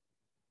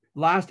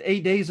 last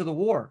 8 days of the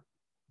war,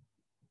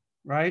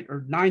 right?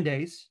 Or 9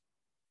 days.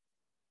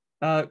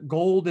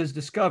 Gold is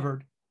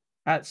discovered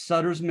at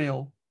Sutter's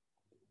Mill,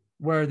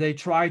 where they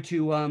try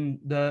to,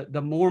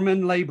 the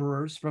Mormon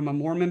laborers from a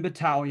Mormon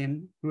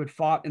battalion who had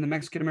fought in the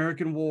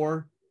Mexican-American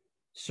War,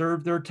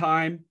 served their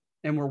time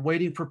and were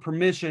waiting for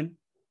permission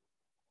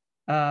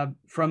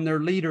from their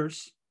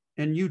leaders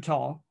in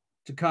Utah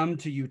to come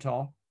to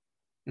Utah.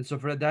 And so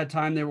for at that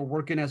time, they were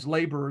working as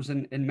laborers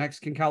in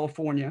Mexican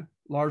California,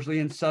 largely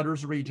in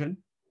Sutter's region.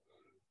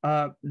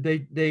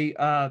 They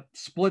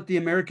split the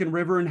American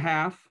River in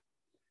half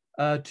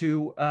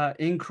to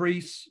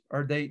increase,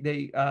 or they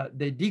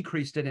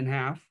decreased it in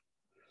half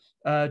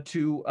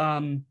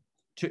to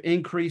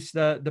increase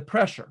the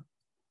pressure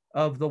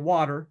of the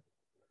water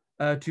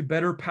to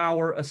better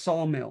power a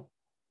sawmill.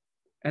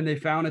 And they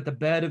found at the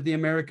bed of the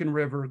American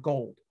River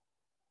gold.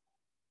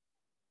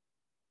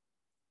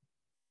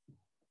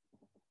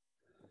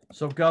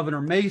 So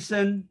Governor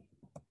Mason,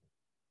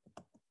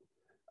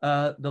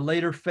 the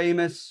later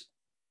famous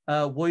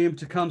William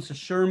Tecumseh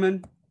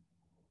Sherman,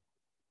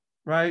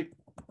 right,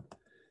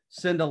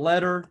 send a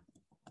letter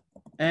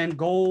and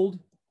gold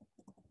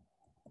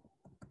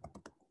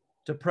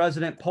to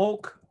President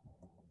Polk.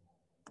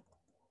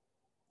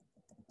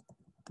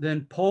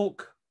 Then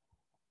Polk,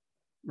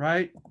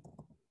 right,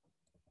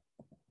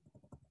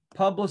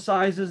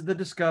 publicizes the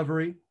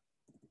discovery,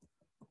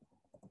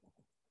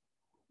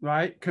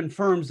 right,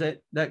 confirms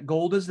it, that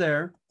gold is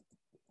there.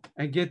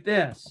 And get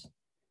this,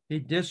 he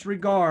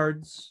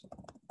disregards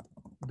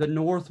the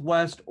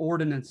Northwest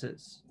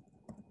ordinances.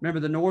 Remember,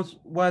 the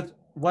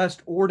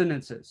Northwest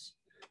ordinances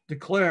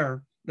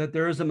declare that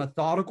there is a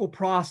methodical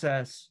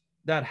process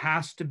that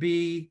has to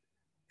be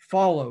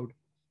followed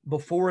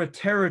before a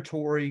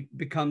territory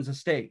becomes a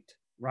state,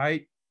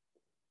 right?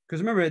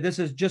 Because remember, this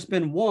has just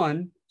been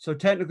one, so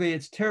technically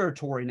it's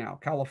territory now,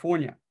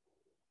 California.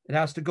 It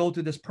has to go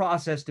through this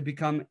process to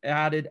become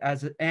added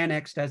as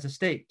annexed as a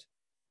state.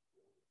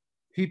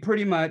 He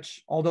pretty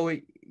much, although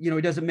he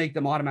doesn't make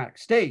them automatic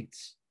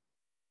states,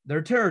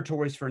 they're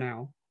territories for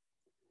now.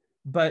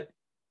 But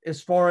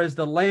as far as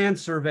the Land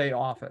Survey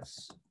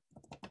Office,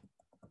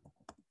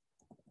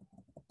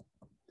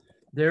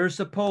 they're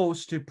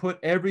supposed to put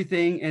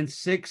everything in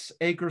 6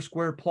 acre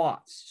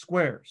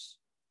squares,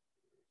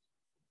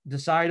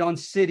 decide on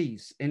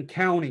cities and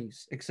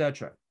counties,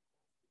 etc.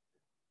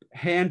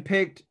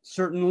 Handpicked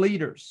certain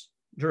leaders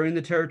during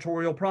the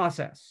territorial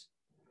process.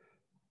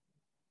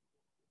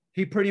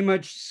 He pretty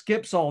much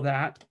skips all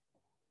that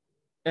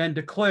and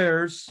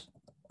declares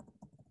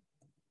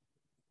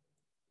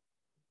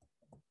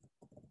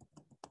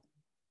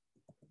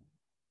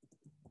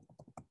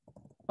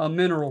a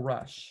mineral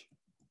rush.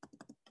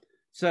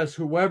 Says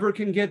whoever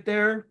can get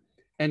there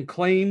and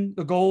claim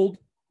the gold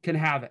can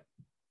have it.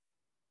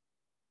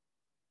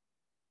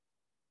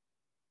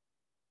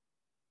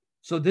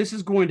 So this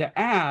is going to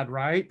add,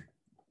 right?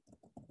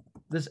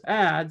 This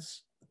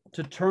adds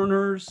to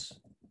Turner's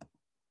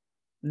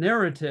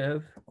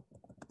narrative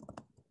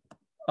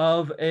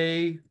of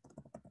a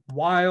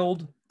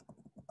wild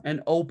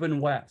and open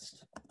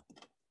West.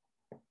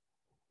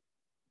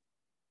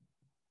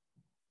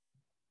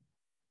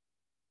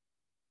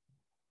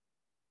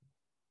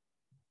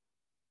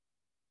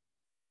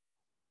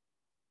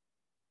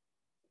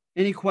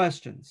 Any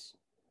questions?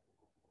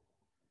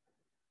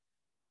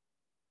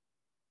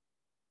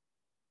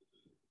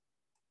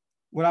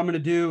 What I'm going to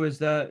do is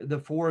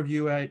the 4 of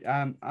you,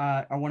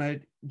 I want to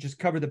just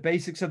cover the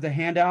basics of the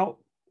handout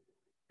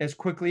as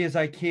quickly as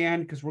I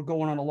can because we're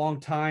going on a long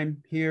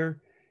time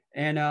here,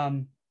 and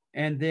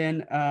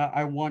then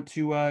I want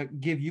to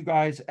give you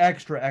guys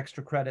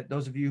extra credit,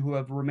 those of you who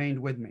have remained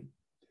with me.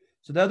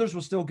 So the others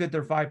will still get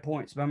their 5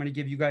 points, but I'm going to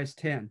give you guys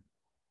 10.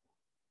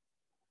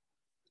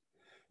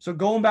 So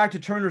going back to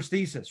Turner's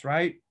thesis,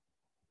 right?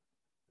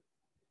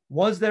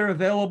 Was there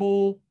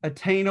available,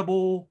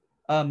 attainable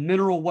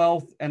mineral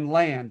wealth and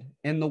land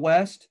in the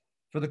West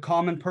for the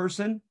common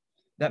person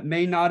that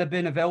may not have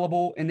been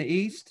available in the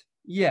East?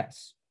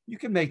 Yes, you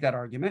can make that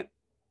argument.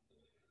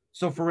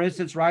 So for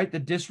instance, right, the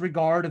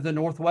disregard of the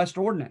Northwest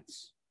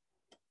Ordinance.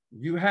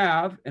 You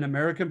have an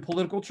American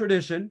political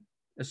tradition,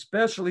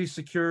 especially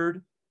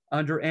secured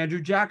under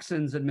Andrew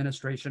Jackson's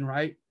administration,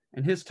 right?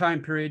 And his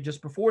time period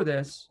just before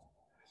this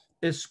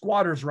is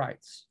squatters'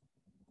 rights.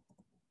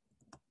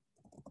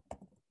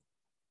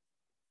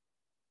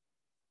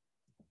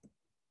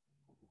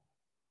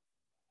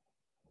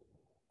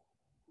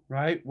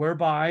 Right?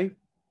 Whereby,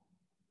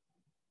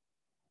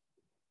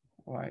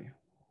 I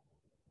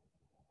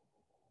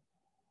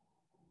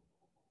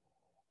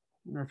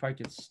wonder if I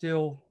could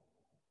still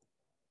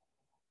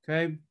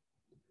Okay.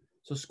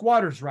 So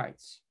squatters'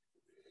 rights.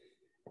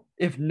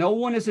 If no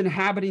one is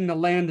inhabiting the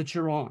land that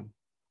you're on,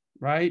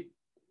 right?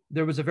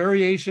 There was a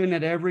variation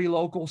at every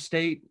local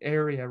state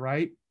area,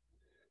 right?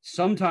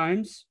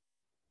 Sometimes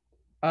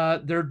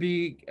there'd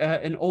be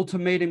an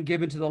ultimatum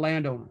given to the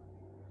landowner,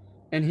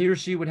 and he or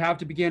she would have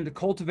to begin to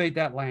cultivate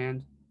that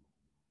land,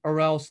 or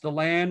else the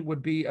land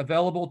would be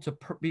available to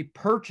be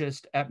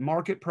purchased at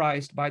market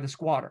price by the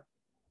squatter.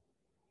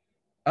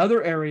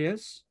 Other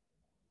areas,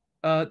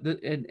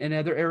 in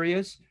other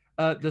areas,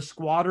 the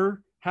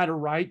squatter had a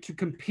right to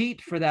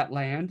compete for that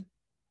land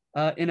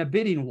in a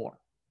bidding war.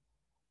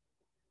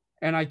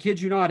 And I kid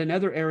you not, in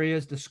other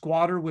areas, the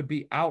squatter would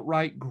be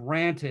outright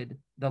granted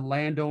the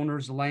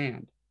landowner's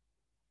land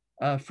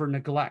for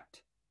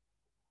neglect.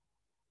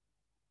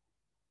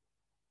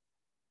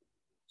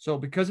 So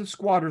because of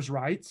squatters'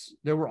 rights,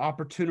 there were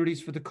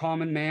opportunities for the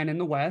common man in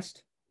the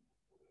West.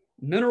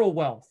 Mineral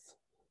wealth,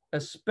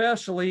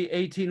 especially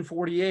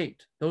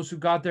 1848, those who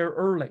got there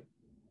early,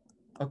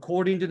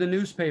 according to the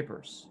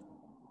newspapers,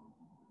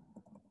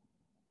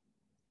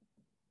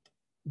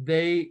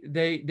 they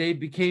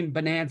became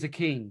bonanza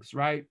kings,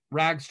 right?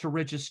 Rags to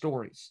riches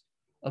stories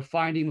of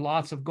finding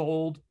lots of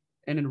gold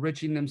and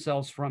enriching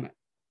themselves from it.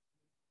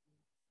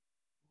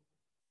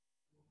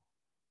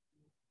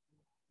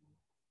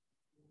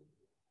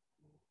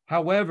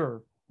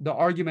 However, the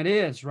argument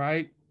is,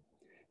 right,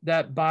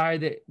 that by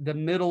the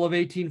middle of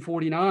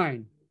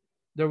 1849,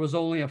 there was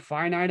only a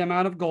finite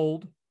amount of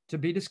gold to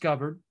be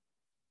discovered,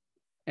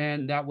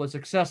 and that was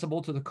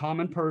accessible to the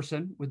common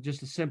person with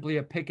just simply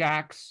a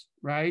pickaxe,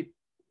 right,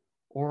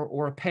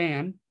 or a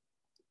pan.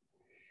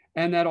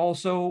 And that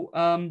also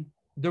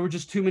there were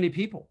just too many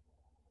people,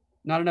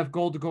 not enough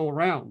gold to go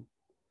around.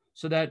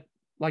 So that,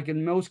 like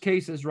in most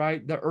cases,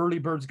 right, the early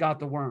birds got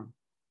the worm.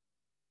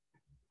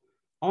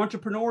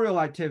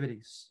 Entrepreneurial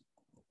activities.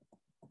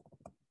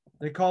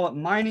 They call it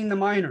mining the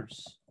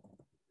miners.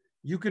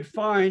 You could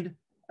find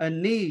a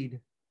need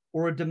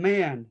or a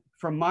demand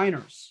from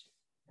miners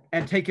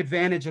and take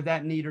advantage of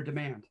that need or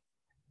demand.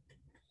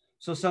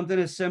 So something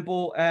as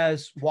simple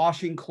as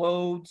washing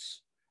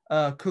clothes,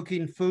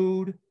 cooking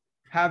food,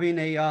 having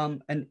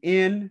an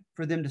inn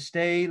for them to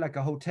stay, like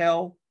a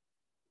hotel,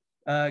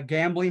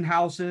 gambling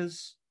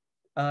houses,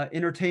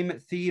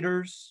 entertainment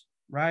theaters,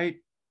 right?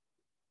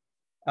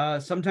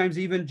 Sometimes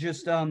even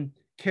just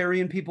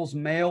carrying people's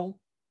mail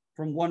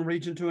from one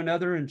region to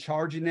another and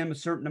charging them a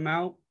certain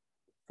amount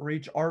for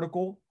each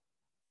article.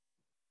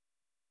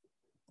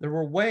 There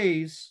were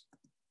ways,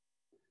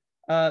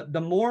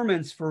 the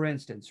Mormons, for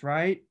instance,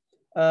 right,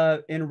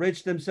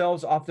 enriched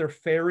themselves off their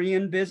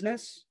ferrying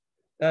business.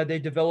 They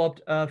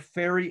developed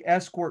ferry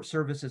escort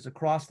services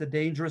across the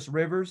dangerous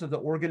rivers of the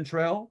Oregon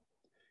Trail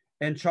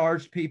and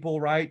charged people,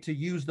 right, to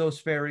use those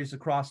ferries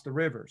across the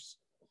rivers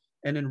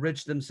and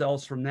enrich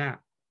themselves from that.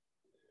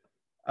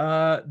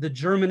 The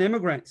German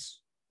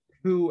immigrants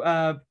who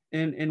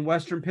in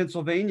Western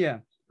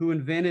Pennsylvania, who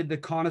invented the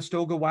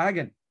Conestoga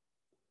wagon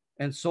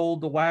and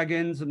sold the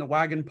wagons and the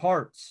wagon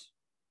parts,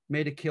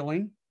 made a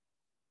killing.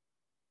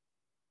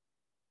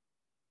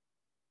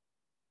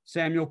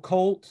 Samuel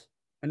Colt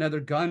and other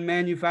gun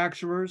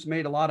manufacturers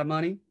made a lot of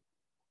money,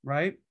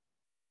 right?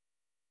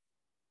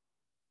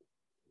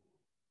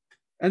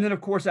 And then,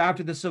 of course,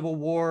 after the Civil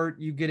War,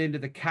 you get into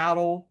the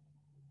cattle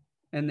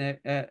and the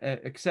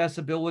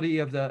accessibility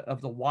of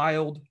the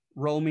wild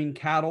roaming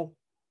cattle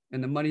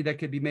and the money that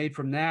could be made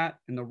from that,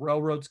 and the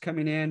railroads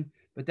coming in.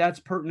 But that's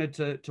pertinent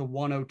to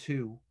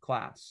 102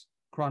 class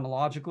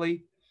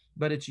chronologically,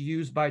 but it's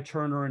used by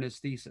Turner in his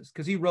thesis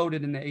because he wrote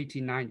it in the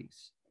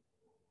 1890s.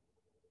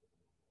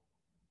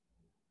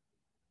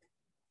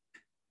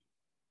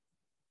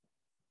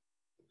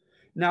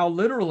 Now,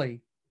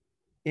 literally,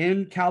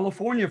 in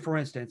California, for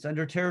instance,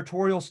 under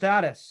territorial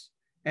status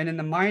and in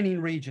the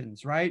mining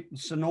regions, right?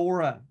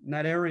 Sonora, in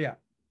that area.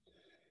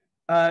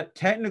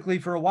 Technically,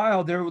 for a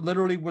while, there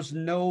literally was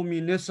no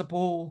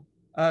municipal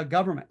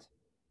government.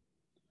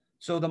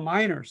 So the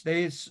miners,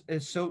 they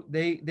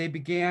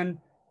began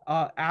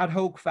ad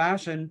hoc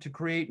fashion to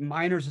create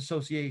miners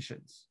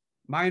associations,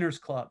 miners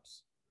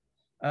clubs,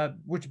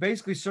 which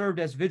basically served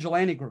as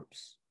vigilante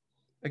groups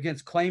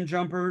against claim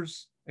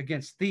jumpers,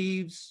 against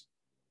thieves,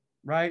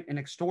 right, and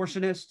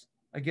extortionists,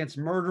 against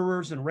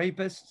murderers and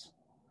rapists.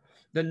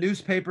 The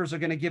newspapers are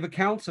going to give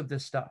accounts of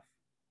this stuff,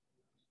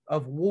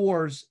 of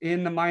wars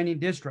in the mining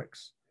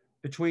districts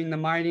between the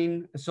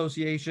mining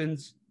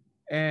associations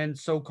and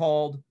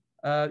so-called,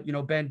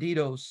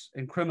 banditos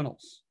and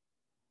criminals.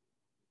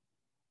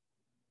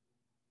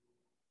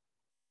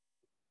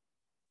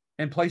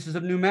 In places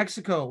of New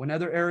Mexico and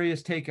other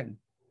areas taken,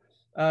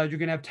 you're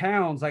going to have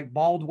towns like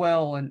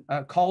Caldwell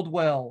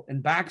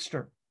and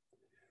Baxter,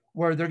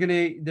 where they're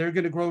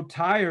going to grow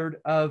tired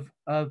of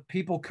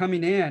people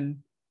coming in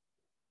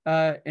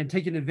and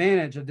taking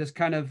advantage of this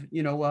kind of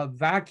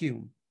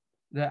vacuum,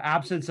 the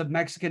absence of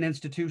Mexican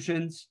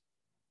institutions,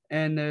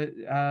 and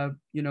the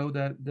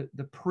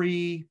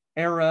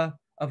pre-era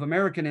of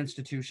American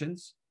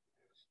institutions,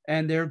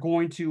 and they're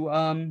going to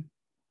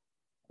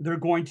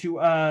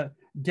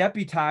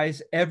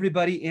deputize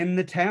everybody in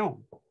the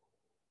town.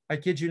 I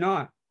kid you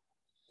not.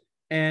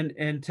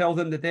 And tell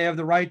them that they have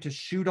the right to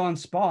shoot on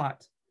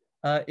spot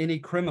any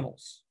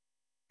criminals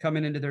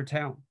coming into their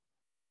town.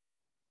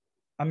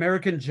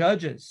 American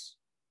judges.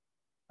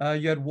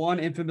 You had one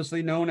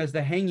infamously known as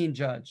the hanging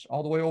judge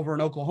all the way over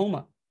in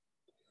Oklahoma,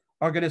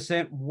 are going to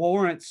send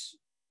warrants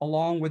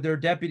along with their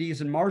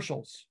deputies and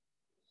marshals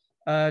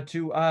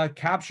to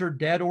capture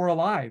dead or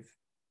alive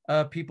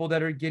people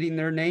that are getting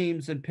their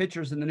names and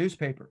pictures in the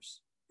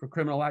newspapers for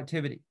criminal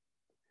activity.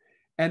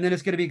 And then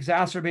it's going to be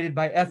exacerbated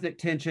by ethnic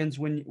tensions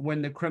when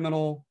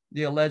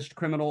the alleged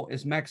criminal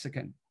is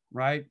Mexican,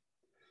 right?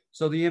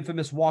 So the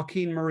infamous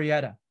Joaquin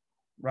Murrieta,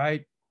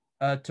 right?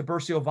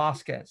 Tiburcio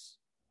Vasquez.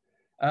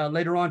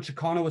 Later on,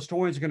 Chicano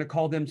historians are going to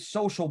call them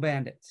social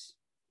bandits,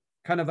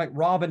 kind of like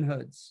Robin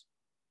Hoods,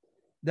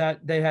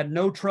 that they had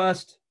no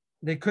trust.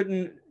 They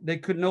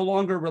could no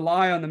longer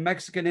rely on the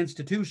Mexican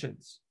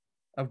institutions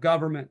of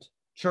government,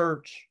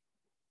 church,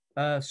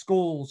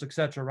 schools,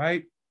 etc.,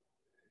 right?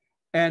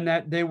 And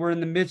that they were in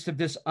the midst of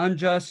this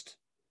unjust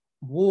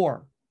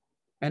war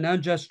and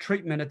unjust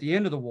treatment at the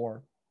end of the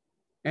war.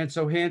 And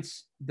so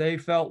hence they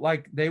felt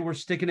like they were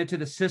sticking it to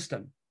the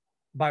system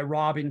by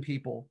robbing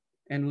people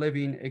and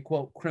living a,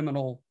 quote,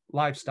 criminal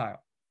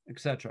lifestyle,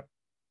 etc.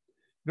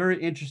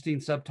 Very interesting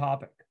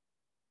subtopic.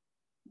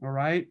 All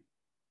right.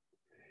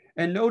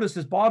 And notice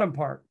this bottom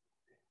part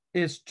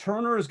is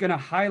Turner is going to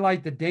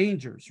highlight the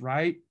dangers,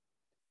 right,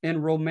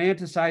 in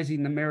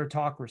romanticizing the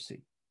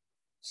meritocracy,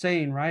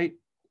 saying, right,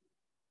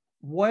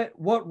 what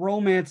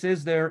romance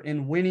is there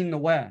in winning the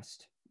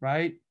West,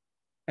 right?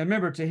 And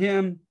remember, to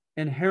him,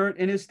 inherent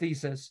in his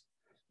thesis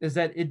is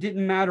that it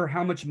didn't matter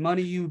how much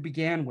money you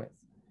began with.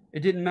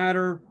 It didn't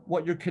matter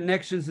what your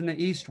connections in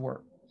the East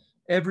were.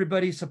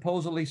 Everybody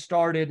supposedly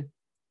started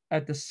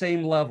at the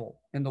same level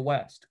in the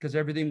West because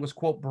everything was,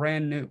 quote,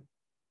 brand new.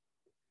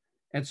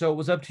 And so it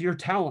was up to your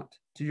talent,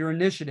 to your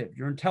initiative,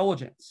 your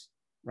intelligence,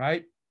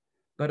 right?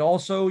 But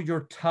also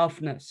your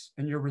toughness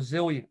and your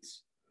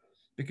resilience.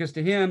 Because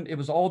to him, it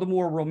was all the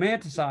more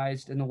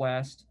romanticized in the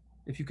West,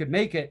 if you could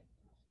make it,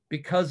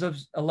 because of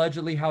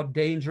allegedly how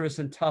dangerous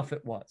and tough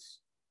it was.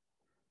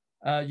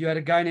 You had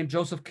a guy named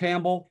Joseph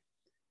Campbell.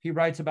 He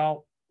writes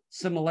about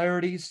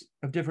similarities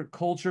of different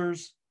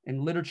cultures and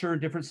literature and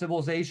different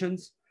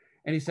civilizations.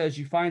 And he says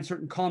you find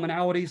certain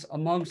commonalities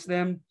amongst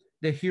them,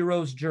 the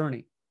hero's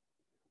journey.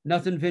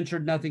 Nothing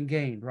ventured, nothing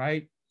gained,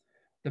 right?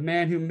 The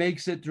man who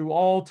makes it through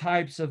all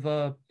types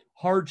of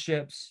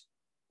hardships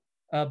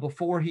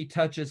before he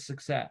touches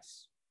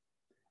success.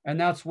 And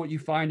that's what you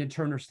find in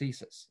Turner's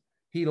thesis.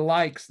 He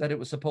likes that it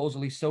was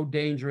supposedly so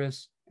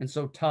dangerous and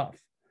so tough,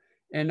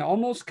 and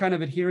almost kind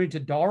of adhering to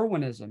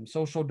Darwinism,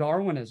 social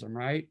Darwinism,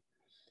 right?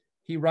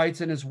 He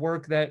writes in his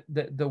work that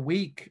the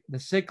weak, the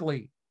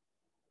sickly,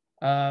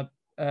 that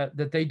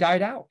they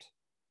died out,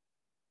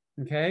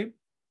 okay?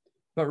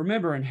 But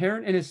remember,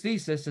 inherent in his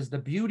thesis is the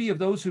beauty of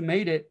those who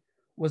made it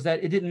was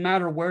that it didn't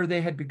matter where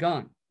they had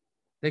begun.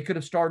 They could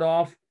have started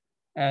off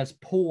as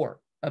poor,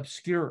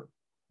 obscure,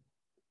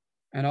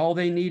 and all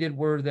they needed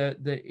were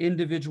the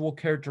individual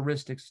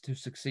characteristics to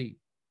succeed.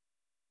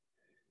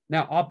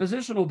 Now,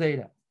 oppositional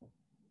data.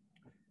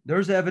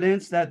 There's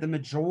evidence that the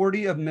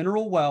majority of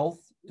mineral wealth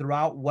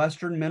throughout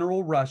Western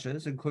mineral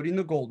rushes, including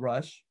the gold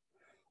rush,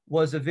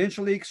 was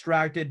eventually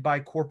extracted by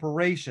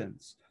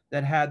corporations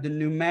that had the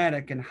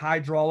pneumatic and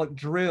hydraulic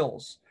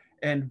drills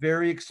and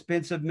very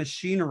expensive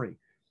machinery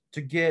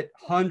to get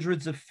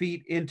hundreds of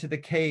feet into the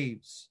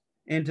caves,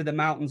 into the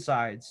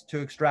mountainsides to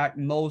extract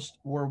most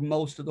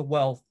of the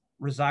wealth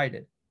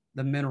resided,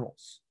 the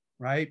minerals,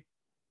 right?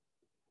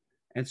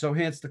 And so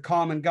hence the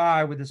common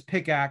guy with his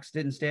pickaxe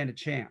didn't stand a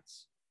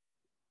chance.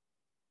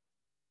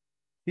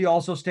 He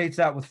also states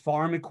that with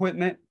farm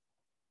equipment,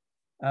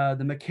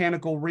 the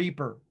mechanical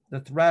reaper, the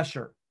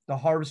thresher, the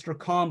harvester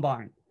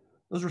combine,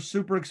 those are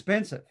super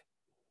expensive.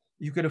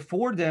 You could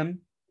afford them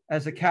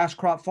as a cash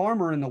crop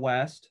farmer in the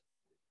West.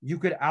 You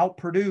could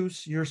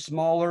outproduce your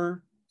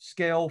smaller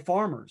scale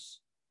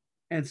farmers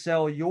and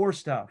sell your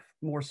stuff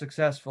more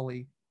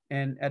successfully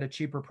and at a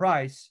cheaper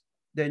price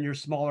than your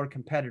smaller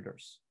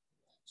competitors.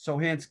 So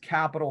hence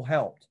capital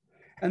helped.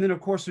 And then of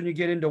course, when you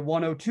get into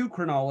 102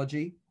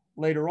 chronology,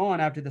 later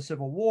on after the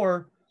Civil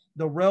War,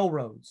 the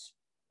railroads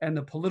and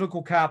the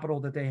political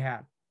capital that they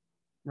had,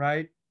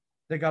 right?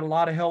 They got a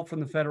lot of help from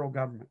the federal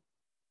government,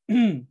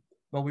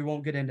 but we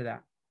won't get into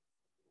that.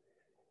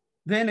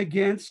 Then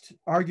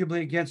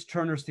arguably against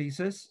Turner's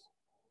thesis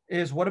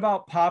is what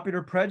about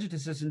popular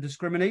prejudices and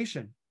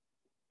discrimination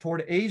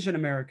toward Asian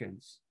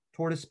Americans,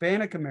 toward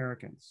Hispanic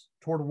Americans,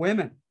 toward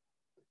women,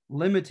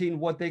 limiting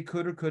what they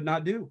could or could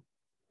not do.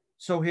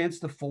 So hence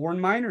the foreign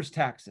miners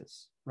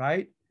taxes,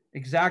 right?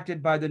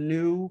 Exacted by the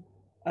new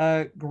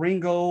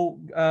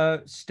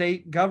gringo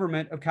state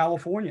government of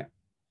California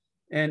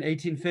in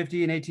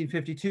 1850 and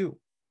 1852.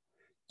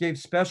 Gave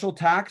special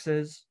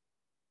taxes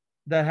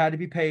that had to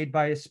be paid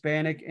by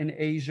Hispanic and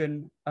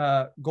Asian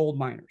gold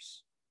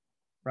miners,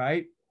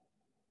 right?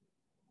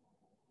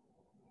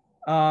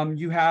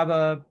 You have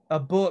a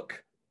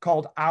book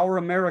called Our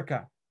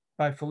America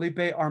by Felipe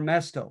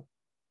Armesto.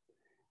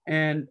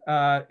 And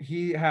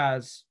he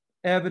has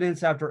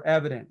evidence after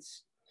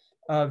evidence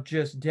of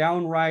just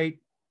downright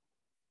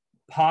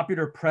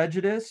popular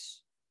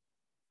prejudice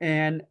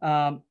and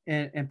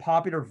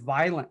popular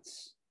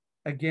violence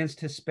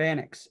against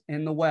Hispanics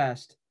in the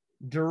West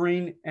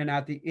during and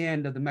at the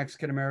end of the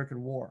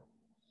Mexican-American War,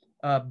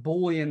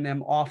 bullying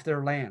them off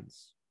their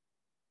lands.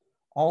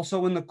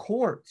 Also in the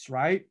courts,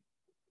 right?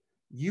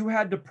 You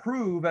had to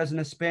prove as an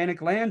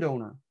Hispanic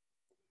landowner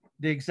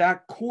the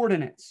exact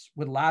coordinates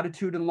with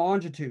latitude and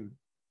longitude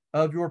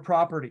of your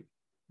property.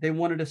 They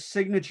wanted a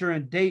signature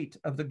and date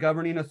of the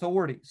governing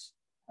authorities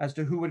as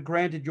to who had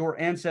granted your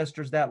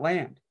ancestors that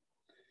land.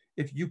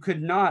 If you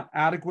could not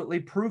adequately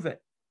prove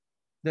it,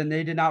 then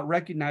they did not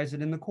recognize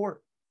it in the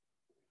court.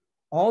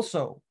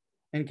 Also,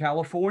 in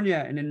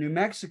California and in New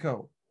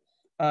Mexico,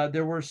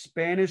 there were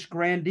Spanish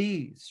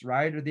grandees,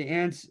 right, or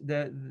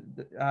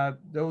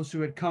those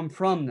who had come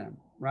from them,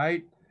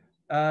 right,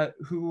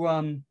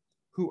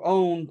 who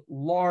owned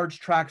large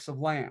tracts of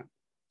land.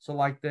 So,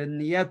 like the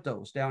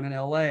Nietos down in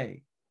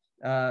L.A.,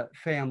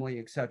 family,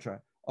 etc.,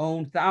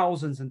 owned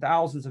thousands and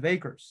thousands of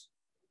acres.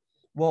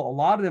 Well, a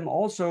lot of them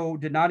also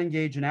did not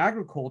engage in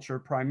agriculture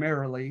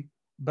primarily,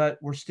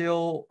 but were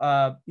still,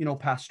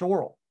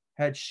 pastoral,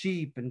 had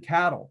sheep and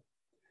cattle.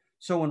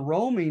 So in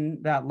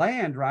roaming that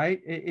land, right,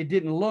 it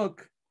didn't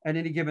look at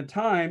any given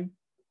time,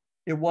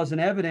 it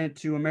wasn't evident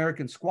to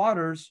American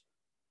squatters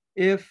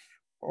if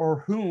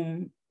or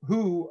who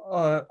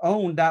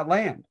owned that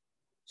land.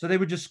 So they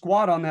would just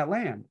squat on that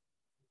land.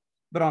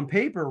 But on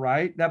paper,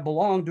 right, that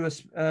belonged to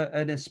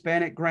an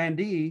Hispanic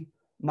grandee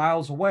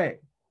miles away.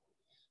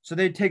 So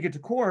they'd take it to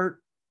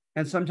court,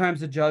 and sometimes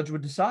the judge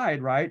would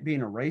decide, right,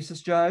 being a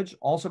racist judge.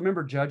 Also,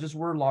 remember, judges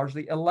were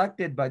largely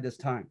elected by this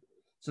time.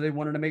 So they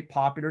wanted to make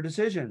popular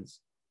decisions.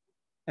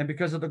 And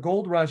because of the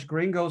gold rush,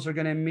 gringos are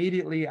going to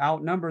immediately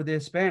outnumber the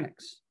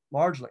Hispanics,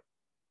 largely.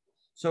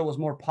 So it was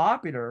more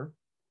popular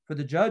for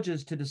the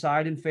judges to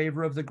decide in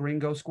favor of the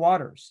gringo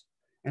squatters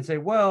and say,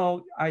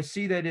 well, I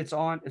see that it's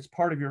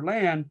part of your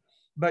land,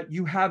 but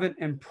you haven't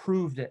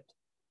improved it.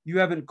 You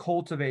haven't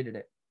cultivated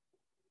it.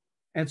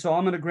 And so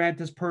I'm going to grant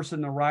this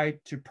person the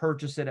right to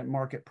purchase it at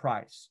market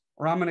price,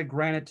 or I'm going to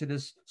grant it to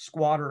this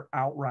squatter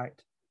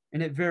outright.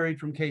 And it varied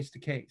from case to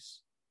case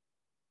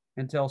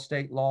until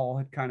state law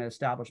had kind of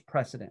established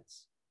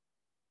precedents.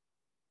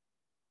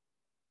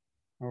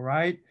 All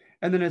right.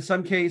 And then in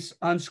some case,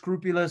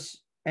 unscrupulous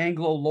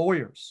Anglo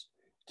lawyers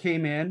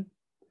came in,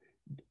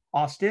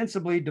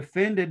 ostensibly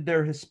defended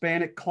their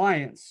Hispanic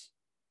clients,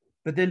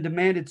 but then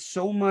demanded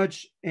so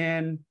much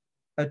in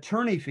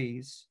attorney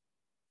fees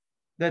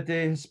that the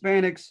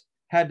Hispanics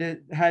had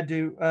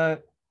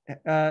to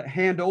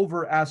hand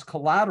over as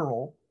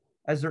collateral,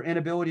 as their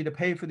inability to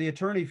pay for the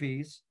attorney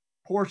fees,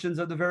 portions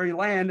of the very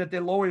land that the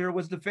lawyer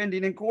was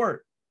defending in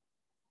court.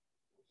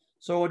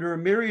 So under a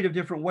myriad of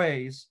different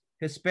ways,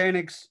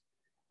 Hispanics,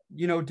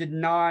 did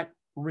not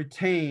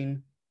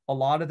retain a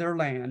lot of their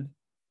land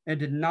and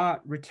did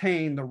not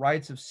retain the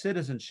rights of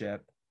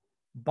citizenship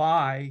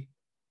by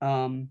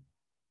way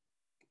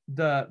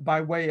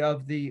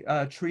of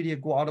the Treaty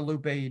of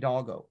Guadalupe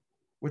Hidalgo,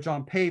 which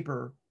on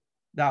paper,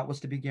 that was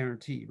to be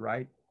guaranteed,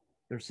 right?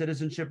 Their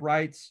citizenship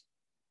rights,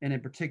 and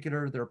in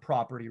particular, their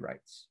property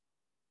rights.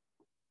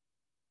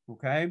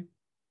 Okay?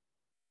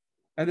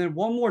 And then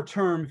one more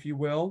term, if you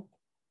will.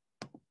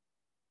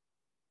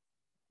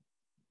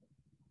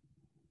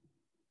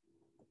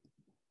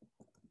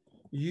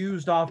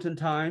 Used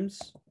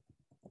oftentimes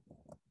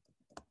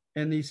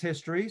in these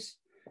histories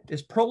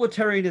is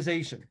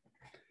proletarianization.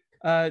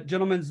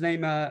 Gentleman's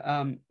name,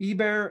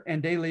 Iber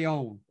and De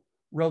Leon,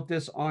 wrote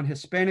this on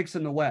Hispanics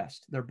in the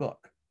West, their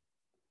book.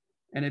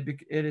 And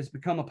it has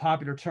become a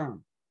popular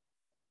term.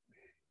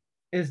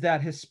 Is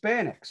that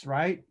Hispanics,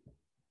 right?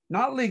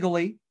 Not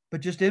legally,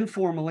 but just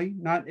informally.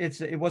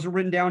 It wasn't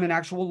written down in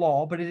actual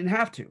law, but it didn't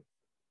have to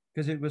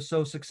because it was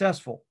so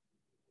successful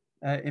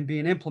in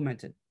being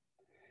implemented.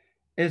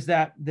 Is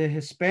that the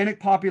Hispanic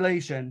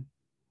population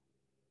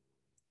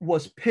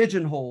was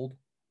pigeonholed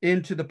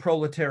into the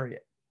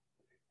proletariat.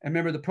 And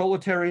remember, the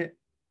proletariat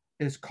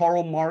is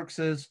Karl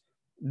Marx's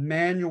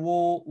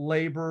manual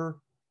labor,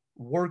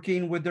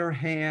 working with their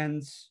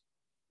hands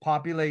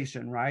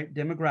population, right?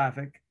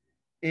 Demographic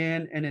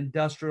in an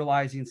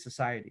industrializing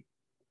society.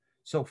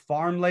 So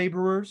farm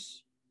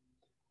laborers,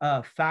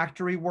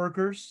 factory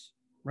workers,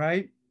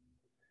 right?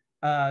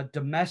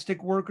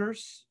 Domestic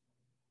workers,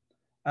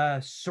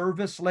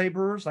 service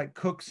laborers like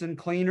cooks and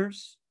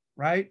cleaners,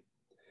 right?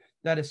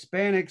 That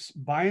Hispanics,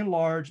 by and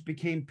large,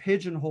 became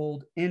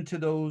pigeonholed into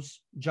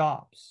those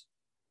jobs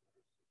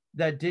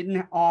that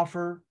didn't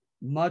offer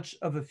much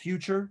of a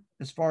future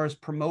as far as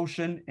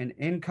promotion and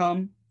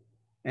income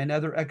and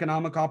other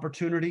economic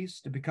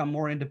opportunities to become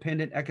more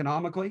independent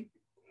economically,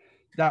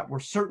 that were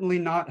certainly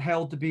not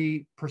held to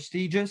be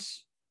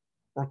prestigious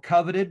or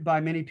coveted by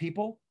many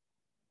people,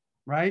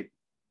 right?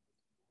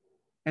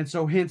 And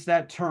so hence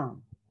that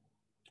term,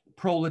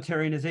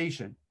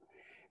 proletarianization.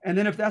 And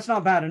then if that's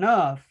not bad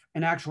enough,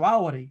 in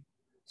actuality,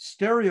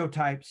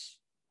 stereotypes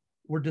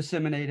were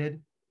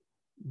disseminated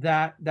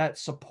that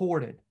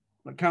supported,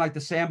 kind of like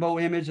the Sambo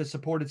image that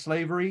supported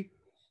slavery.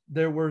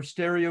 There were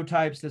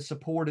stereotypes that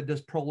supported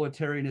this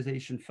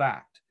proletarianization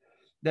fact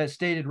that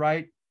stated,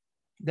 right,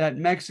 that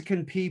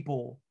Mexican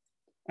people,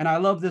 and I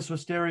love this with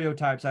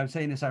stereotypes. I'm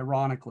saying this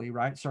ironically,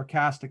 right,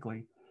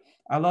 sarcastically.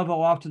 I love how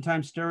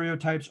oftentimes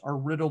stereotypes are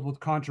riddled with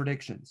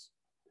contradictions.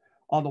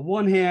 On the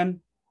one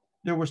hand,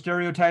 there were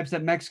stereotypes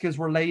that Mexicans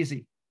were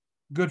lazy,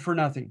 good for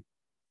nothing,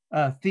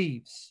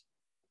 thieves,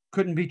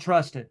 couldn't be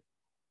trusted,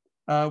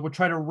 would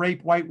try to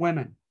rape white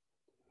women.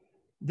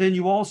 Then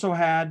you also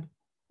had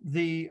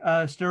the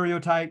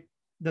stereotype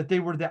that they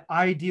were the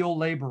ideal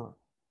laborer,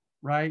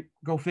 right?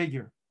 Go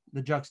figure,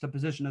 the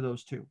juxtaposition of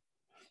those two.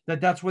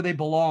 That's where they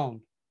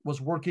belonged,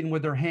 was working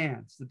with their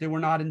hands, that they were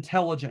not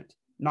intelligent,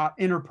 not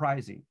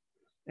enterprising,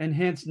 and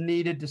hence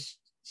needed to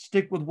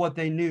stick with what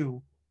they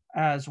knew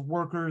as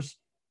workers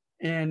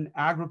in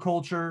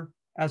agriculture,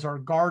 as our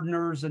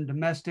gardeners and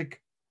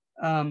domestic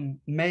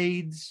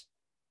maids,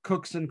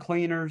 cooks and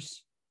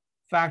cleaners,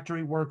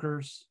 factory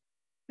workers,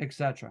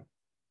 etc.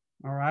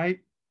 All right.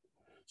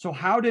 So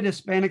how did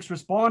Hispanics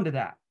respond to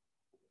that?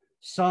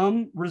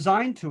 Some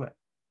resigned to it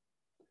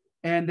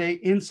and they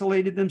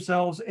insulated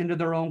themselves into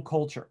their own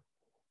culture,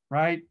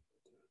 right?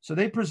 So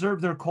they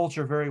preserved their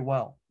culture very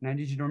well. And I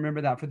need you to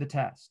remember that for the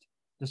test.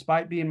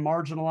 Despite being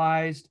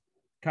marginalized,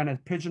 kind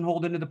of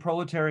pigeonholed into the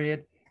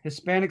proletariat,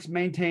 Hispanics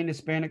maintained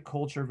Hispanic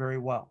culture very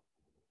well.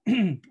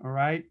 All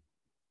right.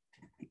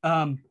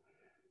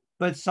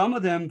 But some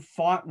of them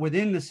fought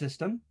within the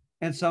system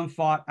and some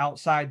fought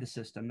outside the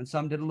system, and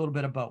some did a little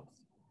bit of both.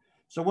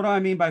 So what do I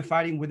mean by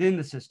fighting within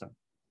the system?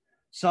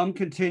 Some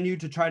continued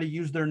to try to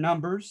use their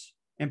numbers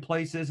in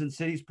places and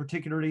cities,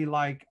 particularly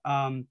like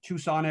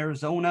Tucson,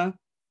 Arizona,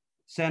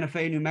 Santa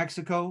Fe, New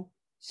Mexico,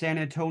 San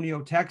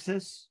Antonio,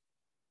 Texas,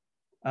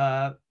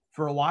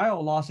 for a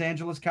while, Los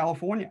Angeles,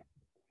 California,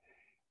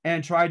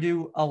 and try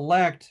to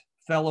elect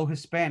fellow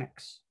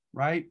Hispanics,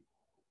 right?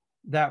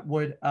 That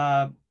would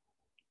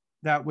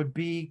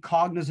be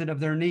cognizant of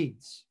their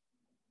needs.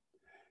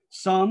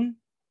 Some,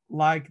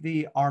 like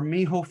the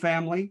Armijo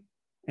family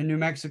in New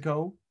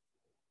Mexico,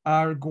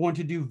 are going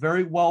to do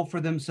very well for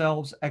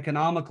themselves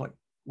economically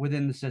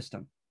within the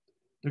system.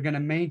 They're going to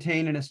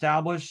maintain and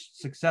establish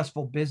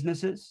successful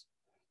businesses,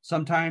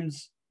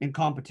 sometimes in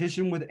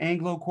competition with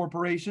Anglo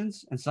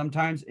corporations and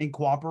sometimes in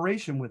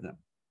cooperation with them.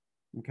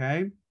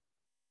 Okay.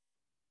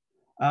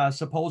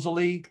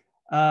 Supposedly,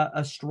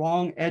 a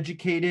strong,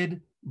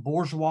 educated,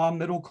 bourgeois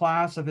middle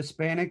class of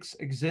Hispanics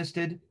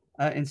existed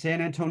in San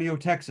Antonio,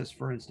 Texas,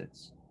 for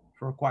instance,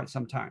 for quite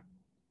some time,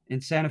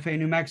 in Santa Fe,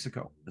 New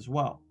Mexico as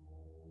well.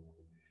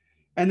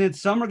 And then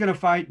some are going to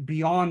fight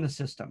beyond the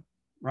system,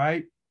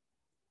 right?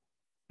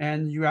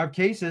 And you have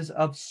cases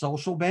of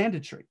social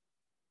banditry.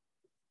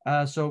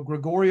 So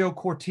Gregorio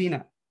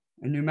Cortina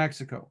in New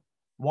Mexico,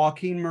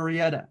 Joaquin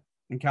Murrieta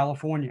in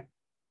California,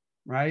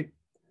 right?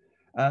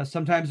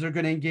 Sometimes they're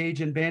going to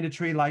engage in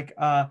banditry, like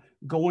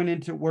going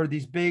into where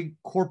these big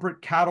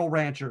corporate cattle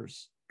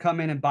ranchers come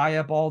in and buy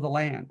up all the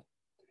land.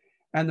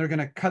 And they're going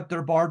to cut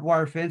their barbed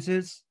wire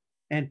fences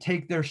and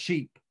take their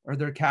sheep or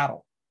their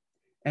cattle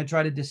and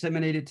try to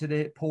disseminate it to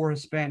the poor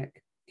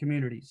Hispanic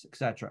communities,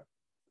 etc.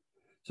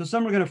 So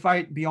some are going to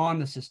fight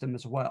beyond the system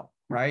as well,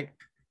 right?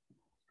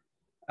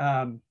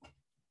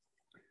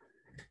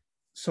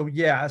 So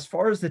yeah, as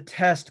far as the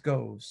test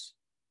goes,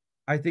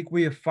 I think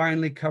we have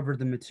finally covered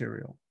the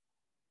material.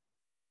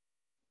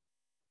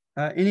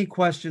 Any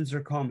questions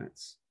or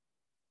comments?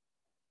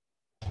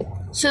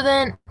 So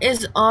then,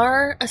 is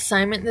our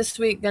assignment this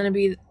week going to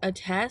be a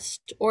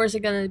test, or is it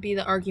going to be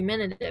the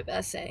argumentative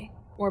essay,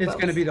 or It's both?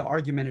 going to be the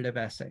argumentative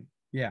essay.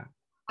 Yeah.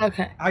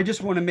 Okay. I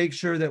just want to make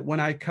sure that when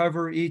I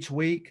cover each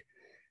week,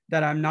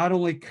 that I'm not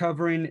only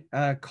covering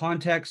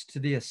context to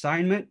the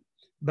assignment,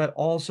 but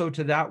also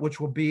to that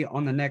which will be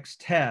on the next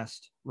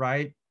test,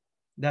 right?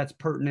 That's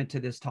pertinent to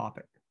this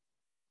topic.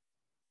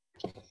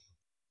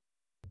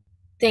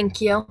 Thank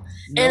you.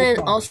 No and then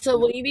problem. also,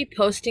 will you be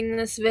posting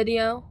this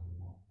video?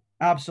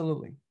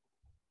 Absolutely.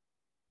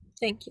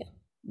 Thank you.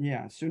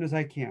 Yeah, as soon as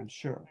I can,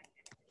 sure.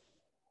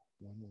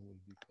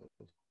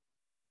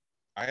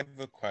 I have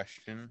a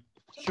question.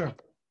 Sure.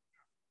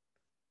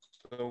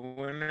 So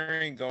when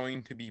are you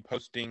going to be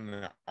posting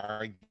the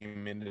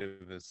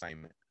argumentative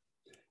assignment?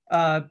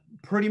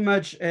 Pretty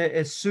much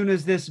as soon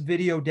as this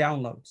video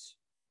downloads.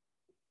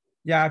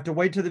 Yeah, I have to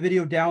wait till the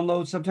video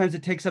downloads. Sometimes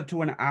it takes up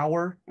to an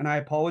hour, and I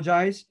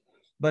apologize.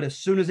 But as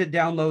soon as it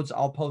downloads,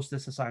 I'll post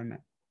this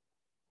assignment.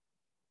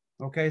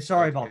 Okay,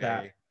 sorry about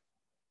that.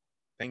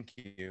 Thank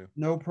you.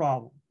 No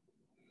problem.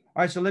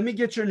 All right, so let me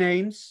get your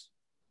names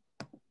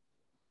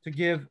to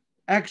give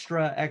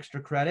extra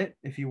credit,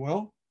 if you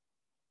will.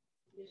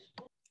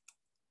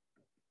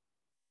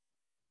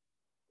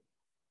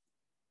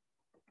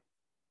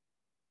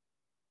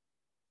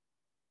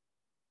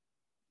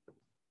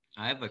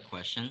 I have a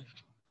question.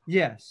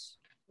 Yes.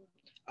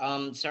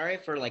 Sorry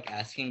for like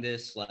asking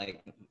this,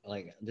 like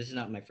this is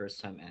not my first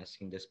time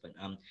asking this, but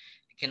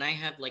can I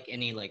have like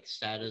any like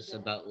status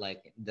about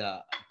like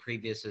the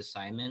previous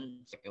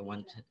assignments? Like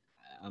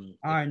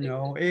I if they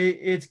know would.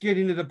 it's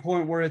getting to the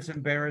point where it's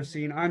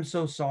embarrassing. I'm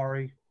so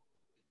sorry.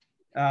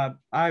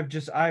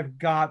 I've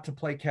got to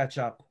play catch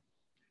up,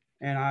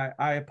 and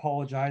I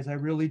apologize. I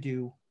really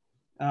do.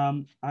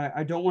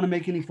 I don't want to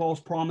make any false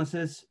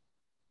promises,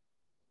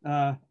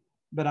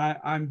 but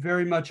I'm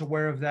very much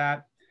aware of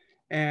that.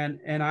 And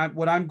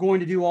what I'm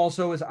going to do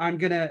also is I'm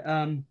gonna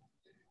I'm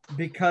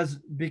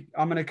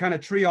gonna kind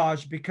of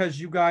triage because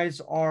you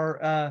guys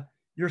are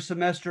your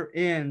semester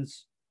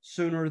ends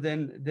sooner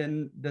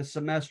than the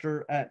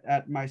semester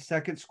at my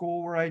second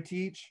school where I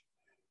teach.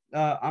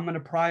 I'm gonna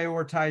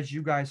prioritize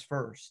you guys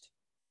first.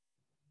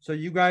 So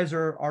you guys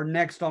are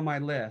next on my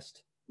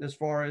list as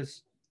far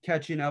as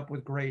catching up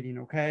with grading,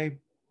 okay?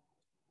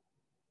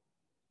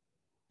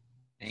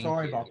 Thank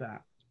Sorry you. about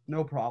that.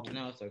 No problem.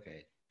 No, it's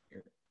okay.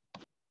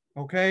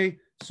 Okay.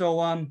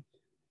 So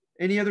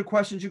any other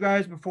questions, you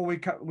guys, before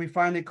we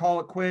finally call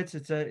it quits?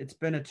 It's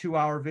been a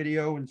 2-hour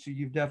video, and so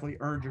you've definitely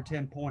earned your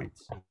 10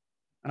 points.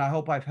 And I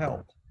hope I've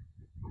helped.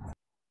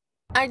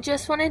 I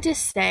just wanted to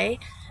say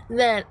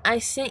that I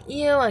sent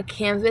you a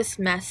Canvas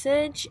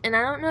message, and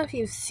I don't know if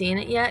you've seen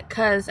it yet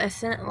because I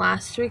sent it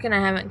last week and I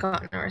haven't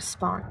gotten a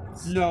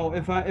response. No,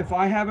 if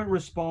I haven't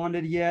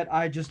responded yet,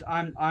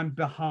 I'm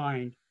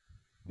behind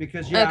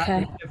because yeah,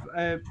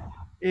 Okay.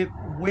 if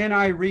when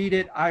I read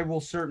it, I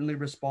will certainly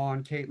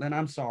respond, Caitlin.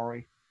 I'm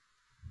sorry.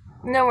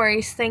 No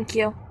worries. Thank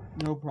you.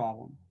 No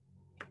problem.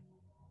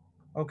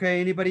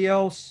 Okay, anybody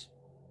else?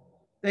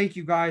 Thank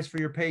you guys for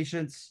your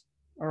patience.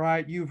 All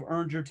right, you've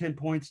earned your 10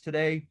 points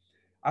today.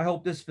 I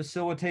hope this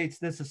facilitates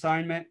this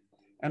assignment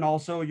and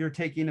also your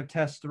taking of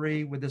test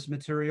 3 with this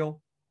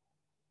material.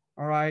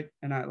 All right,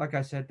 and like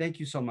I said, thank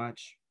you so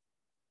much.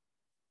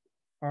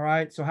 All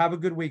right, so have a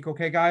good week,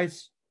 okay,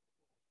 guys?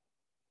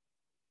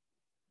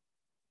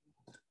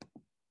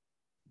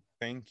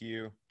 Thank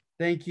you.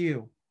 Thank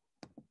you.